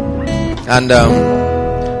 And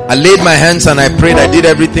I laid my hands and I prayed. I did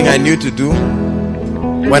everything I knew to do.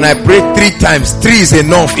 When I prayed 3 times, 3 is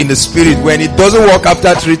enough in the spirit. When it doesn't work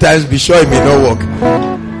after 3 times, be sure it may not work.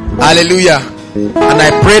 Hallelujah. And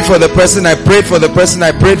I prayed for the person. I prayed for the person.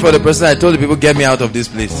 I prayed for the person. I told the people, get me out of this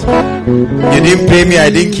place. You didn't pay me. I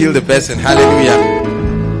didn't kill the person. Hallelujah.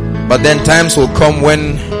 But then times will come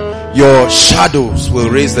when your shadows will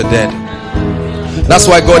raise the dead. That's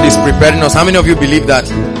why God is preparing us. How many of you believe that?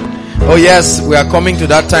 Oh yes, we are coming to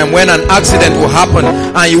that time when an accident will happen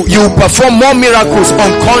and you will perform more miracles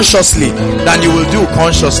unconsciously than you will do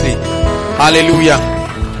consciously. Hallelujah.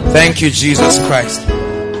 Thank you, Jesus Christ.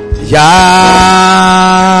 Yahweh,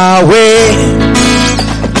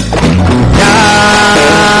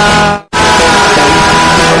 Yahweh.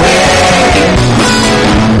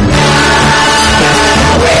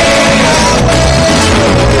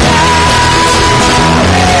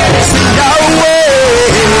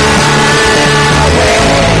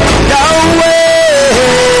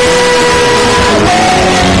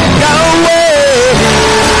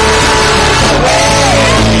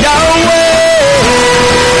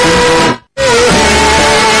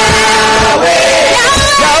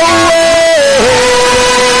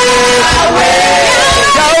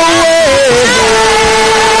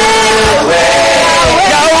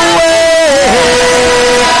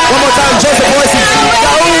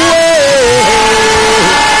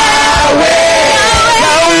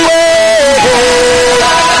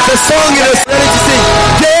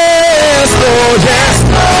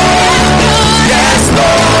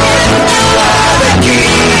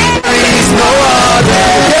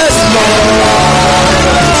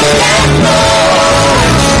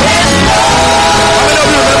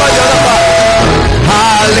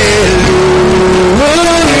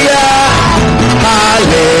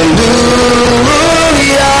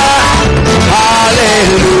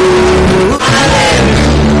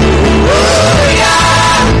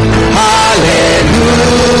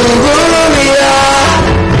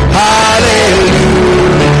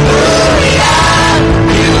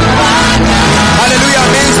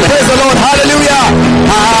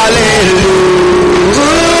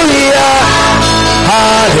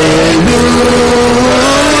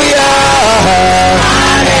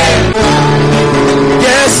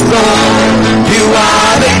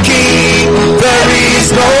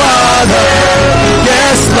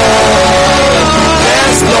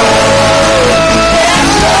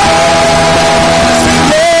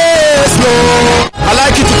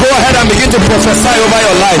 Prophesy over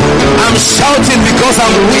your life. I'm shouting because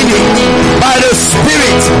I'm winning by the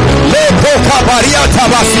Spirit.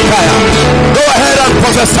 Go ahead and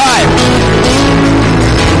prophesy.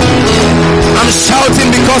 I'm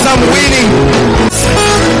shouting because I'm winning.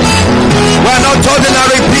 We're not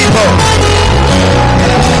ordinary people.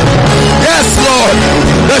 Yes, Lord.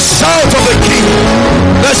 The shout of the King.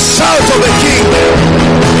 The shout of the King.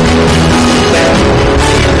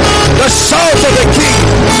 The shout of the King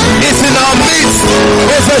is in our midst.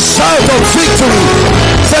 It's a shout of victory.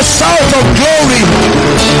 It's a shout of glory.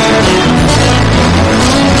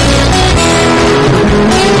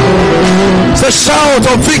 It's a shout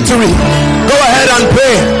of victory. Go ahead and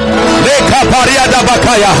pray.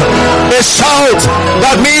 A shout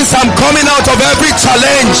that means I'm coming out of every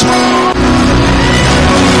challenge.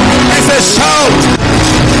 It's a shout.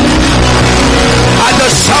 At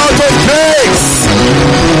the shout of grace,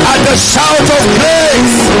 at the shout of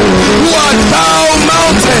grace, who art thou,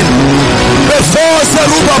 mountain, before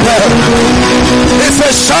Zerubbabel? It's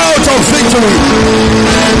a shout of victory.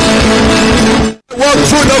 Walk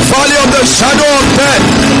through the valley of the shadow of death,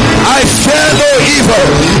 I fear no evil,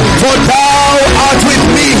 for thou art with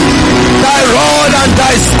me. Thy rod and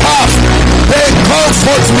thy staff, they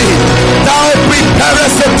comfort me. Thou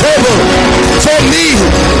preparest a table for me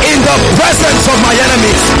in the presence of my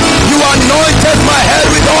enemies. You anointed my head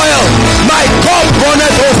with oil, my cup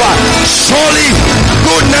runneth over. Surely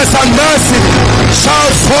goodness and mercy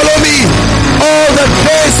shall follow me all the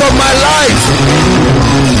days of my life,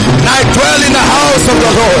 and I dwell in the house of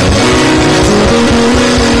the Lord.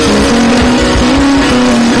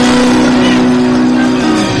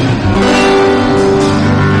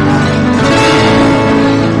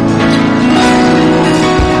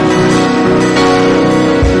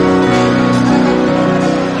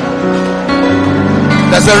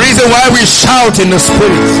 There's a reason why we shout in the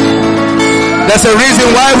spirit. There's a reason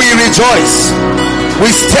why we rejoice.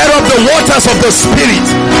 We stir up the waters of the spirit,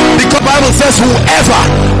 because the Bible says whoever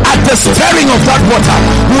at the stirring of that water,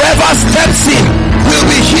 whoever steps in will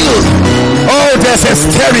be healed. Oh, there's a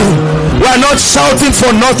stirring. We are not shouting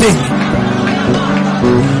for nothing.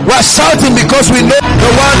 We are shouting because we know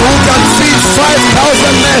the one who can feed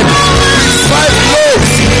 5,000 men with 5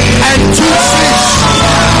 loaves and 2 fish.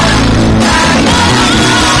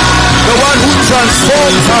 The one who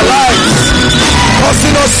transforms our lives,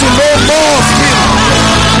 causing us to know more of him.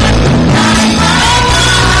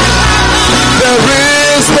 There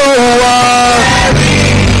is no one.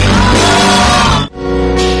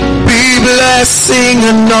 Be blessing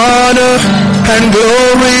and honor and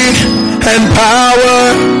glory and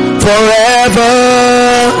power forever.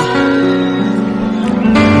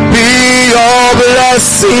 Be all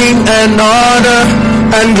blessing and honor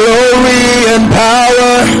and glory and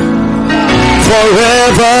power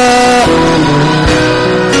forever.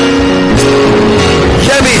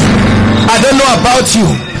 Hear me. I don't know about you,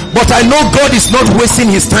 but I know God is not wasting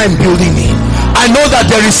his time building me. I know that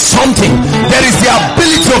there is something. There is the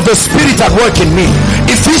ability of the Spirit at work in me.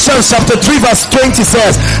 Ephesians chapter 3 verse 20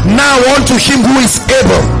 says, now unto him who is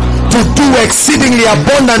able to do exceedingly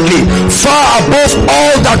abundantly, far above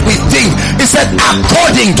all that we think. He said,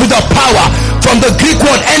 according to the power, from the Greek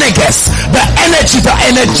word energes, the energy, the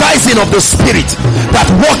energizing of the Spirit that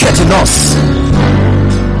worketh in us.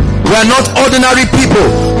 We are not ordinary people.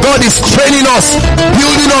 God is training us,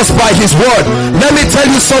 building us by his word. Let me tell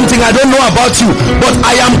you something. I don't know about you, but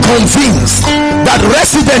I am convinced that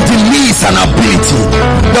resident in me is an ability,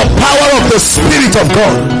 the power of the Spirit of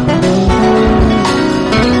God,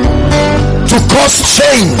 to cause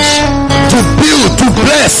change, to build, to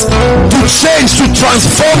bless, to change, to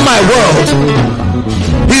transform my world.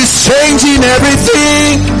 He's changing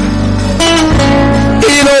everything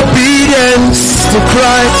in obedience to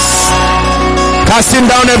Christ, casting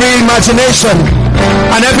down every imagination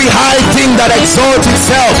and every high thing that exalts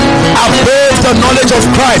itself above the knowledge of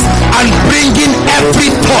Christ, and bringing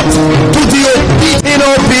every thought to the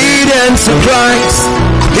obedience to Christ.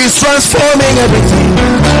 He's transforming everything,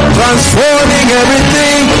 transforming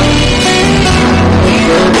everything.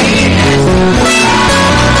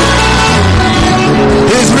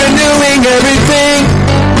 He's renewing everything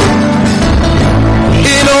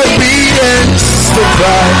in obedience to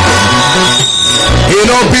Christ. In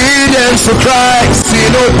obedience to Christ.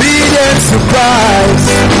 In obedience to Christ.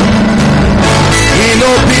 In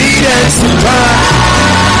obedience to Christ.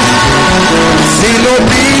 In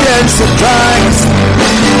obedience to Christ.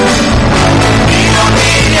 In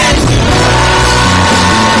obedience to Christ.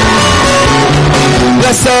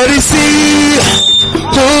 Blessed is he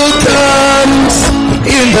who comes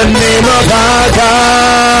in the name of our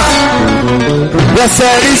God.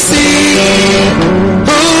 Blessed is he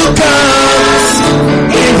who comes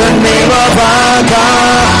in the name of our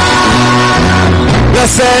God.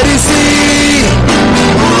 Blessed is he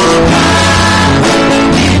who comes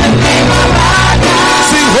in the name of our God.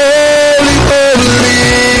 Sing holy, holy,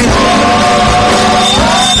 holy.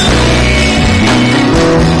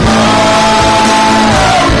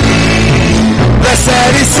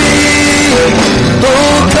 Blessed is he who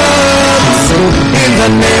comes in the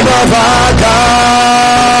name of our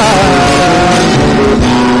God.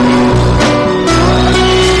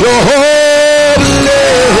 You're holy.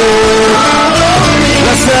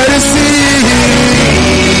 Blessed is he.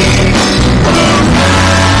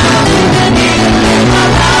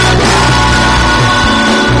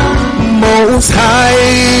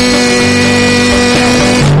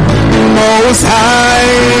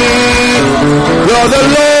 the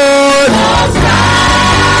Lord.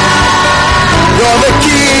 You're the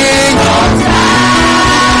King.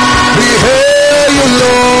 We hail you,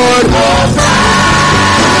 Lord.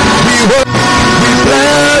 We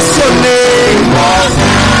bless your name. Most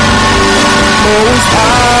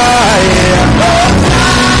high.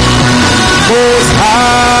 Most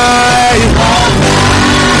high.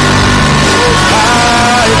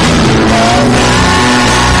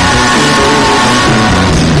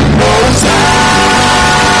 Most high.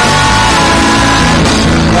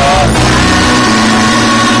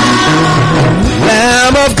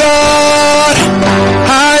 Lamb of God,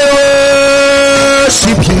 I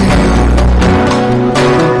worship you.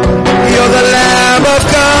 You're the Lamb of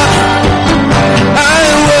God. I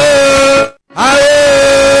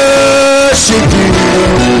worship you.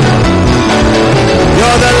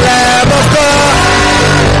 You're the Lamb of God.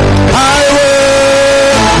 I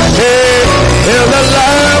worship. You're the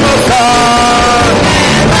Lamb of God.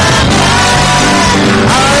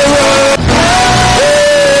 I worship.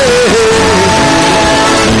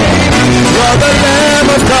 You're the Lamb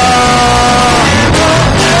of God.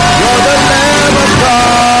 You're the Lamb of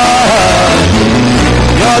God.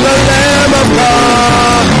 You're the Lamb of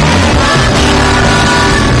God.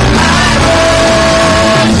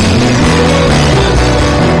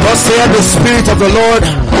 Thus saith the Spirit of the Lord,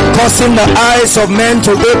 causing the eyes of men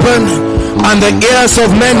to open and the ears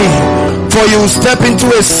of many, for you will step into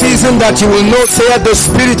a season that you will know, saith the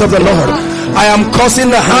Spirit of the Lord. I am causing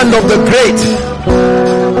the hand of the great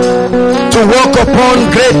to walk upon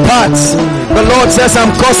great paths. The Lord says,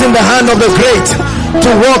 I'm causing the hand of the great to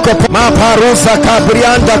walk upon Maparusa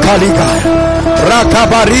Kabrianda Kaliga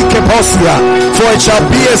Rakabarike Posia. For it shall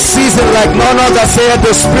be a season like none other, saith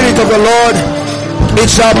the Spirit of the Lord. It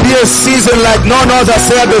shall be a season like none other,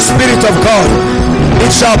 saith the Spirit of God.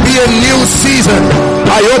 It shall be a new season.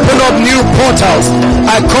 I open up new portals.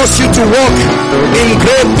 I cause you to walk in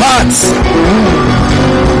great paths.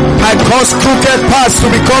 I cause crooked paths to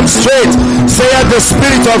become straight, saith the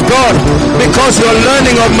Spirit of God, because you're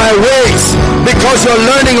learning of my ways. Because you're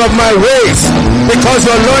learning of my ways. Because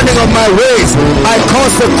you're learning of my ways. I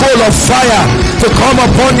cause the coal of fire to come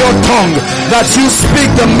upon your tongue, that you speak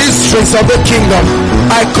the mysteries of the kingdom.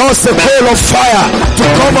 I cause the coal of fire to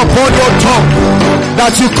come upon your tongue,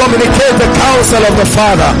 that you communicate the counsel of the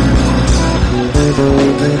Father.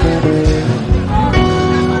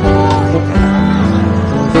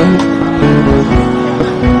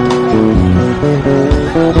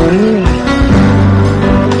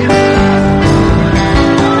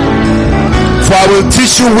 For I will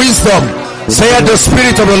teach you wisdom, saith the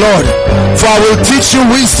Spirit of the Lord. For I will teach you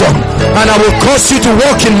wisdom, and I will cause you to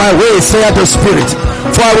walk in my ways, saith the Spirit.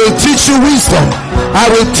 For I will teach you wisdom. I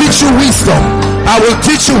will teach you wisdom. I will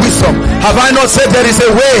teach you wisdom. Have I not said there is a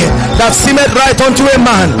way that seemeth right unto a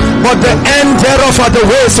man, but the end thereof are the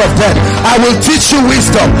ways of death? I will teach you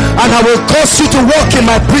wisdom, and I will cause you to walk in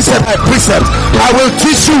my precept by precept. I will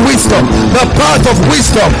teach you wisdom, the path of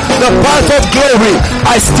wisdom, the path of glory.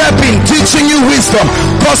 I step in teaching you wisdom,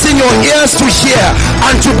 causing your ears to hear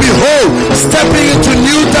and to behold, stepping into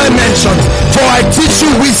new dimensions. For I teach you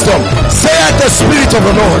wisdom, saith the Spirit of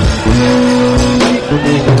the Lord.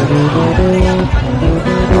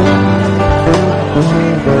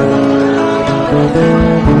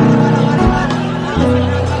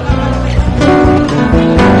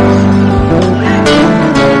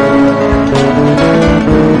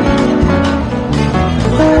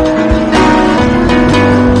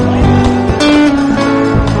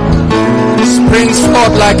 Springs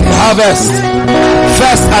forth like a harvest,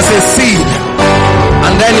 first as a seed,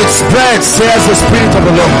 and then it spreads, says the Spirit of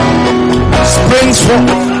the Lord. Springs forth.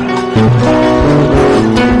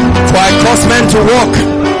 For I cause men to walk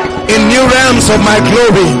in new realms of my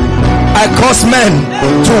glory. I cause men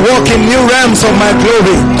to walk in new realms of my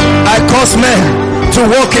glory. I cause men to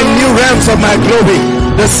walk in new realms of my glory.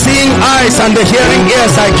 The seeing eyes and the hearing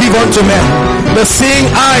ears I give unto men. The seeing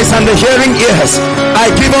eyes and the hearing ears I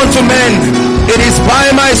give unto men. It is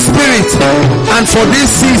by my Spirit, and for this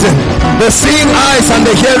season, the seeing eyes and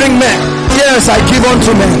the hearing ears I give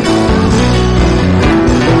unto men.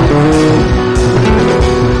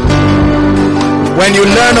 When you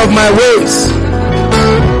learn of my ways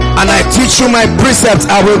and I teach you my precepts,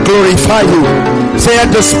 I will glorify you,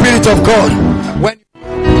 saith the Spirit of God. When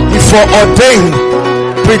you foreordained,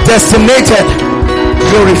 predestinated,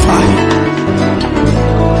 glorified.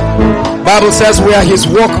 Bible says we are his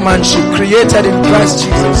workmanship, created in Christ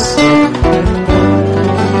Jesus.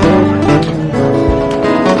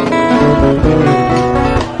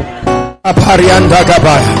 Aparianda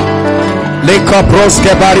Gabaya. Leka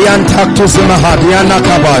broske barian taktu zimahadiana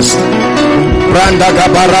kabas.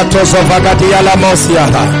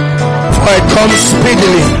 For it comes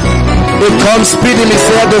speedily. It comes speedily,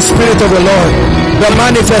 saith the Spirit of the Lord. The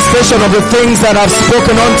manifestation of the things that I've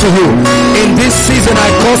spoken unto you. In this season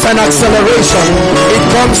I cause an acceleration. It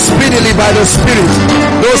comes speedily by the Spirit.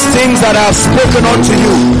 Those things that I have spoken unto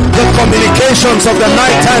you, the communications of the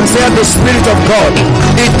night time, saith the Spirit of God.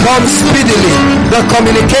 It comes speedily. The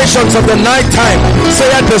communications of the night time,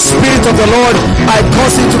 saith the Spirit of the Lord. I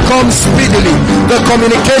cause it to come speedily. The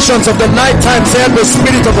communications of the night time, saith the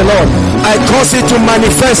Spirit of the Lord. I cause it to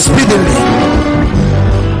manifest speedily.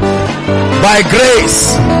 By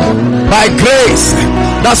grace, by grace.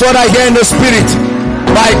 That's what I hear in the Spirit.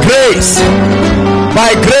 By grace,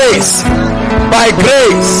 by grace, by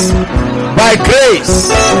grace, by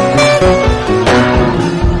grace.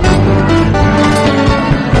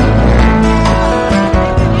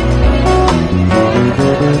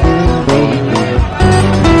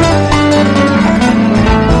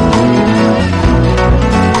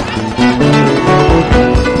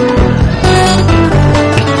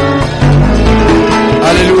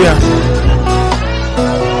 Hallelujah.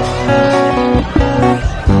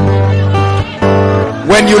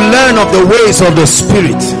 When you learn of the ways of the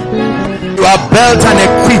Spirit, you are built and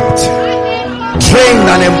equipped, trained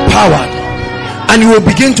and empowered, and you will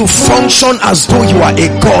begin to function as though you are a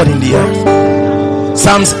God in the earth.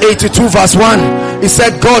 Psalms 82 verse 1, it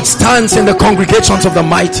said, God stands in the congregations of the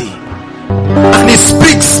mighty and he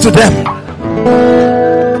speaks to them.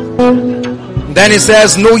 Then he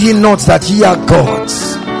says, know ye not that ye are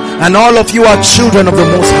gods, and all of you are children of the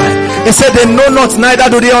Most High. He said, they know not, neither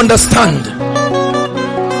do they understand.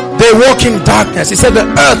 They walk in darkness. He said, the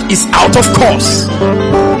earth is out of course.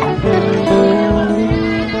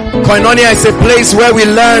 Koinonia is a place where we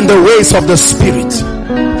learn the ways of the Spirit.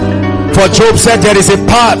 For Job said, there is a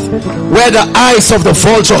path where the eyes of the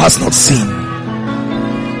vulture has not seen.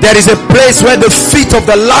 There is a place where the feet of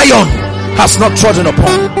the lion has not trodden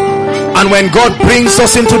upon. And when God brings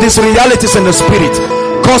us into these realities in the Spirit,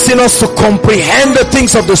 causing us to comprehend the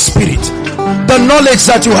things of the Spirit, the knowledge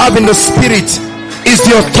that you have in the Spirit is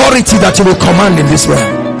the authority that you will command in this realm.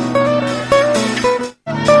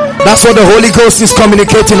 That's what the Holy Ghost is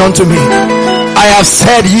communicating unto me. I have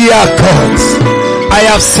said ye are gods. I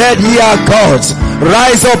have said ye are gods.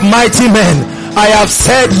 Rise up, mighty men. I have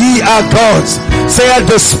said ye are gods, saith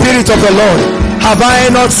the Spirit of the Lord. Have I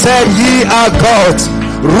not said ye are gods?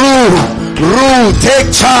 Rule,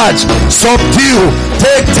 take charge, subdue,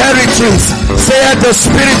 take territories, saith the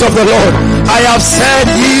Spirit of the Lord. I have said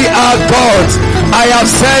ye are gods. I have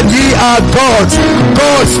said ye are gods.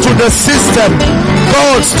 Gods to the system.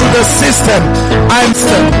 Gods to the system. I'm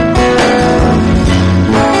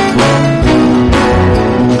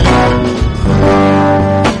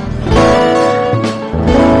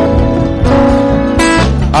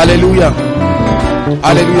Hallelujah.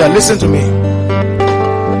 Hallelujah. Listen to me.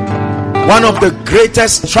 One of the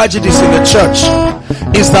greatest tragedies in the church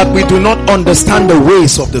is that we do not understand the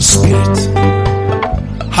ways of the Spirit.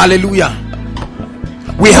 Hallelujah.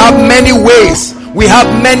 We have many ways, we have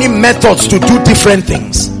many methods to do different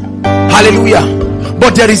things. Hallelujah.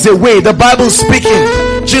 But there is a way. The Bible speaking,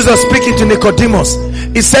 Jesus speaking to Nicodemus,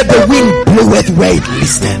 he said the wind bloweth where it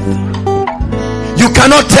listeth. You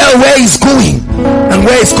cannot tell where he's going and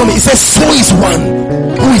where he's coming. He says, so is one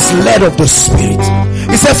who is led of the Spirit.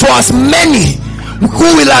 He said, for as many who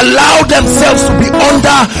will allow themselves to be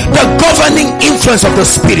under the governing influence of the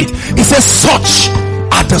Spirit, he says, such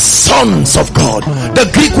are the sons of God. The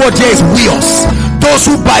Greek word here is weos, those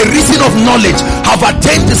who by reason of knowledge have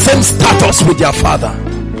attained the same status with their Father.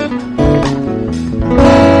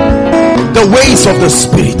 The ways of the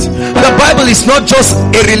Spirit. The Bible is not just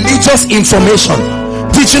a religious information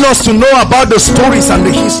teaching us to know about the stories and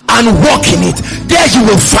the history and walk in it. There you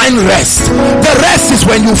will find rest. The rest is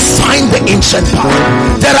when you find the ancient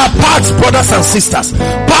path. There are paths, brothers and sisters,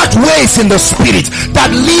 pathways in the Spirit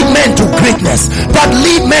that lead men to greatness, that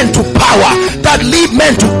lead men to power, that lead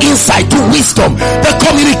men to insight, to wisdom, the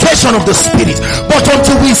communication of the Spirit. But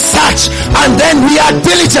until we search and then we are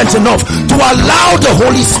diligent enough to allow the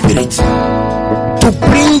Holy Spirit to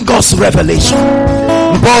bring us revelation.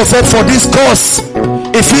 Paul said, for this cause,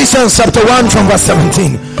 Ephesians chapter 1 from verse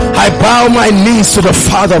 17, I bow my knees to the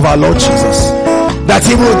Father of our Lord Jesus, that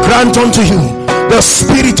he will grant unto you the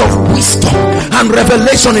spirit of wisdom and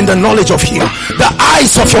revelation in the knowledge of him, the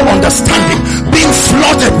eyes of your understanding being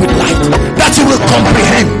flooded with light, that you will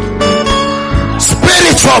comprehend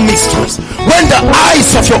spiritual mysteries when the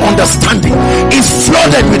eyes of your understanding is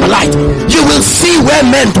flooded with light, you will see where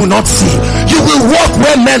men do not see. You will walk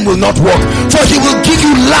where men will not walk. For he will give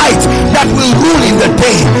you light that will rule in the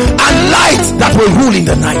day and light that will rule in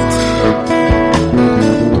the night.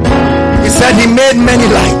 He said he made many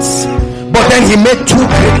lights, but then he made two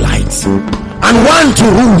great lights, and one to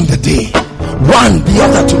rule in the day, one the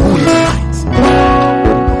other to rule in the night.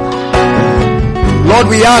 Lord,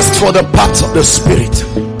 we ask for the paths of the Spirit.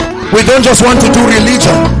 We don't just want to do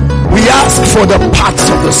religion. We ask for the paths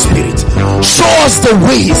of the Spirit. Show us the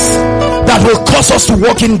ways that will cause us to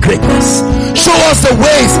walk in greatness. Show us the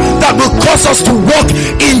ways that will cause us to walk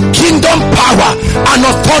in kingdom power and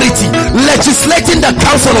authority, legislating the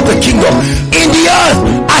counsel of the kingdom in the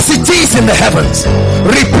earth as it is in the heavens,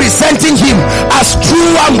 representing him as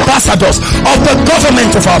true ambassadors of the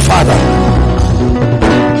government of our Father.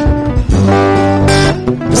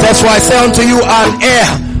 That's why I say unto you, an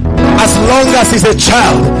heir, as long as he's a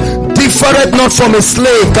child, differeth not from a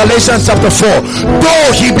slave. Galatians chapter 4.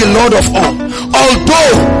 Though he be Lord of all,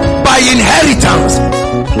 although by inheritance,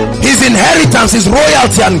 his inheritance is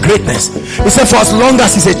royalty and greatness. He said, for as long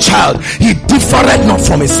as he's a child, he differeth not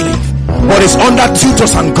from a slave, but is under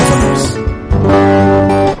tutors and governors.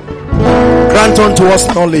 Grant unto us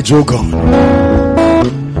knowledge, O God.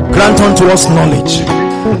 Grant unto us knowledge,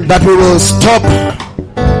 that we will stop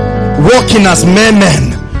walking as mere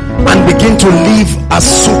men and begin to live as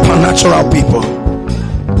supernatural people.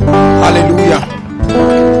 Hallelujah.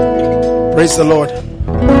 Praise the Lord.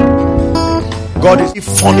 God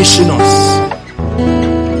is furnishing us.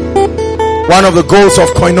 One of the goals of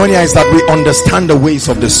Koinonia is that we understand the ways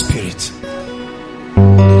of the Spirit.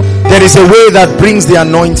 There is a way that brings the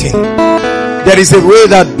anointing. There is a way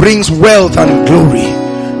that brings wealth and glory.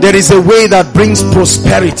 There is a way that brings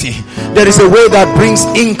prosperity. There is a way that brings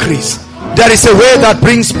increase. There is a way that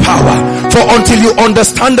brings power. For until you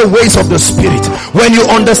understand the ways of the Spirit, when you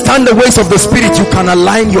understand the ways of the Spirit, you can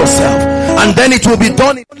align yourself, and then it will be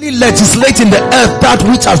done. Only legislate in the earth that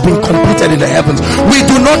which has been completed in the heavens. We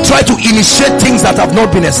do not try to initiate things that have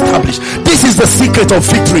not been established. This is the secret of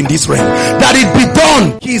victory in this realm, that it be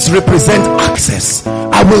done. Keys represent access.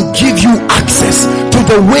 I will give you access to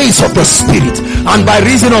the ways of the Spirit, and by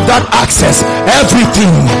reason of that access,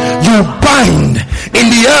 everything you bind in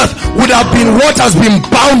the earth would have been what has been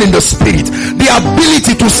bound in the Spirit. The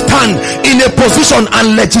ability to stand in a position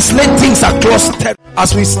and legislate things across territory.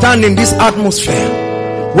 As we stand in this atmosphere,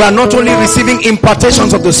 we are not only receiving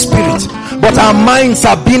impartations of the Spirit, but our minds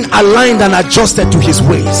are being aligned and adjusted to his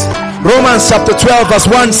ways. Romans chapter 12 verse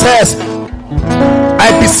 1 says,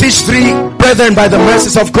 I beseech thee, brethren, by the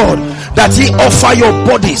mercies of God, that ye offer your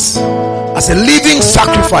bodies as a living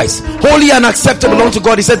sacrifice, holy and acceptable unto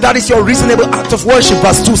God. He said that is your reasonable act of worship.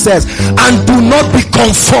 Verse 2 says, and do not be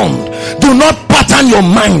conformed, do not pattern your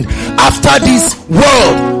mind after this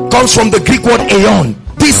world. Comes from the Greek word aeon,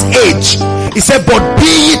 this age. He said, but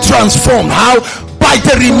be ye transformed. How? By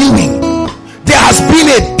the renewing. There has been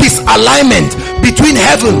a disalignment between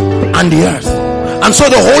heaven and the earth, and so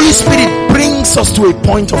the Holy Spirit brings us to a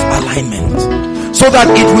point of alignment, so that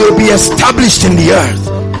it will be established in the earth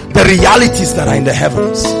the realities that are in the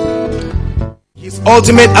heavens. His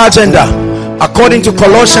ultimate agenda, according to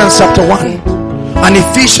Colossians chapter 1 and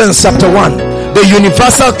Ephesians chapter 1, the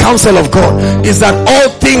universal counsel of God is that all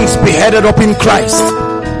things be headed up in Christ,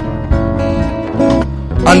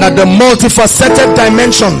 and that the multifaceted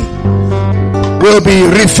dimension will be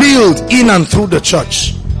revealed in and through the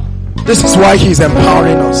church. This is why he's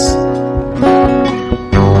empowering us.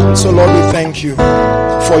 So Lord, we thank you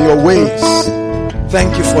for your ways.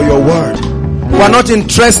 Thank you for your word. We're not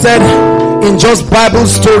interested in just Bible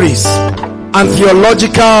stories and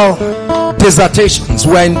theological dissertations.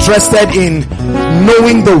 We're interested in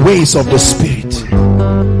knowing the ways of the Spirit.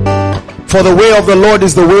 For the way of the Lord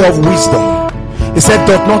is the way of wisdom. He said,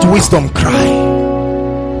 doth not wisdom cry?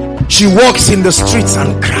 She walks in the streets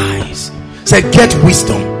and cries. He said, get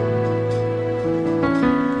wisdom.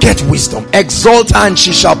 Get wisdom. Exalt her and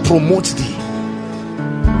she shall promote thee.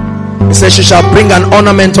 He says, she shall bring an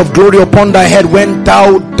ornament of glory upon thy head when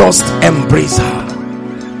thou dost embrace her.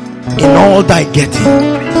 In all thy getting,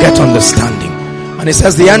 get understanding. And it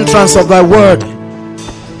says, the entrance of thy word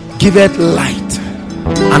giveth light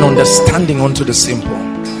and understanding unto the simple.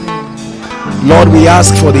 Lord, we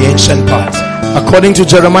ask for the ancient paths. According to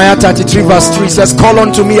Jeremiah 33 verse 3, it says, call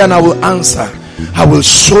unto me and I will answer. I will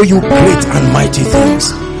show you great and mighty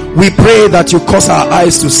things. We pray that you cause our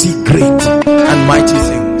eyes to see great and mighty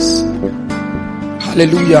things.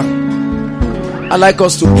 Hallelujah. I'd like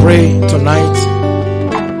us to pray tonight,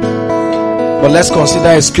 but let's consider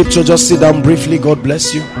a scripture. Just sit down briefly. God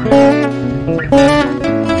bless you.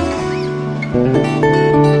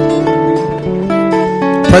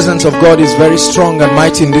 presence of God is very strong and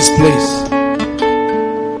mighty in this place.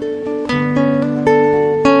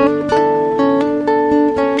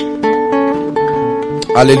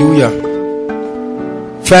 Hallelujah.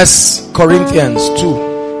 1 Corinthians 2.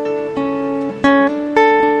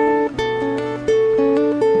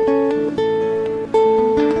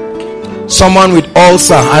 Someone with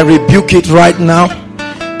ulcer, I rebuke it right now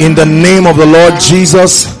in the name of the Lord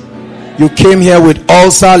Jesus. You came here with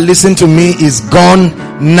ulcer, listen to me, is gone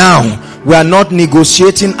now. We are not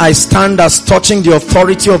negotiating. I stand as touching the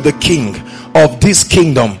authority of the King of this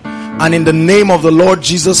kingdom, and in the name of the Lord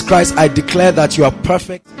Jesus Christ, I declare that you are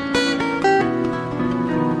perfect.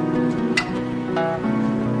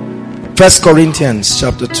 1 Corinthians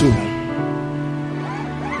chapter 2.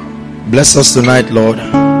 Bless us tonight, Lord.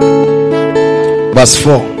 Verse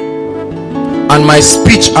 4. And my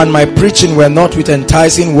speech and my preaching were not with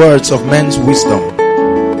enticing words of men's wisdom,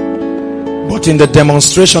 but in the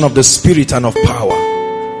demonstration of the Spirit and of power,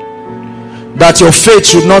 that your faith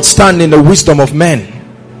should not stand in the wisdom of men,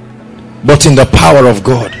 but in the power of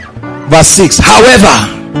God. Verse 6. However,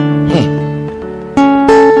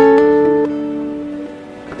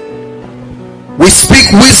 we speak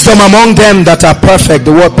wisdom among them that are perfect.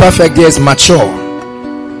 The word perfect there is mature.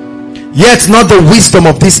 Yet not the wisdom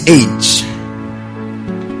of this age,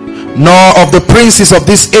 nor of the princes of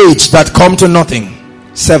this age that come to nothing.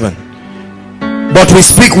 7. But we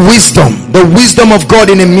speak wisdom, the wisdom of God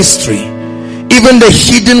in a mystery, even the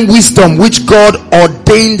hidden wisdom which God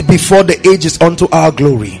ordained before the ages unto our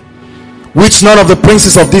glory, which none of the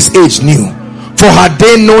princes of this age knew. For had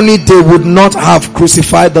they known it, they would not have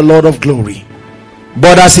crucified the Lord of glory.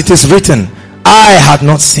 But as it is written, eye had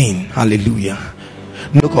not seen. Hallelujah.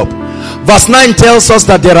 Look up. Verse 9 tells us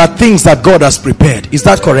that there are things that God has prepared. Is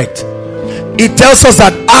that correct? It tells us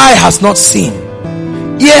that eye has not seen,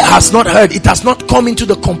 ear has not heard, it has not come into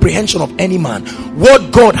the comprehension of any man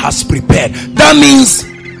what God has prepared. That means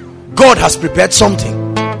God has prepared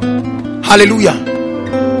something. Hallelujah.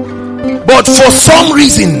 But for some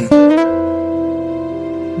reason,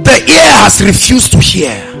 the ear has refused to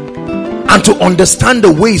hear and to understand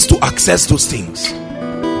the ways to access those things.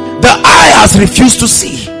 The eye has refused to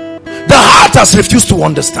see. The heart has refused to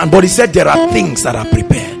understand. But he said there are things that are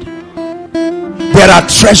prepared. There are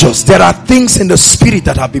treasures. There are things in the spirit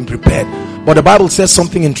that have been prepared. But the Bible says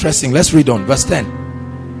something interesting. Let's read on. Verse 10.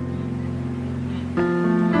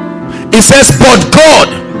 It says, but God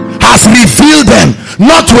has revealed them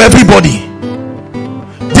not to everybody.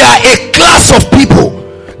 There are a class of people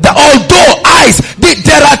that although eyes,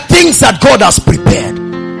 there are things that God has prepared,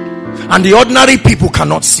 and the ordinary people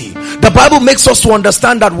cannot see. The Bible makes us to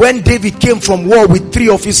understand that when David came from war with 3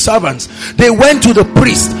 of his servants, they went to the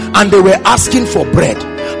priest and they were asking for bread,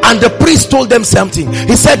 and the priest told them something.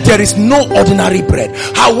 He said there is no ordinary bread,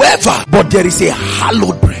 however, but there is a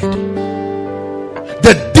hallowed bread,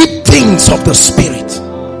 the deep things of the spirit.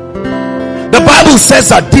 The Bible says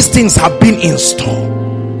that these things have been in store,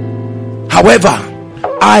 however,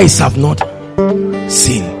 eyes have not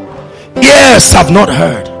seen, ears have not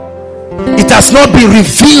heard, it has not been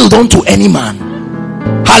revealed unto any man.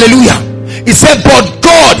 Hallelujah. He said, but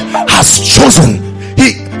God has chosen.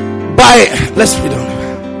 Let's read on.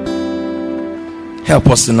 Help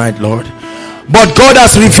us tonight, Lord. But God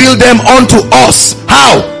has revealed them unto us.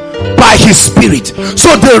 How? By his Spirit.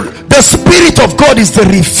 So the Spirit of God is the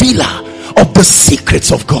revealer of the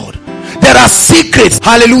secrets of God. There are secrets.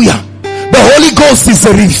 Hallelujah. The Holy Ghost is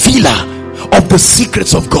the revealer of the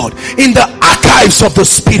secrets of God. In the archives of the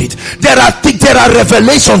Spirit, there are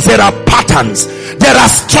revelations, there are patterns, there are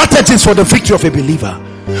strategies for the victory of a believer.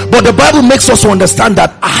 But the Bible makes us to understand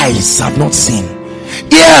that eyes have not seen,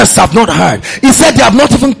 ears have not heard. He said they have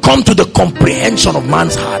not even come to the comprehension of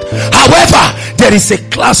man's heart. However, there is a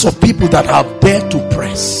class of people that have dared to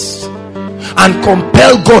press and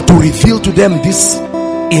compel God to reveal to them these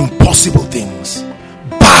impossible things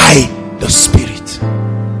by the Spirit.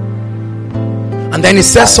 And then he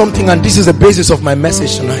says something, and this is the basis of my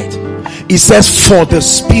message tonight. He says, for the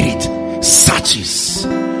Spirit searches.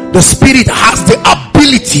 The Spirit has the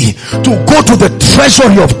ability to go to the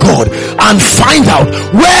treasury of God and find out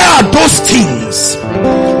where are those things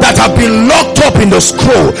that have been locked up in the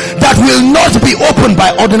scroll that will not be opened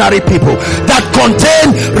by ordinary people, that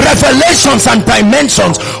contain revelations and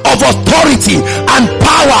dimensions of authority and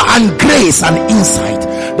power and grace and insight.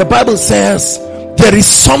 The Bible says there is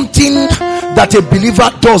something that a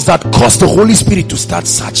believer does that causes the Holy Spirit to start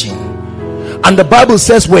searching. And the Bible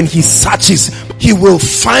says when he searches, he will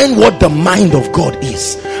find what the mind of God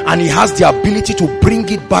is, and he has the ability to bring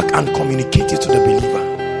it back and communicate it to the believer.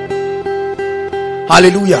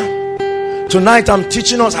 Hallelujah. Tonight I'm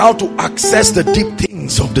teaching us how to access the deep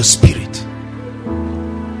things of the Spirit.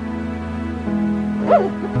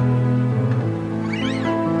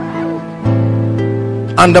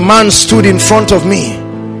 And the man stood in front of me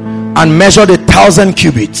and measured 1,000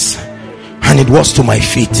 cubits, and it was to my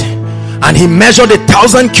feet. And he measured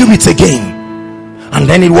 1,000 cubits again, and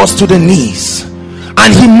then it was to the knees.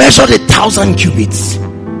 And he measured 1,000 cubits,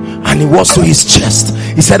 and it was to his chest.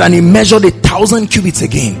 He said, and he measured 1,000 cubits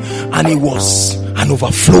again, and it was an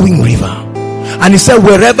overflowing river. And he said,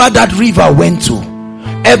 wherever that river went to,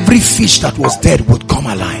 every fish that was dead would come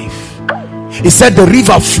alive. He said the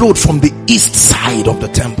river flowed from the east side of the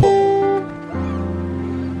temple.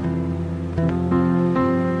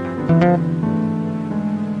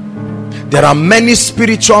 There are many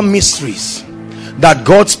spiritual mysteries that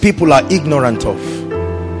God's people are ignorant of,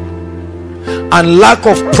 and lack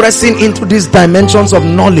of pressing into these dimensions of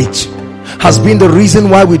knowledge has been the reason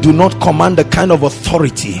why we do not command the kind of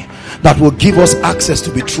authority that will give us access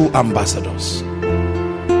to be true ambassadors.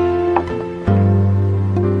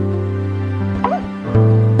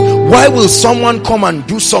 Why will someone come and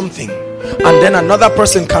do something and then another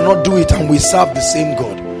person cannot do it, and we serve the same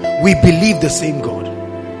God, we believe the same God?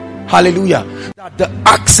 Hallelujah. That the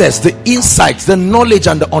access, the insights, the knowledge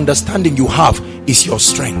and the understanding you have is your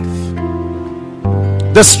strength.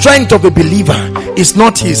 The strength of a believer is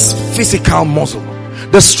not his physical muscle.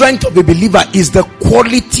 The strength of a believer is the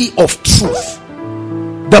quality of truth,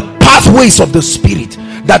 the pathways of the Spirit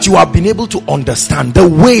that you have been able to understand, the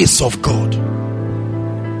ways of God.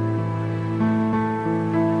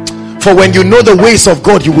 For when you know the ways of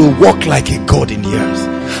God, you will walk like a God in the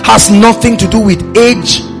earth. Has nothing to do with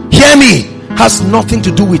age. Hear me. Has nothing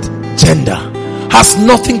to do with gender. Has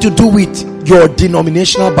nothing to do with your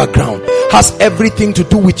denominational background. Has everything to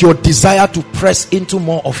do with your desire to press into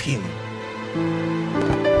more of Him.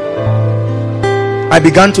 I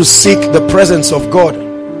began to seek the presence of God,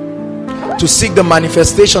 to seek the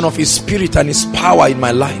manifestation of His Spirit and His power in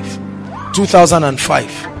my life. 2005.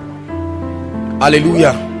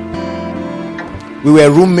 Hallelujah. We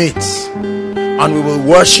were roommates and we will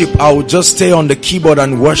worship. I would just stay on the keyboard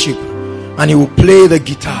and worship, and he will play the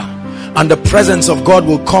guitar, and the presence of God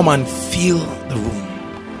will come and fill the room.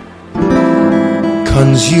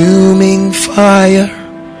 Consuming fire,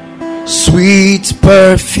 sweet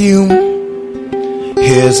perfume,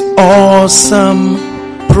 His awesome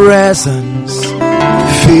presence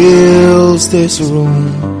fills this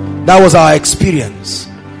room. That was our experience,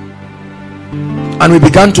 and we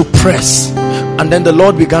began to press. And then the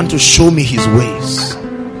Lord began to show me His ways.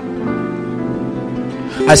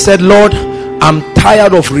 I said, Lord, I'm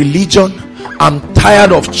tired of religion. I'm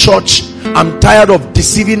tired of church. I'm tired of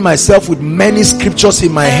deceiving myself with many scriptures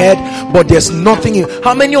in my head, but there's nothing in.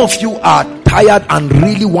 How many of you are tired and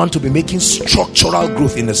really want to be making structural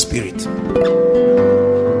growth in the Spirit?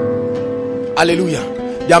 Hallelujah.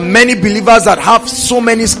 There are many believers that have so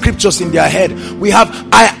many scriptures in their head. We have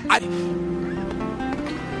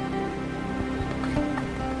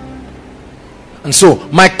And so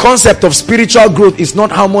my concept of spiritual growth is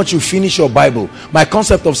not how much you finish your Bible. My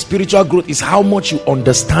concept of spiritual growth is how much you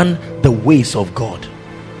understand the ways of God.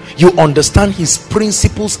 You understand His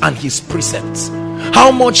principles and His precepts. How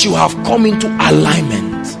much you have come into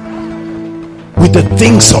alignment with the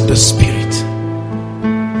things of the Spirit.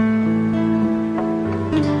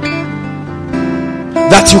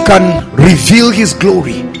 That you can reveal His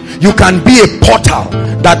glory. You can be a portal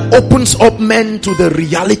that opens up men to the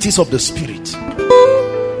realities of the Spirit.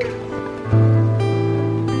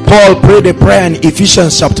 Paul prayed a prayer in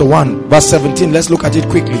Ephesians chapter 1 verse 17. Let's look at it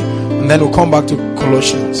quickly, and then we'll come back to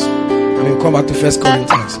Colossians, and we'll come back to 1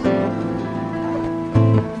 Corinthians.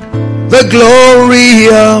 The glory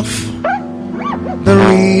of the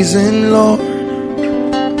risen Lord,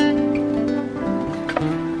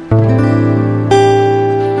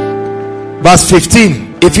 verse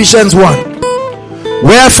 15, Ephesians 1.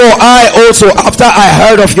 Wherefore I also, after I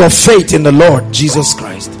heard of your faith in the Lord Jesus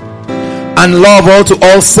Christ and love all to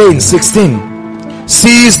all saints, 16,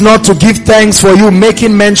 cease not to give thanks for you,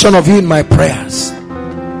 making mention of you in my prayers,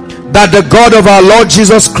 that the God of our Lord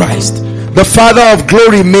Jesus Christ, the Father of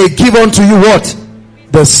glory, may give unto you what?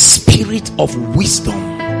 The spirit of wisdom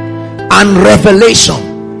and revelation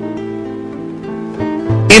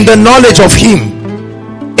in the knowledge of Him.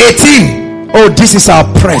 18. Oh, this is our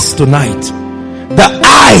press tonight. The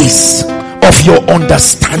eyes of your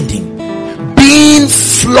understanding being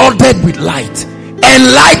flooded with light,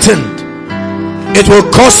 enlightened. It will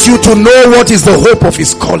cause you to know what is the hope of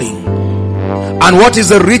His calling and what is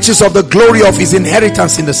the riches of the glory of His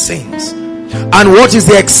inheritance in the saints, And what is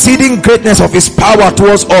the exceeding greatness of his power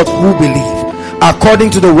towards us who believe, according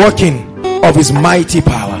to the working of his mighty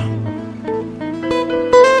power.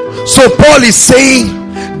 So Paul is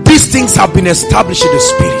saying these things have been established in the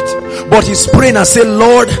spirit, but he's praying and saying,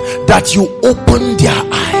 Lord, that you open their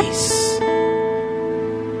eyes,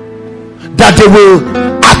 that they will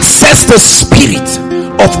access the spirit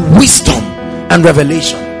of wisdom and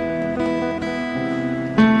revelation.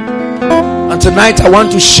 And tonight I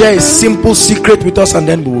want to share a simple secret with us, and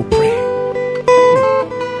then we will pray.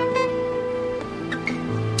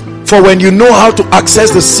 For when you know how to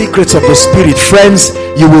access the secrets of the spirit, friends,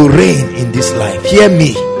 you will reign in this life. Hear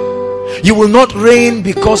me. You will not reign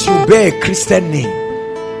because you bear a Christian name.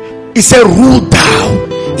 It said, rule thou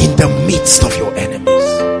in the midst of your enemies.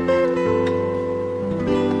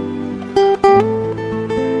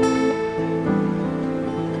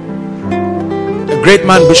 The great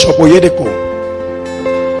man Bishop Oyedepo,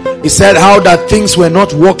 he said how that things were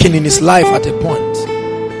not working in his life at a point,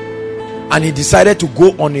 and he decided to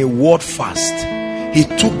go on a word fast. He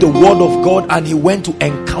took the word of God and he went to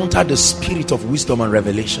encounter the spirit of wisdom and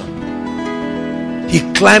revelation. He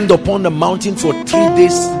climbed upon the mountain for 3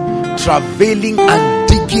 days, traveling and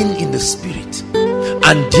digging in the spirit,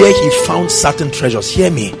 and there he found certain treasures. Hear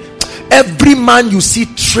me. Every man you see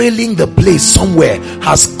trailing the place somewhere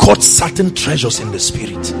has caught certain treasures in the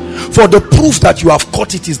spirit. For the proof that you have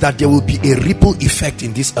caught it is that there will be a ripple effect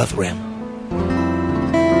in this earth realm.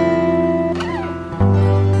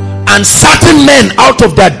 And certain men, out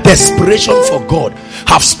of their desperation for God,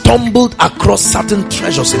 have stumbled across certain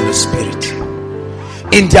treasures in the spirit.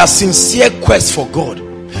 In their sincere quest for God,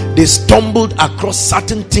 they stumbled across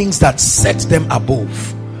certain things that set them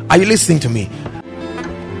above. Are you listening to me?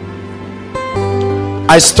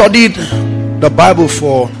 I studied the Bible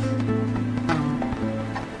for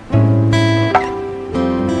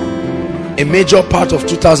a major part of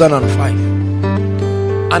 2005,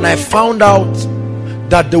 and I found out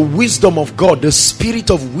that the wisdom of God, the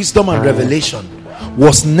spirit of wisdom and revelation,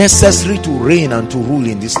 was necessary to reign and to rule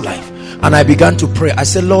in this life. And I began to pray. I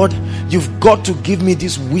said, Lord, you've got to give me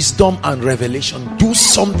this wisdom and revelation. Do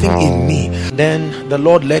something in me. Then the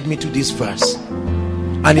Lord led me to this verse,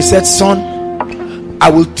 and he said, son, I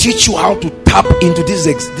will teach you how to tap into this.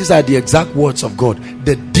 These are the exact words of God,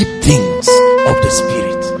 the deep things of the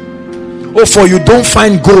spirit. Oh, for you don't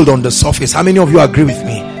find gold on the surface. How many of you agree with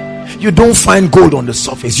me? You don't find gold on the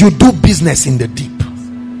surface. You do business in the deep.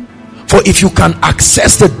 For if you can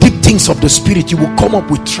access the deep things of the spirit, you will come up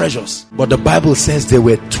with treasures. But the Bible says there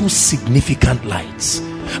were two significant lights,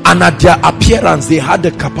 and at their appearance they had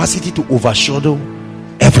the capacity to overshadow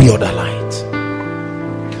every other light.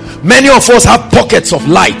 Many of us have pockets of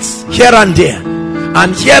lights here and there,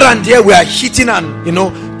 and here and there we are hitting and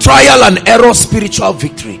trial and error spiritual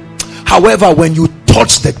victory. However, when you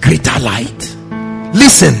touch the greater light,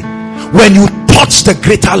 listen, when you touch the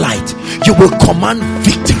greater light, you will command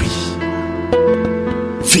victory.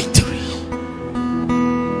 Victory.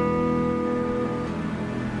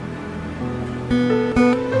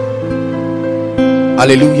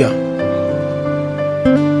 Hallelujah.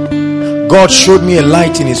 God showed me a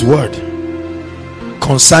light in his word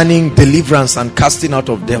concerning deliverance and casting out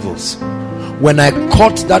of devils. When I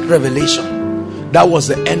caught that revelation, that was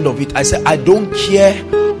the end of it. I said, I don't care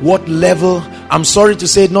what level. I'm sorry to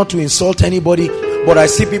say, not to insult anybody, but I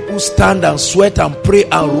see people stand and sweat and pray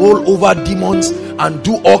and roll over demons and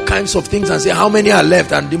do all kinds of things and say, how many are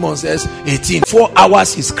left? And demon says 18. 4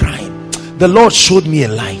 hours he's crying. The Lord showed me a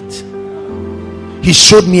light. He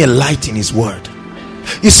showed me a light in his word.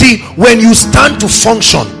 You see, when you stand to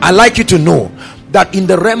function, I like you to know that in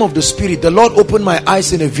the realm of the spirit, the Lord opened my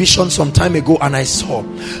eyes in a vision some time ago, and I saw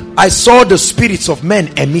the spirits of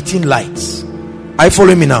men emitting lights. Are you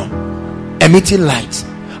following me now? Emitting lights.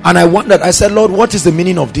 And I wondered, I said, Lord, what is the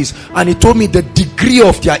meaning of this? And he told me the degree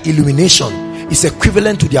of their illumination is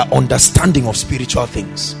equivalent to their understanding of spiritual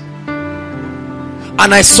things.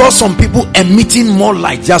 And I saw some people emitting more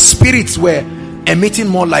light. Their spirits were emitting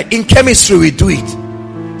more light. In chemistry we do it.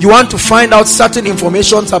 You want to find out certain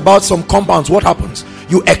information about some compounds. What happens?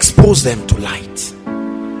 You expose them to light.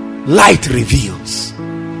 Light reveals.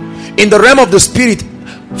 In the realm of the spirit,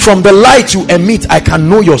 from the light you emit, I can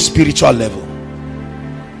know your spiritual level.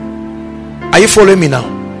 Are you following me now?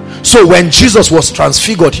 So when Jesus was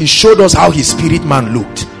transfigured, he showed us how his spirit man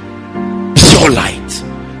looked. Pure light.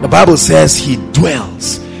 The Bible says he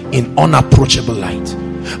dwells in unapproachable light.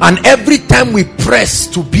 And every time we press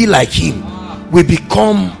to be like him, we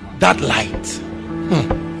become that light.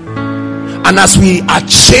 And as we are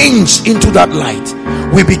changed into that light,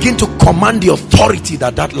 we begin to command the authority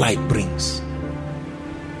that that light brings.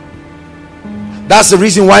 That's the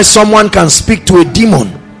reason why someone can speak to a demon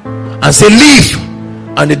and say leave,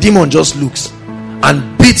 and the demon just looks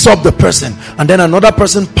and beats up the person, and then another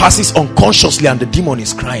person passes unconsciously and the demon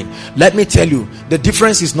is crying. Let me tell you, the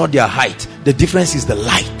difference is not their height, the difference is the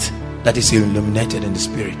light that is illuminated in the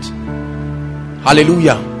spirit.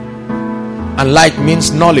 Hallelujah. And light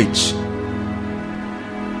means knowledge.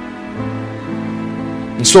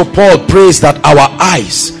 And so Paul prays that our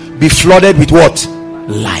eyes be flooded with what?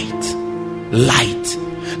 Light. Light.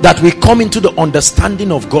 That we come into the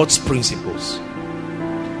understanding of God's principles,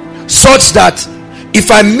 such that if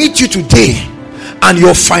I meet you today and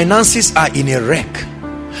your finances are in a wreck,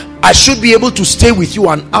 I should be able to stay with you,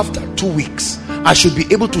 and after 2 weeks I should be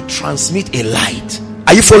able to transmit a light.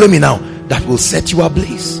 Are you following me now? That will set you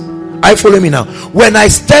ablaze. Are you following me now? When I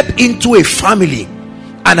step into a family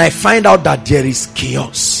and I find out that there is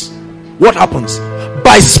chaos, what happens?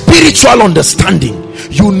 By spiritual understanding,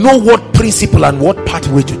 you know what principle and what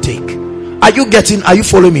pathway to take. Are you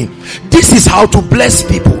following me? This is how to bless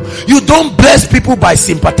people. You don't bless people by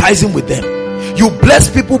sympathizing with them. You bless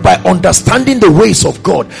people by understanding the ways of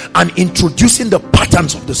God and introducing the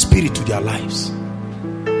patterns of the Spirit to their lives.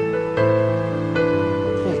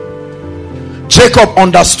 Jacob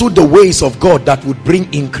understood the ways of God that would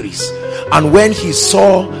bring increase, and when he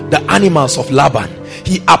saw the animals of Laban,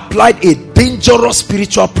 he applied a dangerous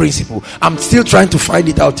spiritual principle. I'm still trying to find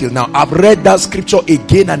it out till now. I've read that scripture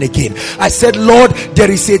again and again. I said, Lord, there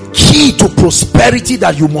is a key to prosperity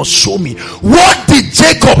that you must show me. What did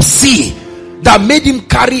Jacob see that made him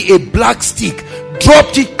carry a black stick,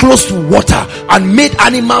 dropped it close to water, and made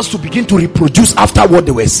animals to begin to reproduce after what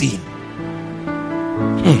they were seeing?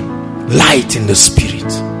 Light in the spirit.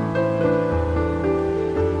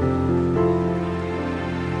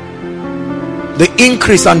 The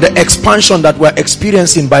increase and the expansion that we're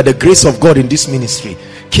experiencing by the grace of God in this ministry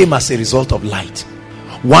came as a result of light.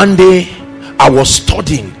 One day I was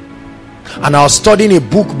studying, and I was studying a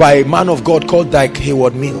book by a man of God called Dyke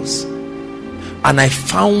Hayward Mills, and I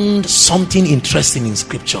found something interesting in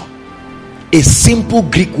scripture. A simple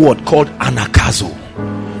Greek word called anakazo,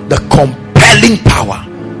 the compelling power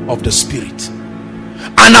of the spirit,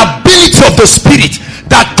 an ability of the spirit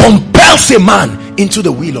that compels a man into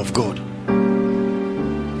the will of God.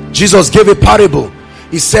 Jesus gave a parable.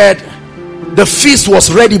 He said the feast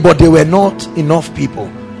was ready, but there were not enough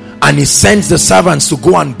people, and he sent the servants to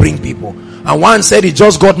go and bring people. And one said he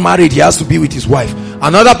just got married, he has to be with his wife.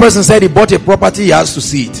 Another person said he bought a property, he has to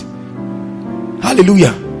see it.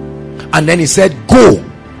 Hallelujah. And then he said, go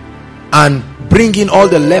and bring in all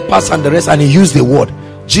the lepers and the rest, and he used the word.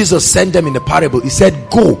 Jesus sent them in the parable. He said,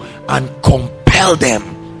 go and compel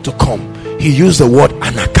them to come. He used the word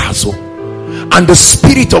anakazo, and the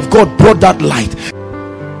Spirit of God brought that light.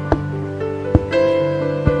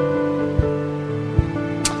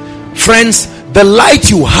 Friends, the light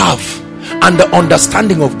you have and the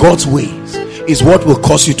understanding of God's ways is what will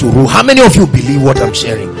cause you to rule. How many of you believe what I'm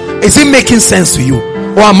sharing? Is it making sense to you,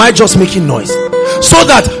 or am I just making noise? So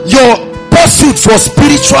that your pursuit for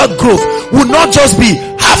spiritual growth will not just be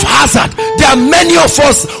haphazard. There are many of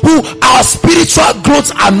us who our spiritual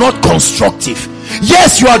growths are not constructive.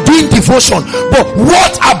 Yes, you are doing devotion, but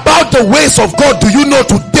what about the ways of God do you know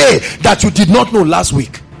today that you did not know last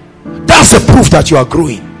week? That's the proof that you are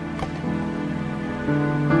growing.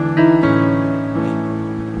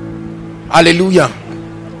 Hallelujah.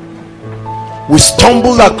 We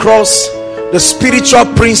stumbled across the spiritual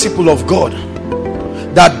principle of God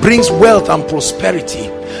that brings wealth and prosperity,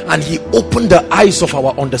 and he opened the eyes of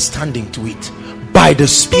our understanding to it by the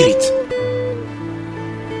Spirit.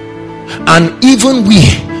 And even we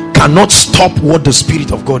cannot stop what the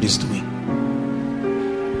Spirit of God is doing.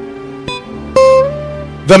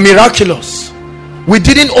 The miraculous, we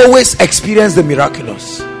didn't always experience the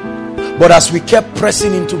miraculous, but as we kept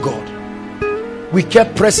pressing into God, we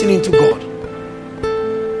kept pressing into God.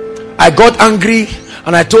 I got angry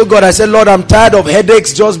and I told God, I said, Lord, I'm tired of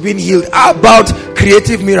headaches just being healed. How about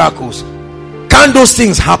creative miracles? Can't those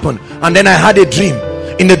things happen? And then I had a dream.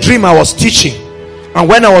 In the dream I was teaching, and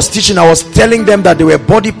when I was teaching, I was telling them that there were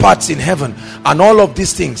body parts in heaven and all of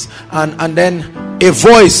these things, and then a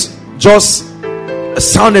voice just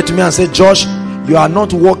sounded to me and said, Josh, you are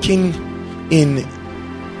not walking in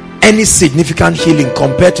any significant healing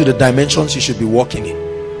compared to the dimensions you should be walking in.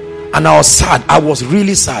 And I was sad. I was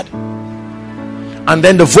really sad. And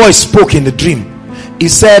then the voice spoke in the dream. He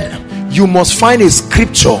said, you must find a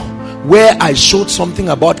scripture where I showed something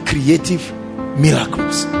about creative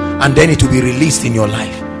miracles, and then it will be released in your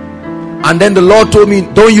life. And then the Lord told me,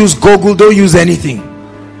 don't use Google, don't use anything.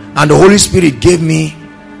 And the Holy Spirit gave me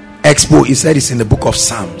expo. He said it's in the book of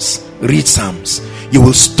Psalms. read Psalms, you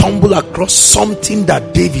will stumble across something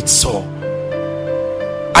that David saw.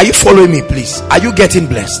 Are you following me, please? Are you getting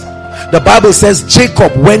blessed? The Bible says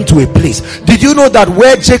Jacob went to a place. Did you know that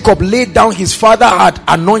where Jacob laid down, his father had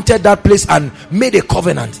anointed that place and made a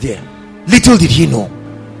covenant there? Little did he know.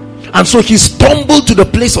 And so he stumbled to the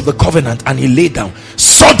place of the covenant and he lay down.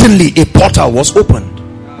 Suddenly a portal was opened,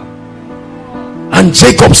 and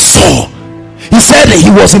Jacob saw. He said that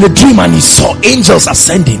he was in a dream and he saw angels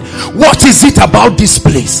ascending. What is it about this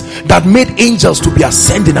place that made angels to be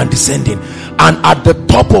ascending and descending? And at the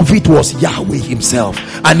top of it was Yahweh himself,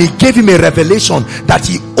 and he gave him a revelation that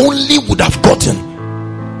he only would have gotten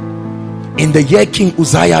in the year King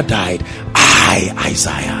Uzziah died.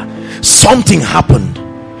 Isaiah, something happened.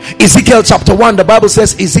 Ezekiel chapter 1, the Bible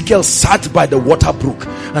says Ezekiel sat by the water brook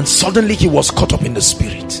and suddenly he was caught up in the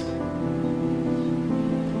spirit.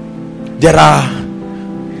 There are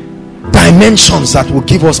dimensions that will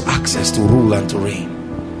give us access to rule and to reign.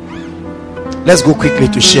 Let's go quickly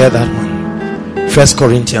to share that one. 1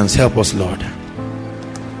 Corinthians, help us, Lord.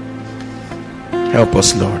 Help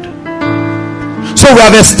us, Lord. So we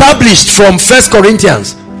have established from 1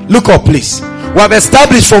 Corinthians, look up please. We have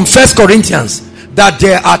established from 1 Corinthians that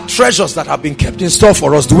there are treasures that have been kept in store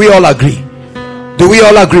for us. Do we all agree? Do we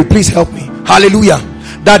all agree? Please help me. Hallelujah.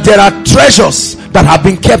 That there are treasures that have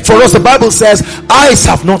been kept for us. The Bible says, eyes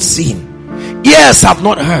have not seen, ears have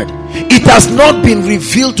not heard, it has not been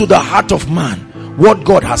revealed to the heart of man what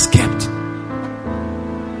God has kept.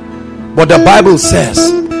 But the Bible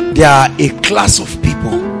says there are a class of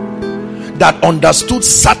people that understood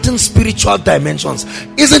certain spiritual dimensions.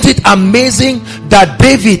 Isn't it amazing that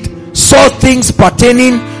David saw things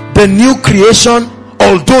pertaining the new creation,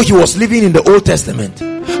 although he was living in the Old Testament?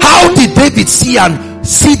 How did David see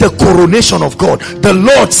the coronation of God? The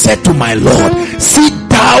Lord said to my Lord, sit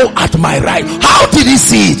thou at my right. How did he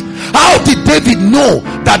see it? How did David know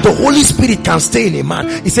that the Holy Spirit can stay in a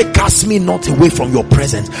man? He said, cast me not away from your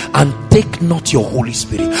presence and take not your Holy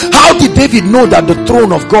Spirit. How did David know that the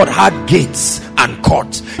throne of God had gates and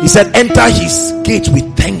courts? He said, enter his gates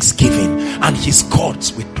with thanksgiving and his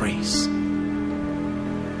courts with praise.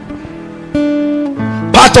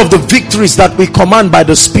 Part of the victories that we command by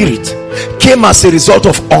the Spirit came as a result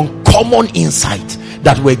of uncommon insight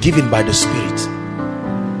that were given by the Spirit.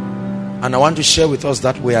 And I want to share with us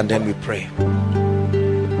that way, and then we pray.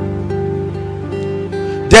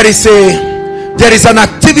 There is an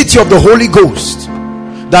activity of the Holy Ghost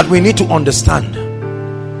that we need to understand.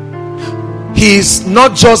 He is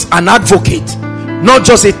not just an advocate, not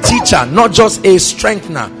just a teacher, not just a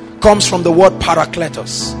strengthener. Comes from the word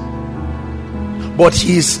parakletos. But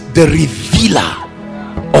he is the revealer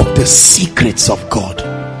of the secrets of God.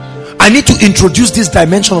 I need to introduce this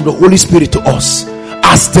dimension of the Holy Spirit to us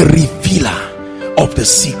as the revealer of the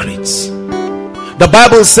secrets. The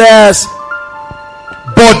Bible says,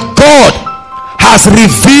 but God has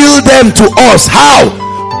revealed them to us. How?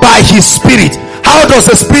 By his Spirit. How does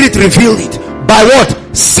the Spirit reveal it? By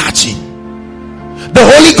what? Searching. The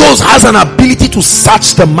Holy Ghost has an ability to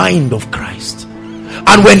search the mind of Christ.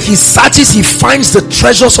 And when he searches, he finds the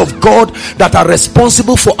treasures of God that are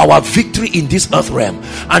responsible for our victory in this earth realm.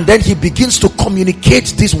 And then he begins to communicate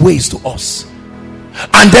these ways to us.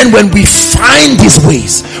 And then when we find these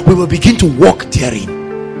ways, we will begin to walk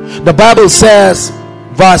therein. The Bible says,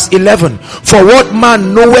 verse 11, for what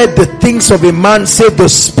man knoweth the things of a man save the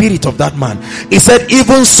spirit of that man? He said,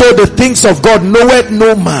 even so the things of God knoweth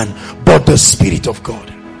no man but the Spirit of God.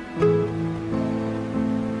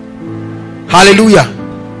 Hallelujah.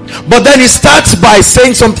 But then he starts by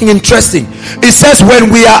saying something interesting. He says,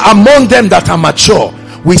 when we are among them that are mature,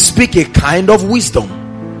 we speak a kind of wisdom.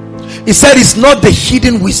 He said it's not the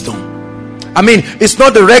hidden wisdom. I mean, it's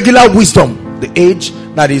not the regular wisdom, the age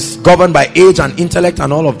that is governed by age and intellect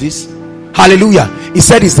and all of this. Hallelujah. He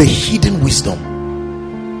said it's the hidden wisdom.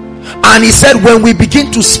 And he said when we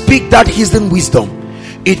begin to speak that hidden wisdom,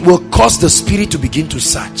 it will cause the Spirit to begin to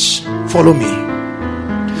search. Follow me.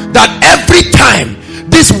 That every time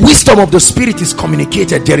this wisdom of the Spirit is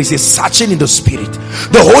communicated, there is a searching in the Spirit.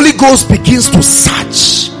 The Holy Ghost begins to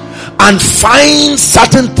search and find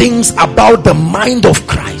certain things about the mind of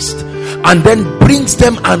Christ, and then brings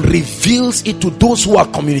them and reveals it to those who are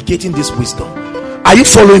communicating this wisdom. Are you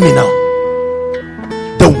following me now?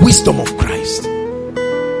 The wisdom of Christ.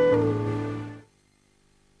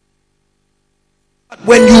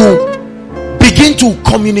 When you begin to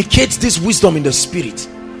communicate this wisdom in the Spirit,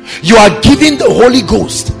 you are giving the Holy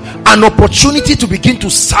Ghost an opportunity to begin to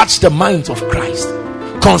search the minds of Christ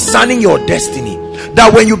concerning your destiny.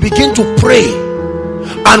 That when you begin to pray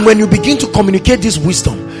and when you begin to communicate this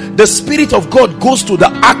wisdom, the Spirit of God goes to the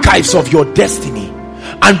archives of your destiny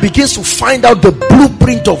and begins to find out the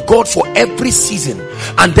blueprint of God for every season,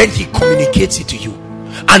 and then he communicates it to you,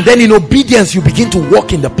 and then in obedience you begin to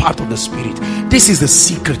walk in the path of the Spirit. This is the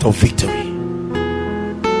secret of victory.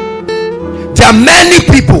 There are many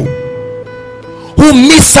people who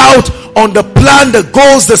miss out on the plan, the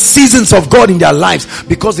goals, the seasons of God in their lives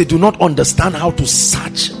because they do not understand how to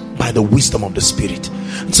search by the wisdom of the Spirit.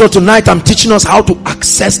 And so tonight I'm teaching us how to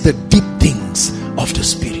access the deep things of the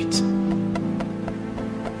Spirit.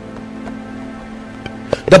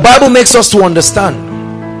 The Bible makes us to understand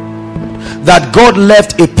that God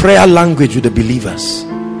left a prayer language with the believers.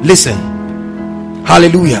 Listen,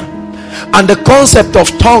 hallelujah. And the concept of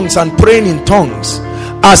tongues and praying in tongues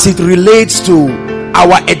as it relates to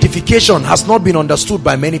our edification has not been understood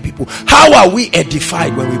by many people. How are we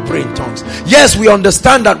edified when we pray in tongues? Yes, we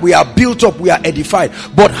understand that we are built up, we are edified,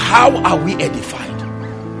 but how are we edified?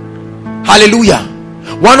 Hallelujah.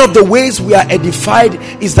 One of the ways we are edified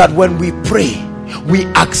is that when we pray, we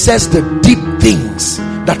access the deep things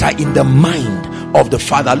that are in the mind of the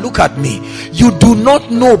Father. Look at me. You do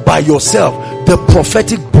not know by yourself the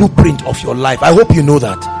prophetic blueprint of your life. I hope you know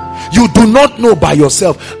that. You do not know by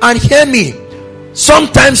yourself. And hear me,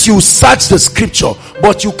 sometimes you search the scripture,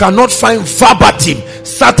 but you cannot find verbatim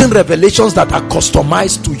certain revelations that are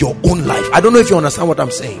customized to your own life. I don't know if you understand what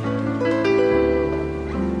I'm saying.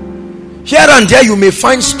 Here and there you may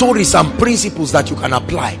find stories and principles that you can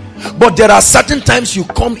apply, but there are certain times you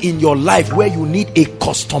come in your life where you need a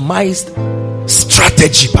customized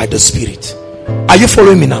strategy by the Spirit. Are you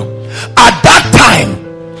following me now? At that time,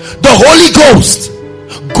 the Holy Ghost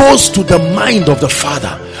goes to the mind of the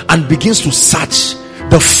Father and begins to search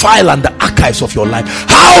the file and the archives of your life.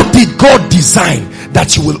 How did God design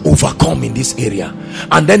that you will overcome in this area?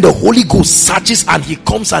 And then the Holy Ghost searches and he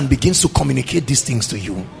comes and begins to communicate these things to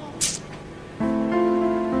you.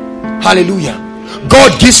 Hallelujah.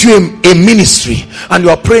 God gives you a ministry and you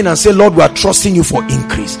are praying and say, Lord, we are trusting you for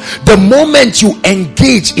increase. The moment you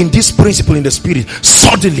engage in this principle in the Spirit,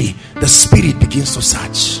 suddenly the Spirit begins to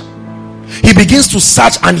search. He begins to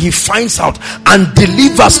search and he finds out and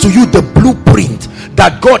delivers to you the blueprint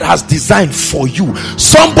that God has designed for you.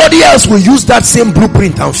 Somebody else will use that same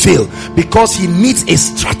blueprint and fail because he needs a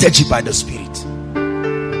strategy by the Spirit.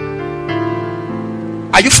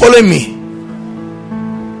 Are you following me?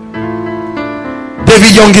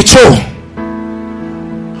 David Yongicho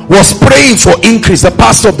was praying for increase. The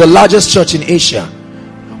pastor of the largest church in Asia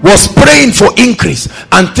was praying for increase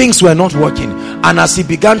and things were not working. And as he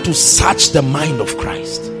began to search the mind of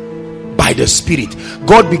Christ by the Spirit,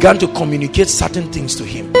 God began to communicate certain things to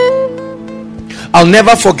him. I'll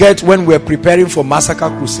never forget when we were preparing for Massacre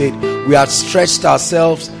Crusade. We had stretched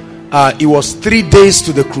ourselves. It was 3 days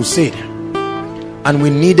to the crusade and we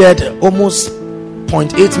needed almost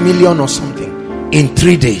 0.8 million or something in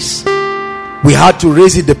 3 days. We had to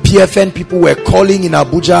raise it. The PFN people were calling in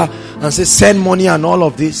Abuja and say send money and all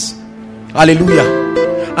of this.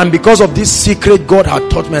 Hallelujah. And because of this secret God had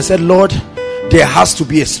taught me, I said, Lord, there has to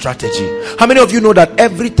be a strategy. How many of you know that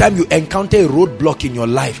every time you encounter a roadblock in your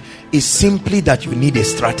life, it's simply that you need a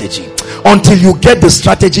strategy? Until you get the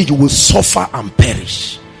strategy, you will suffer and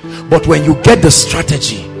perish. But when you get the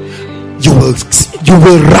strategy, you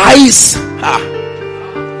will rise.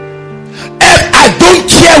 I don't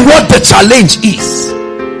care what the challenge is.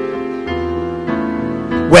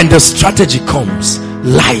 When the strategy comes,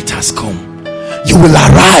 light has come. You will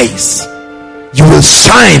arise. You will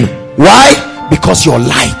shine. Why? Because your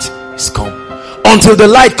light is come. Until the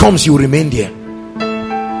light comes, you remain there.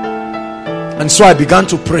 And so I began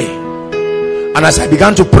to pray. And as I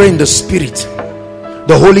began to pray in the Spirit,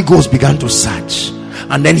 the Holy Ghost began to search.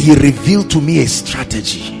 And then he revealed to me a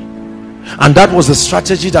strategy. And that was the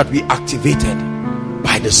strategy that we activated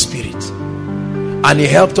by the Spirit. And he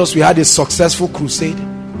helped us. We had a successful crusade.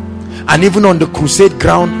 And even on the crusade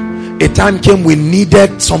ground, a time came we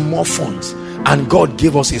needed some more funds. And God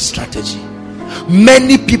gave us a strategy.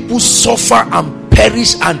 Many people suffer and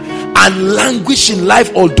perish and languish in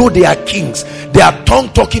life, although they are kings. They are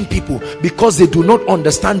tongue-talking people because they do not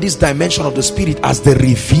understand this dimension of the Spirit as the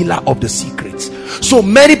revealer of the secrets. So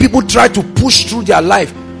many people try to push through their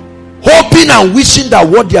life, hoping and wishing that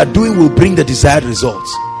what they are doing will bring the desired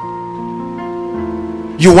results.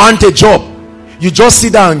 You want a job, you just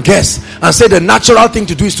sit down and guess and say the natural thing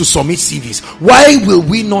to do is to submit CVs. Why will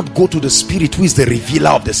we not go to the Spirit who is the revealer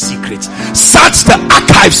of the secrets? Search the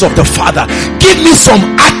archives of the Father. Give me some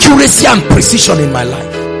accuracy and precision in my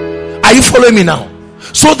life. Are you following me now?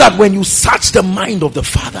 So that when you search the mind of the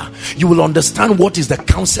Father, you will understand what is the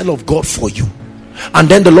counsel of God for you. And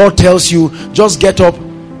then the Lord tells you, just get up,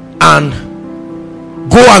 and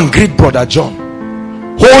go and greet Brother John.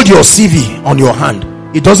 Hold your CV on your hand.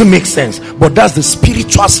 It doesn't make sense, but that's the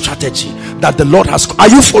spiritual strategy that the Lord has. Are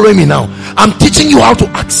you following me now? I'm teaching you how to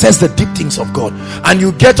access the deep things of God, and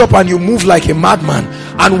you get up and you move like a madman,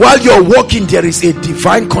 and while you're walking there is a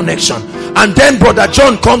divine connection. And then Brother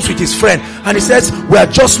John comes with his friend and he says, we are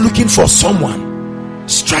just looking for someone.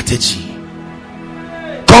 Strategy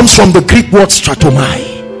comes from the Greek word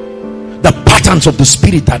stratomai, the patterns of the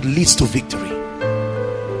spirit that leads to victory.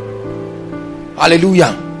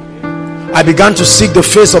 Hallelujah. I began to seek the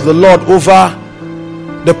face of the Lord over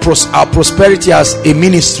our prosperity as a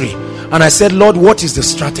ministry, and I said, Lord, what is the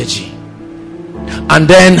strategy? And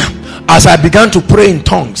then as I began to pray in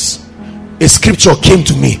tongues, a scripture came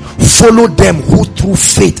to me: follow them who through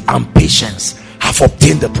faith and patience have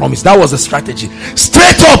obtained the promise. That was the strategy.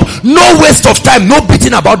 Straight up, no waste of time, no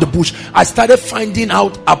beating about the bush. I started finding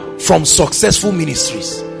out from successful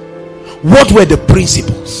ministries what were the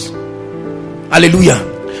principles. Hallelujah.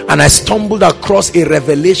 And I stumbled across a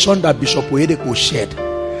revelation that Bishop Oyedepo shared,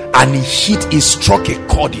 and he struck a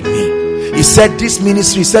chord in me. He said this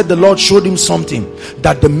ministry, he said the Lord showed him something,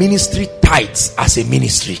 that the ministry tithes as a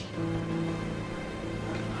ministry.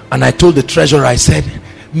 And I told the treasurer, I said,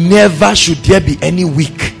 never should there be any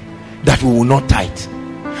week that we will not tithe.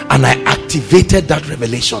 And I activated that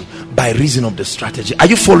revelation by reason of the strategy. Are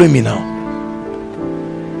you following me now?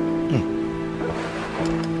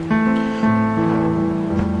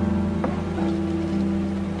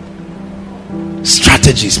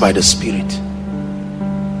 Strategies by the Spirit.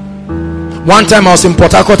 One time I was in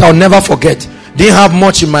Port Harcourt, I'll never forget. Didn't have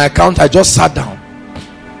much in my account. I just sat down,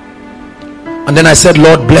 and then I said,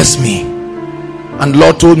 Lord, bless me. And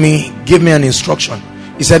Lord told me, give me an instruction.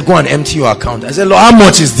 He said, go and empty your account. I said, Lord, how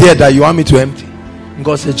much is there that you want me to empty? And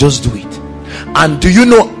God said, just do it. And do you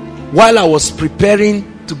know, while I was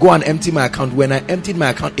preparing to go and empty my account, when I emptied my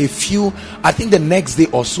account, I think the next day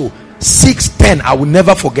or so, 6:10, I will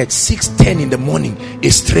never forget, 6:10 in the morning, a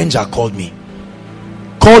stranger called me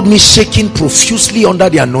shaking profusely under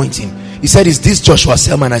the anointing. He said, is this Joshua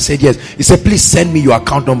Selman? I said, yes. He said, please send me your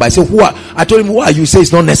account number. I said, I told him, who are you? He said,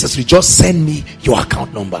 it's not necessary, just send me your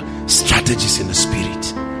account number. Strategies in the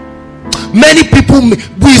Spirit. Many people,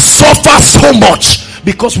 we suffer so much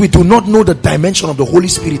because we do not know the dimension of the Holy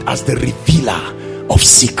Spirit as the revealer of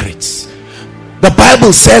secrets. The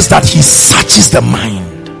Bible says that he searches the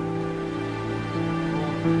mind.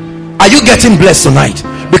 Are you getting blessed tonight?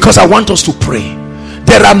 Because I want us to pray.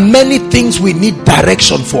 There are many things we need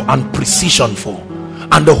direction for and precision for,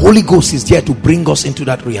 and the Holy Ghost is there to bring us into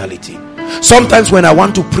that reality. Sometimes when I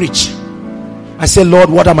want to preach, I say, Lord,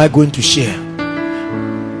 what am I going to share?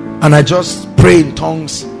 And I just pray in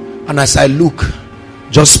tongues, and as I look,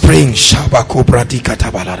 just praying,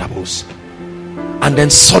 and then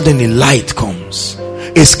suddenly light comes.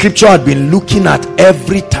 A scripture I've been looking at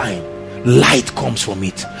every time, light comes from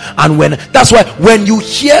it. And that's why when you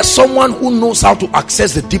hear someone who knows how to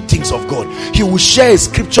access the deep things of God, he will share a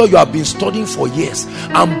scripture you have been studying for years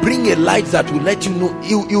and bring a light that will let you know.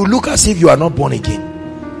 You look as if you are not born again.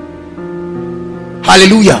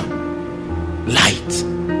 Hallelujah. Light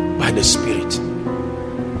by the Spirit.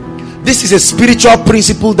 This is a spiritual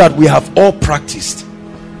principle that we have all practiced.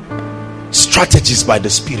 Strategies by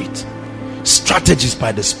the Spirit. Strategies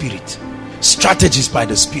by the Spirit. Strategies by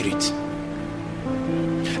the Spirit.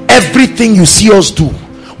 Everything you see us do,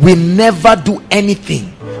 we never do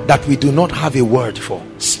anything that we do not have a word for.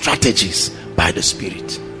 Strategies by the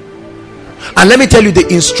Spirit. And let me tell you, the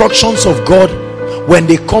instructions of God, when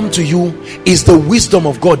they come to you, is the wisdom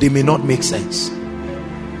of God. They may not make sense.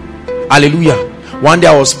 Hallelujah. One day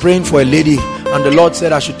I was praying for a lady, and the Lord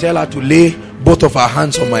said I should tell her to lay both of her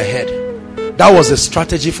hands on my head. That was a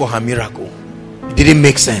strategy for her miracle. It didn't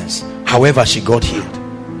make sense. However, she got healed.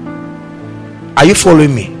 Are you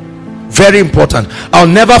following me? Very important. I'll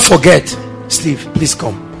never forget. Steve, please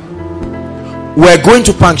come. We're going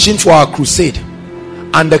to Pangshin for our crusade,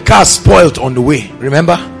 and the car spoiled on the way.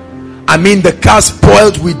 Remember? I mean, the car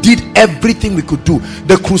spoiled. We did everything we could do.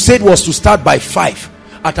 The crusade was to start by 5.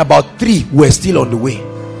 At about 3, we're still on the way.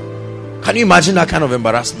 Can you imagine that kind of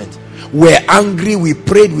embarrassment? We're angry, we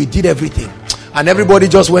prayed, we did everything, and everybody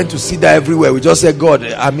just went to sit there everywhere. We just said, God,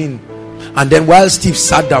 and then while Steve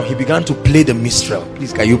sat down, he began to play the minstrel.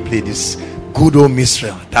 Please, can you play this good old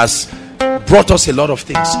minstrel? That's brought us a lot of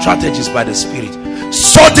things. Strategies by the Spirit.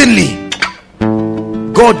 Suddenly,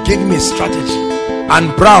 God gave me a strategy.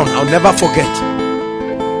 And Brown, I'll never forget.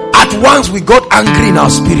 At once, we got angry in our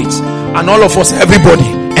spirits, and all of us, everybody,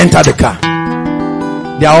 enter the car.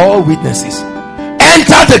 They are all witnesses.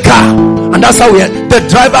 Enter the car, and that's how the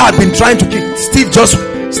driver had been trying to keep. Steve just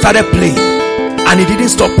started playing, and he didn't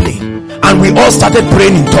stop playing, and we all started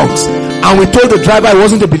praying in tongues. And we told the driver he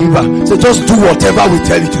wasn't a believer, so just do whatever we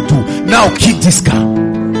tell you to do. Now kick this car.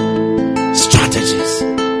 Strategies.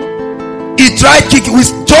 He tried kicking, we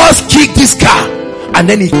just kicked this car, and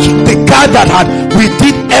then he kicked the car that had, we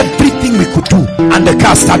did everything we could do, and the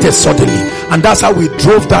car started suddenly. And that's how we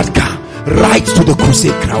drove that car right to the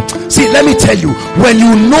crusade ground. See, let me tell you, when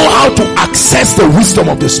you know how to access the wisdom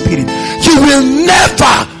of the Spirit, you will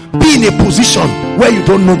never be in a position where you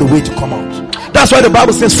don't know the way to come out. That's why the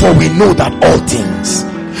Bible says, for we know that all things.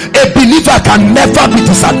 A believer can never be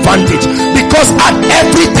disadvantaged, because at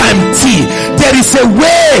every time there is a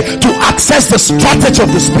way to access the strategy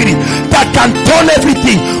of the Spirit that can turn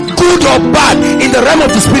everything, good or bad, in the realm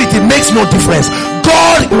of the Spirit. It makes no difference.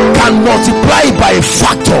 God can multiply it by a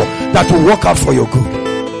factor that will work out for your good.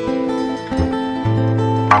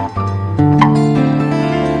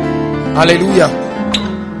 Hallelujah.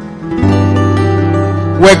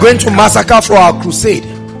 We're going to massacre for our crusade,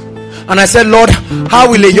 and I said, Lord, how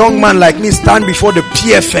will a young man like me stand before the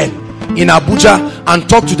PFN in Abuja and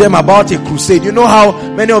talk to them about a crusade? You know how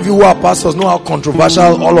many of you who are pastors know how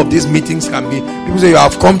controversial all of these meetings can be. People say, you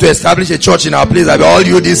have come to establish a church in our place, I mean, all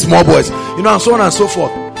you these small boys, you know, and so on and so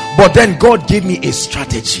forth. But then God gave me a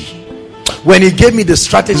strategy. When he gave me the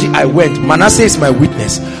strategy, I went. Manasseh is my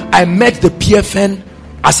witness. I met the PFN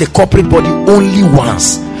as a corporate body only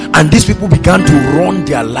once, and these people began to run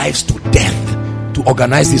their lives to death to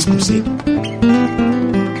organize this crusade.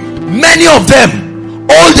 Many of them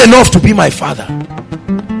old enough to be my father.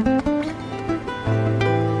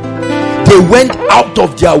 They went out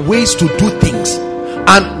of their ways to do things,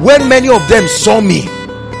 and when many of them saw me,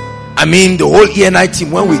 I mean the whole ENI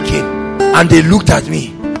team, when we came and they looked at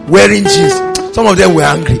me wearing jeans, some of them were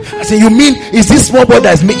angry. I said, you mean is this small boy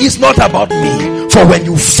that's me? It's not about me. For when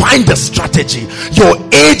you find the strategy, your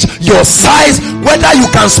age, your size, whether you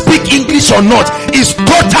can speak English or not is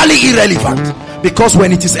totally irrelevant, because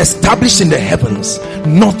when it is established in the heavens,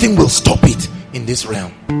 nothing will stop it in this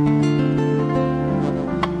realm.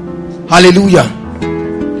 Hallelujah.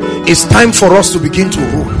 It's time for us to begin to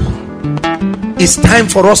rule. It's time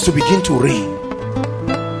for us to begin to reign.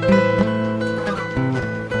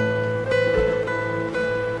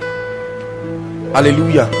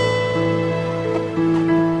 Hallelujah.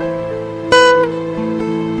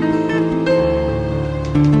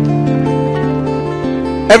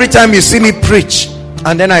 Every time you see me preach,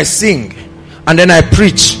 and then I sing, and then I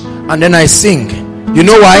preach, and then I sing, you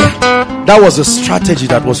know why? That was a strategy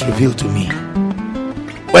that was revealed to me.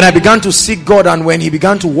 When I began to seek God, and when he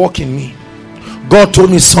began to walk in me, God told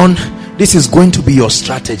me, son, this is going to be your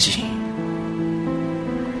strategy.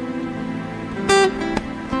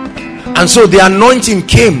 And so the anointing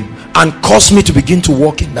came and caused me to begin to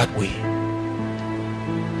walk in that way,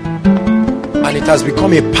 and it has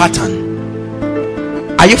become a pattern.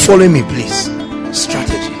 Are you following me, please?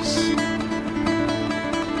 Strategies.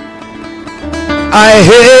 I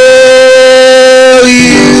hail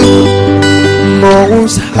you,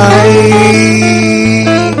 Most High.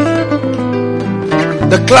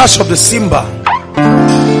 The clash of the cymbal.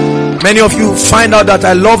 Many of you find out that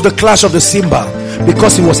I love the clash of the cymbal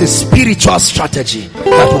because it was a spiritual strategy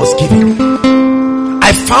that was given.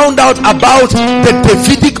 I found out about the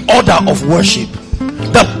Davidic order of worship,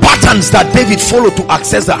 the patterns that David followed to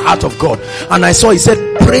access the heart of God. And I saw, he said,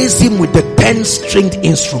 praise him with the 10-stringed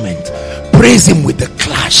instrument, praise him with the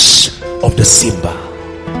clash of the cymbal.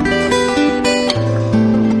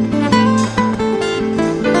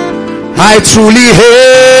 I truly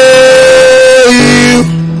hail you,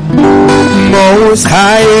 Most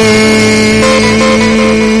High.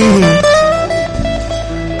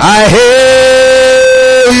 I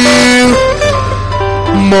hail you,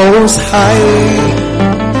 Most High.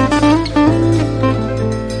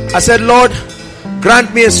 I said, Lord,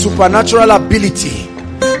 grant me a supernatural ability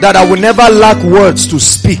that I will never lack words to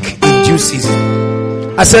speak in due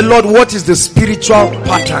season. I said, Lord, what is the spiritual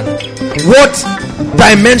pattern? What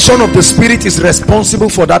dimension of the Spirit is responsible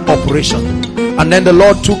for that operation? And then the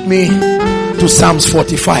Lord took me to Psalms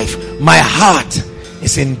 45. My heart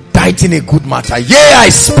is inditing a good matter. Yea, I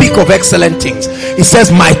speak of excellent things. It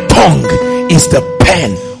says, my tongue is the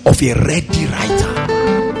pen of a ready writer.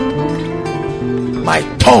 My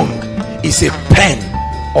tongue is a pen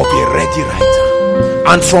of a ready writer.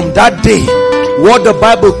 And from that day, what the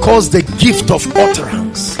Bible calls the gift of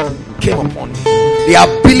utterance came upon me. The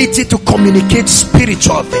ability to communicate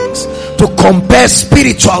spiritual things, to compare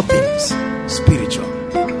spiritual things. Spiritual.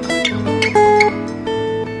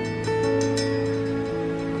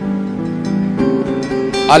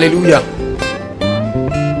 Hallelujah.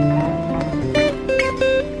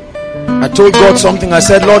 I told God something. I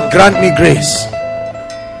said, Lord, grant me grace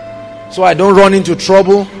so I don't run into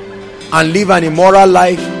trouble and live an immoral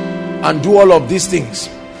life and do all of these things.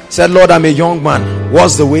 I said, Lord, I'm a young man.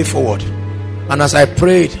 What's the way forward? And as I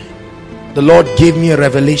prayed, the Lord gave me a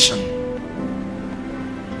revelation.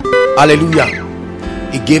 Hallelujah.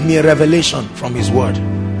 He gave me a revelation from his word.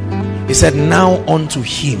 He said, now unto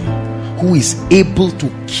him who is able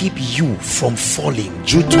to keep you from falling.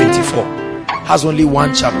 Jude 24 has only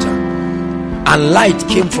one chapter, and light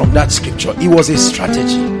came from that scripture. It was a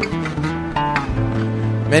strategy.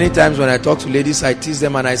 Many times when I talk to ladies, I tease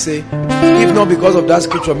them and I say, if not because of that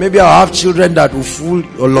scripture, maybe I'll have children that will fool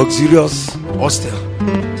or luxurious hostel.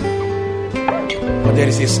 But there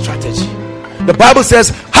is a strategy. The Bible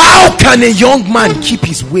says, how can a young man keep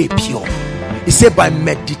his way pure? He said, by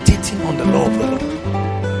meditating on the law of the Lord.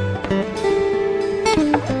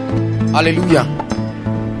 Hallelujah.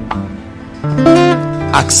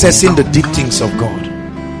 Accessing the deep things of God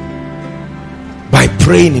by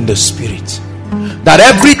praying in the spirit. That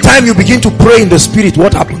every time you begin to pray in the spirit,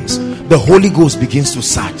 what happens? The Holy Ghost begins to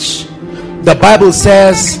search. The Bible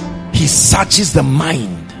says he searches the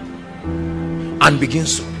mind and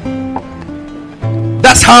begins to.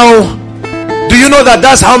 That's how. Do you know that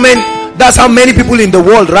that's how many people in the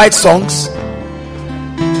world write songs?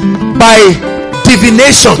 By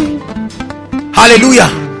divination. Hallelujah.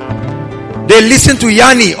 They listen to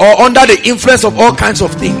Yanni or under the influence of all kinds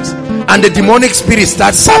of things, and the demonic spirit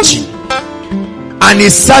starts searching, and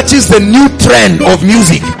it searches the new trend of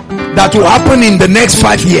music that will happen in the next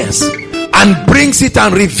 5 years and brings it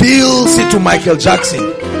and reveals it to Michael Jackson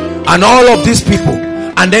and all of these people,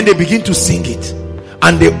 and then they begin to sing it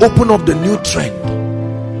and they open up the new trend.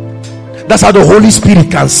 That's how the Holy Spirit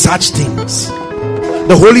can search things.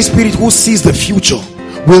 The Holy Spirit, who sees the future,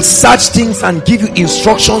 will search things and give you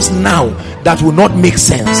instructions now that will not make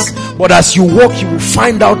sense, but as you walk, you will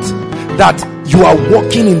find out that you are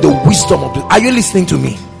walking in the wisdom of the. Are you listening to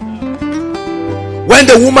me? When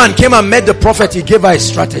the woman came and met the prophet, he gave her a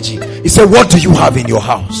strategy. He said, what do you have in your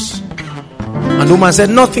house? And the woman said,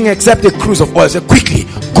 nothing except a cruse of oil. He said, quickly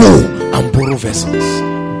go and borrow vessels.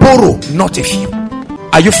 Borrow, not a few.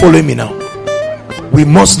 Are you following me now? We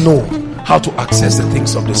must know how to access the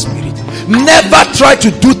things of the spirit. Never try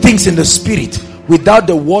to do things in the spirit without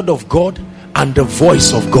the word of God and the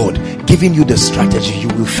voice of God giving you the strategy. You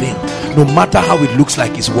will fail, no matter how it looks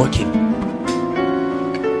like it's working.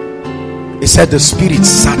 He said the spirit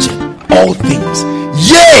searching all things,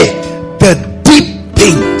 yea, the deep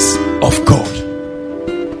things of God.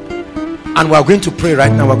 And we are going to pray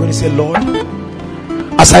right now. We're going to say, Lord,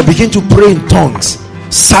 as I begin to pray in tongues,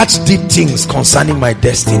 search deep things concerning my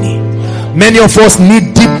destiny. Many of us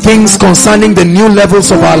need deep things concerning the new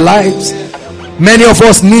levels of our lives. Many of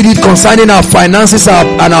us need it concerning our finances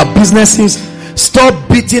and our businesses. Stop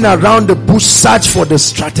beating around the bush. Search for the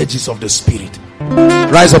strategies of the spirit.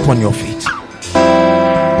 Rise up on your feet.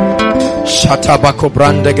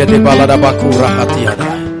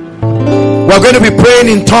 We're going to be praying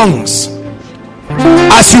in tongues.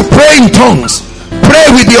 As you pray in tongues, pray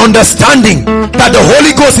with the understanding that the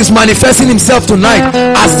Holy Ghost is manifesting himself tonight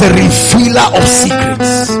as the revealer of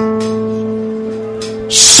secrets.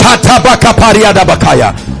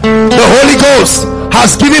 The Holy Ghost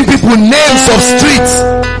has given people names of streets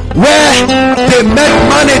where they met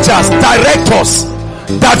managers, directors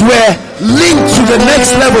that were linked to the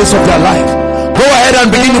next levels of their life. Go ahead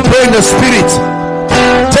and begin to pray in the spirit.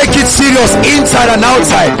 Take it serious, inside and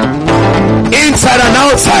outside. Inside and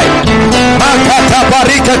outside.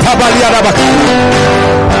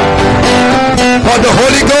 For the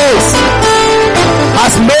Holy Ghost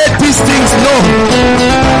has made these things known.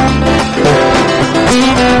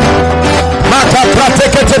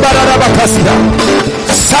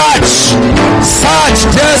 Search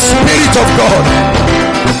the Spirit of God,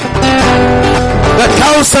 the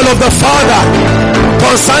counsel of the Father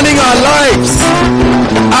concerning our lives,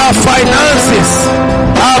 our finances,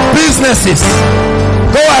 our businesses.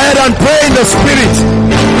 Go ahead and pray in the Spirit.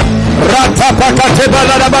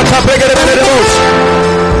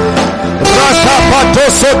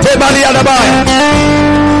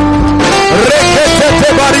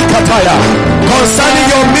 Concerning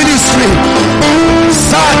your ministry,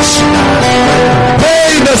 search,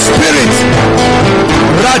 pray in the spirit.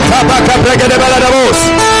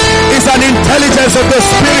 It's an intelligence of the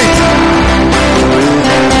spirit.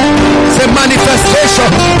 It's a manifestation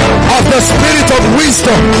of the spirit of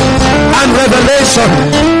wisdom and revelation.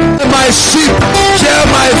 My sheep hear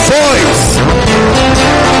my voice.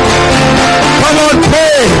 Come on,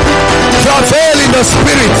 pray. Travel in the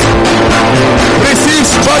spirit. Receive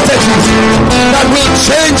strategies that will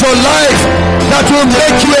change your life that will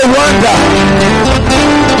make you a wonder.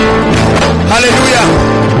 Hallelujah.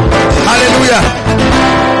 Hallelujah.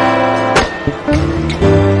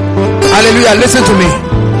 Hallelujah. Listen to me.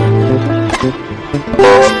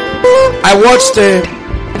 I watched a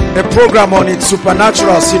program on it,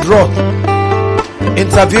 Supernatural, Sid Roth,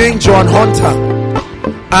 interviewing John Hunter,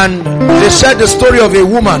 and they shared the story of a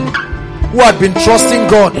woman who had been trusting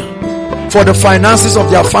God for the finances of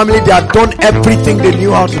their family. They had done everything they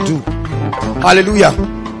knew how to do. Hallelujah.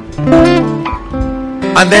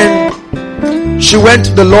 And then she went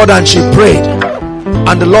to the Lord and she prayed,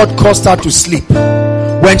 and the Lord caused her to sleep.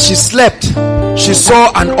 When she slept, she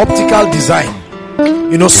saw an optical design,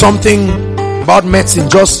 you know, something about medicine,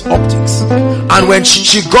 just optics. And when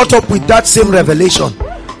she got up with that same revelation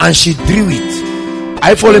and she drew it,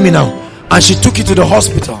 are you following me now? And she took it to the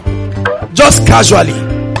hospital, just casually.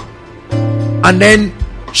 And then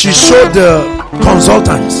she showed the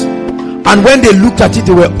consultants, and when they looked at it,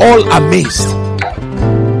 they were all amazed.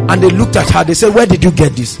 And they looked at her, they said, where did you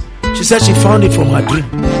get this? She said she found it from her dream.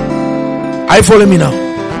 Are you following me now?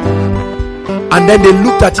 And then they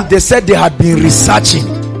looked at it, they said they had been researching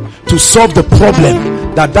to solve the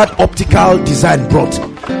problem that optical design brought.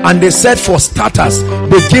 And they said, for starters,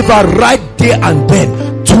 they gave her right there and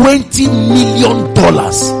then $20 million,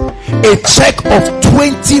 a check of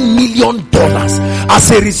 $20 million,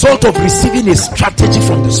 as a result of receiving a strategy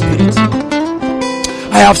from the Spirit.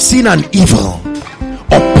 I have seen an evil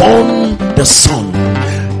upon the sun,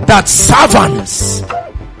 that servants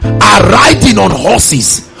are riding on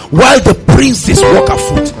horses while the princes walk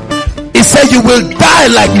afoot. He said, you will die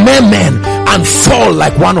like mere men and fall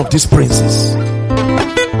like one of these princes.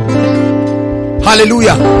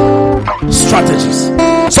 Hallelujah. Strategies.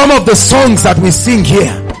 Some of the songs that we sing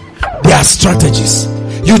here, they are strategies.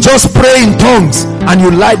 You just pray in tongues and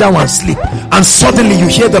you lie down and sleep, and suddenly you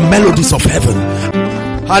hear the melodies of heaven.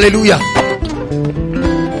 Hallelujah.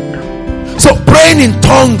 So praying in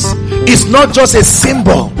tongues is not just a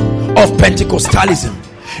symbol of Pentecostalism.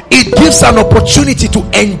 It gives an opportunity to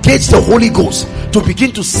engage the Holy Ghost to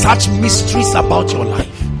begin to search mysteries about your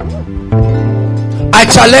life. I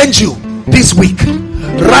challenge you this week,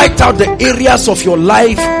 write out the areas of your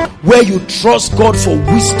life where you trust God for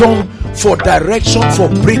wisdom, for direction, for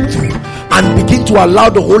breakthrough, and begin to allow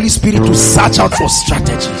the Holy Spirit to search out for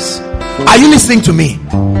strategies. Are you listening to me?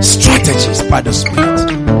 Strategies by the Spirit.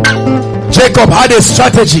 Jacob had a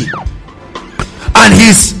strategy, and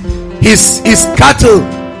his cattle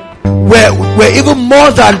were even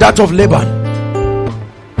more than that of Laban.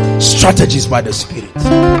 Strategies by the Spirit.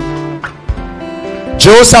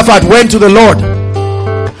 Jehoshaphat went to the Lord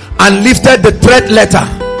and lifted the threat letter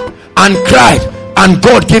and cried, and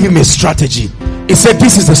God gave him a strategy. He said,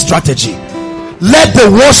 this is the strategy. Let the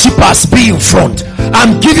worshippers be in front.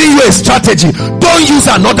 I'm giving you a strategy. Don't use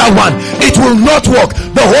another one. It will not work.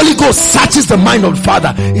 The Holy Ghost searches the mind of the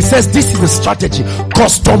Father. He says, this is the strategy,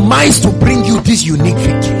 customized to bring you this unique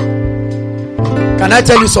victory. Can I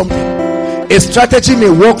tell you something? A strategy may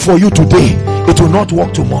work for you today, it will not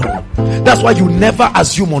work tomorrow. That's why you never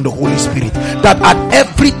assume on the Holy Spirit that at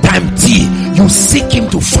every time T, you seek him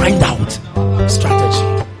to find out strategy.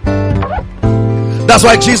 That's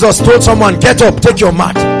why Jesus told someone, get up, take your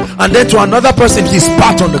mat, and then to another person he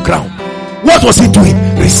spat on the ground. What was he doing?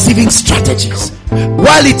 Receiving strategies.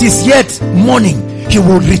 While it is yet morning, he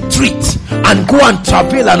will retreat and go and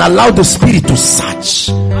travel and allow the Spirit to search.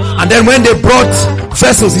 And then when they brought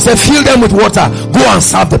vessels, he said, fill them with water, go and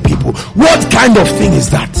serve the people. What kind of thing is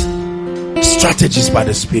that? Strategies by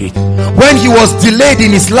the Spirit. When he was delayed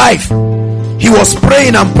in his life, he was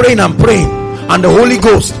praying and praying and praying, and the Holy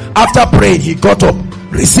Ghost, after praying, he got up,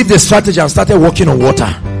 received the strategy, and started walking on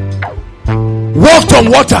water. Walked on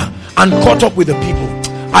water and caught up with the people.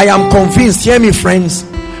 I am convinced, hear me friends,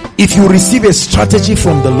 if you receive a strategy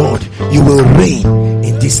from the Lord, you will reign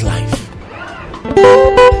in this life.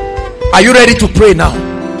 Are you ready to pray now?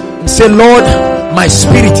 Say, Lord, my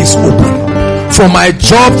spirit is open for my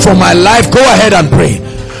job, for my life. Go ahead and pray.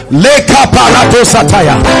 Leka parato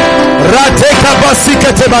sataya. Rateka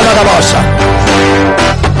basikete baladabasha.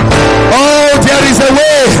 Oh, there is a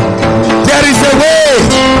way. There is a way.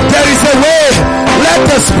 There is a way. Let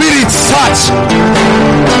the Spirit search.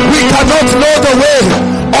 We cannot know the way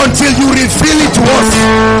until you reveal it to us.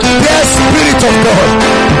 Dear Spirit of God,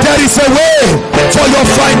 there is a way for your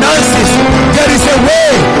finances. There is a way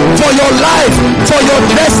for your life, for your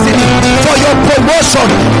destiny, for your promotion,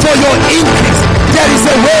 for your increase. There is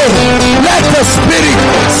a way. Let the Spirit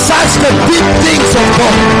search the deep things of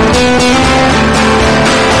God.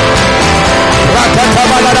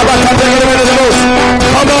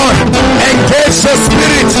 Come on, engage the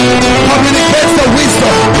Spirit, communicate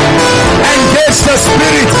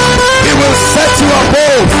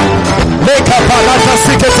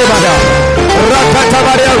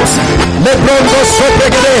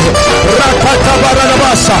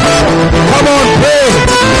Come on, pray.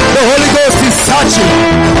 The Holy Ghost is searching.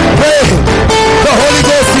 Pray. The Holy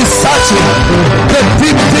Ghost is searching the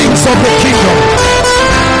deep things of the kingdom.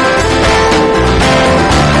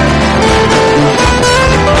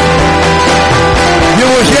 You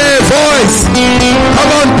will hear a voice.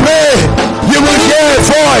 Come on, pray. You will hear a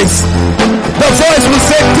voice. The voice will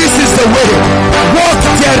say, this is the way. Walk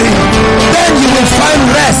therein. Then you will find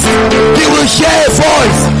rest. You will hear a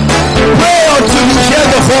voice. Pray until you hear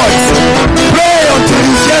the voice. Pray until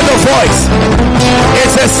you hear the voice.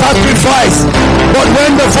 It's a sacrifice. But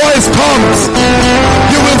when the voice comes,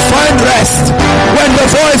 you will find rest. When the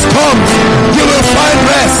voice comes, you will find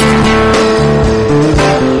rest.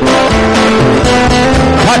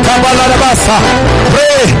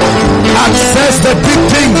 Pray, access the big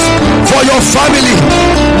things for your family.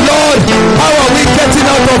 Lord, how are we getting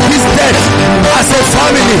out of this debt as a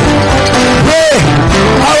family? Pray,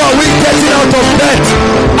 how are we getting out of debt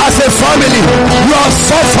as a family? You have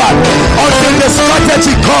suffered until the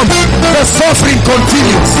strategy comes. The suffering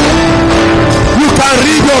continues. You can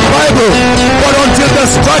read your Bible, but until the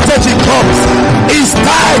strategy comes, it's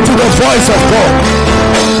tied to the voice of God.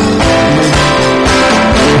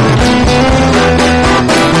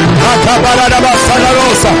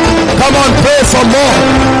 Come on, pray for more.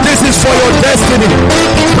 This is for your destiny.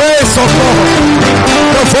 Pray some more.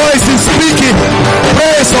 The voice is speaking.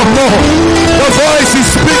 Pray some more. The voice is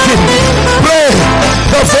speaking. Pray.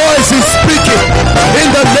 The voice is speaking. In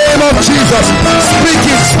the name of Jesus.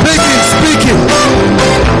 Speaking, speaking, speaking.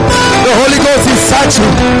 The Holy Ghost is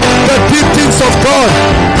searching the deep things of God.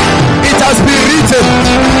 It has been written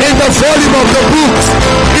in the volume of the books.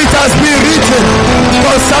 It has been written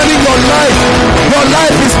concerning your life. Your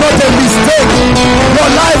life is not a mistake. Your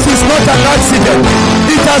life is not an accident.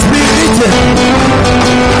 It has been written.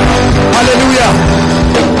 Hallelujah.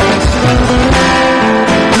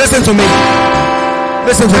 Listen to me.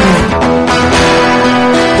 Listen to me.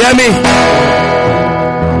 Hear me.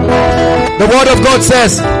 The word of God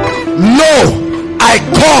says, lo, I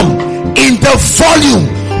come in the volume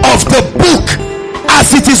of the book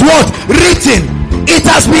as it is what? Written. It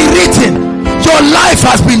has been written. Your life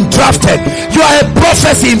has been drafted. You are a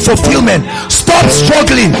prophecy in fulfillment. Stop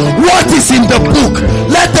struggling. What is in the book?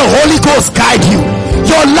 Let the Holy Ghost guide you.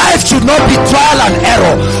 Your life should not be trial and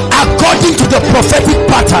error. According to the prophetic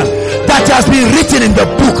pattern that has been written in the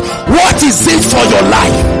book, what is it for your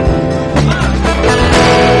life?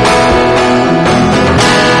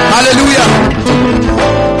 Hallelujah.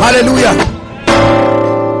 Hallelujah.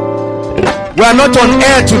 We are not on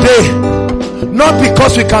air today, not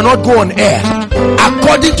because we cannot go on air.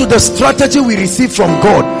 According to the strategy we receive from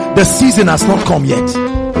God, the season has not come yet.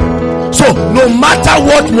 So no matter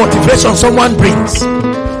what motivation someone brings,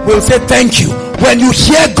 we'll say thank you. When you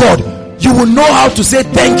hear God, you will know how to say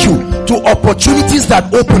thank you to opportunities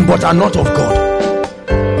that open but are not of God.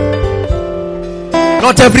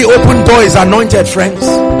 Not every open door is anointed, friends.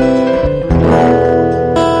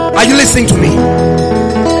 Are you listening to me?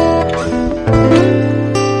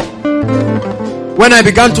 When I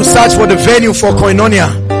began to search for the venue for Koinonia,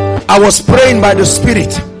 I was praying by the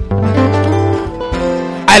Spirit.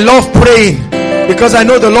 I love praying because I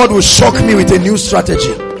know the Lord will shock me with a new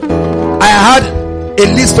strategy. I had a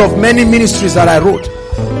list of many ministries that I wrote,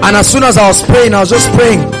 and as soon as I was praying, I was just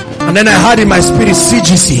praying, and then I had in my spirit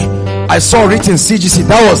CGC. I saw written CGC.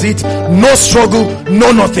 That was it. No struggle,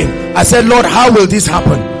 no nothing. I said, Lord, how will this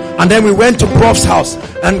happen? And then we went to Prof's house,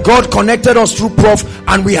 and God connected us through Prof,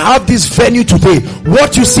 and we have this venue today.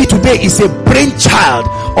 What you see today is a brainchild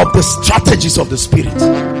of the strategies of the Spirit.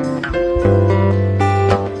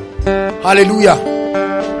 Hallelujah.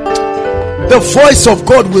 The voice of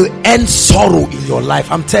God will end sorrow in your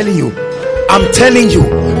life. I'm telling you. I'm telling you.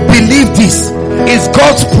 Believe this. It's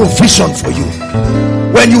God's provision for you.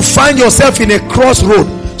 When you find yourself in a crossroad,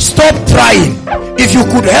 stop trying. If you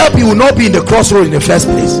could help, you will not be in the crossroad in the first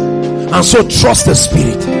place. And so trust the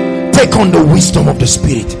Spirit. Take on the wisdom of the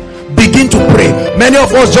Spirit. Begin to pray. Many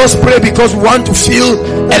of us just pray because we want to feel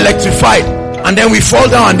electrified, and then we fall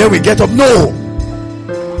down and then we get up. No.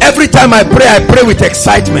 Every time I pray with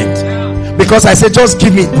excitement, because I say, just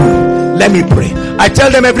give me, let me pray. I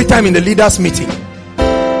tell them every time in the leaders meeting,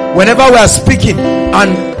 whenever we are speaking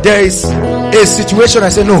and there is a situation, I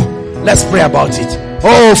say, no, let's pray about it.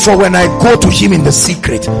 Oh, for when I go to him in the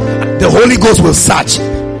secret, the Holy Ghost will search.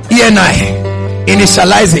 E&I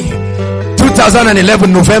initializing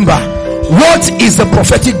 2011 November. What is the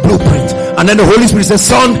prophetic blueprint? And then the Holy Spirit says,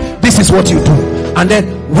 son, this is what you do. And then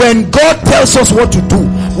when God tells us what to do,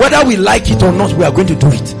 whether we like it or not, we are going to do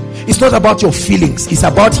it. It's not about your feelings, it's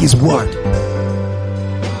about his word.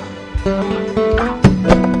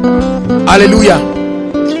 Hallelujah.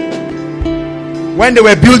 When they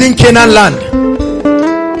were building Canaan land,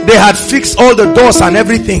 they had fixed all the doors and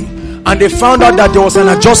everything, and they found out that there was an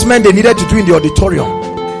adjustment they needed to do in the auditorium.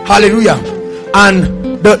 Hallelujah. And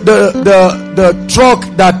the truck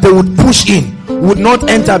that they would push in would not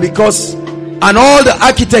enter, because, and all the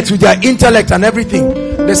architects with their intellect and everything,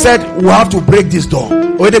 they said, we'll have to break this door.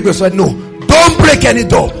 Oyedepo said, no, don't break any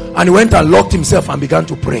door. And he went and locked himself and began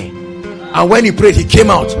to pray. And when he prayed, he came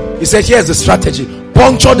out. He said, here's the strategy: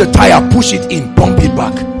 puncture the tire, push it in, pump it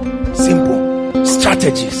back. Simple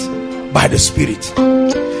strategies by the Spirit.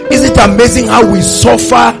 Isn't it amazing how we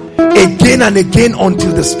suffer again and again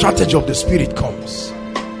until the strategy of the Spirit comes?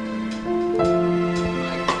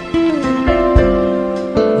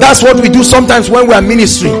 That's what we do sometimes when we are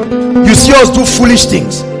ministering. You see us do foolish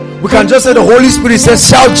things. We can just say the Holy Spirit says,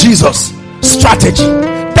 shout Jesus. Strategy.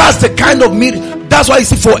 That's the kind of that's why you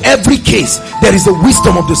see, for every case there is the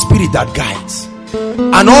wisdom of the Spirit that guides.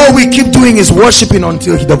 And all we keep doing is worshiping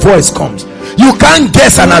until the voice comes. You can't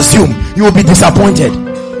guess and assume. You will be disappointed.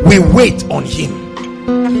 We wait on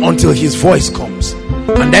him until his voice comes,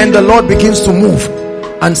 and then the Lord begins to move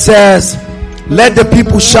and says, let the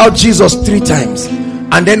people shout Jesus 3 times.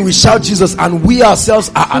 And then we shout Jesus, and we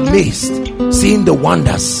ourselves are amazed seeing the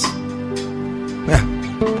wonders. Yeah.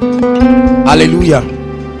 Hallelujah.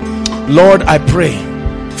 Lord, I pray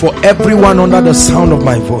for everyone under the sound of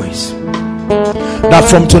my voice, that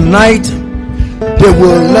from tonight they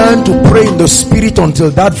will learn to pray in the Spirit until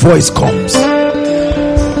that voice comes.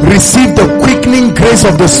 Receive the quickening grace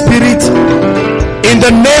of the Spirit in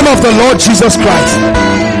the name of the Lord Jesus Christ.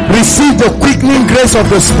 Receive the quickening grace of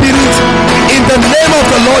the Spirit in the name of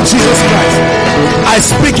the Lord Jesus Christ. I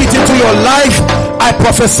speak it into your life. I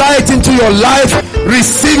prophesy it into your life.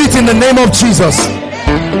 Receive it in the name of Jesus.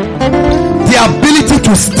 The ability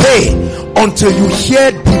to stay until you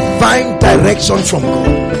hear divine direction from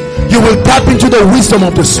God. You will tap into the wisdom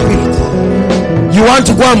of the Spirit. You want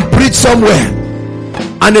to go and preach somewhere,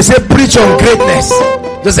 and they say preach on greatness.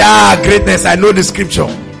 Just say, greatness, I know the scripture.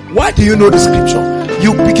 Why do you know the scripture?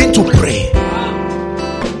 You begin to pray.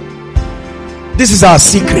 This is our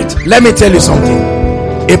secret. Let me tell you something.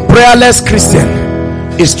 A prayerless Christian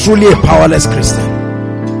is truly a powerless Christian.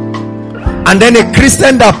 And then a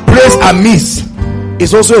Christian that prays amiss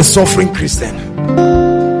is also a suffering Christian,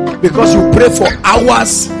 because you pray for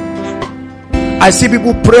hours. I see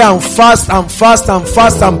people pray and fast and fast and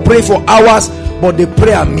fast and pray for hours, but they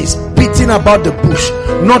pray amiss, beating about the bush,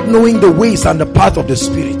 not knowing the ways and the path of the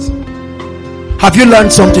Spirit. Have you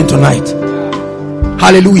learned something tonight?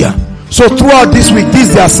 Hallelujah. So throughout this week, this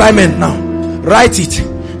is the assignment now. Write it.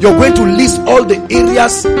 You're going to list all the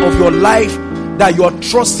areas of your life that you are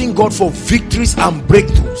trusting God for victories and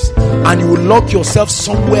breakthroughs, and you will lock yourself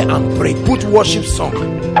somewhere and pray. Put worship song.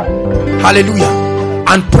 Hallelujah.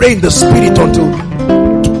 And pray in the Spirit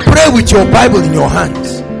pray with your Bible in your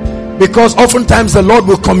hands, because oftentimes the Lord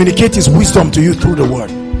will communicate his wisdom to you through the word.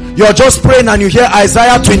 You're just praying and you hear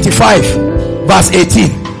Isaiah 25 verse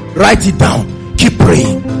 18. Write it down. Keep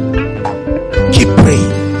praying. Keep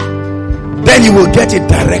praying. Then you will get a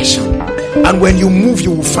direction, and when you move,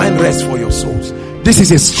 you will find rest for your souls. This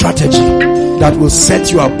is a strategy that will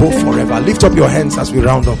set you above forever. Lift up your hands as we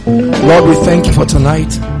round up. Lord, we thank you for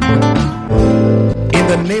tonight. In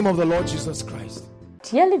the name of the Lord Jesus Christ.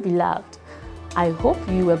 Dearly beloved, I hope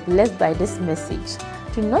you were blessed by this message.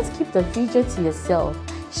 Do not keep the video to yourself.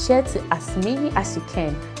 Share to as many as you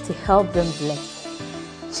can to help them bless.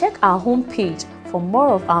 Check our homepage for more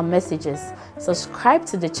of our messages. Subscribe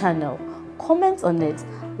to the channel, comment on it,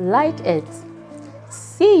 like it.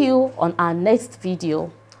 See you on our next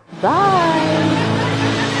video. Bye.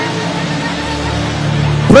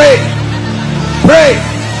 Pray, pray,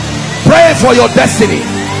 pray for your destiny.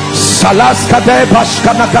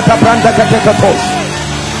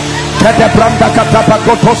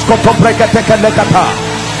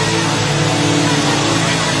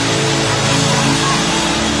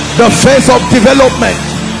 The phase of development.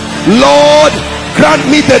 Lord, grant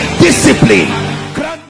me the discipline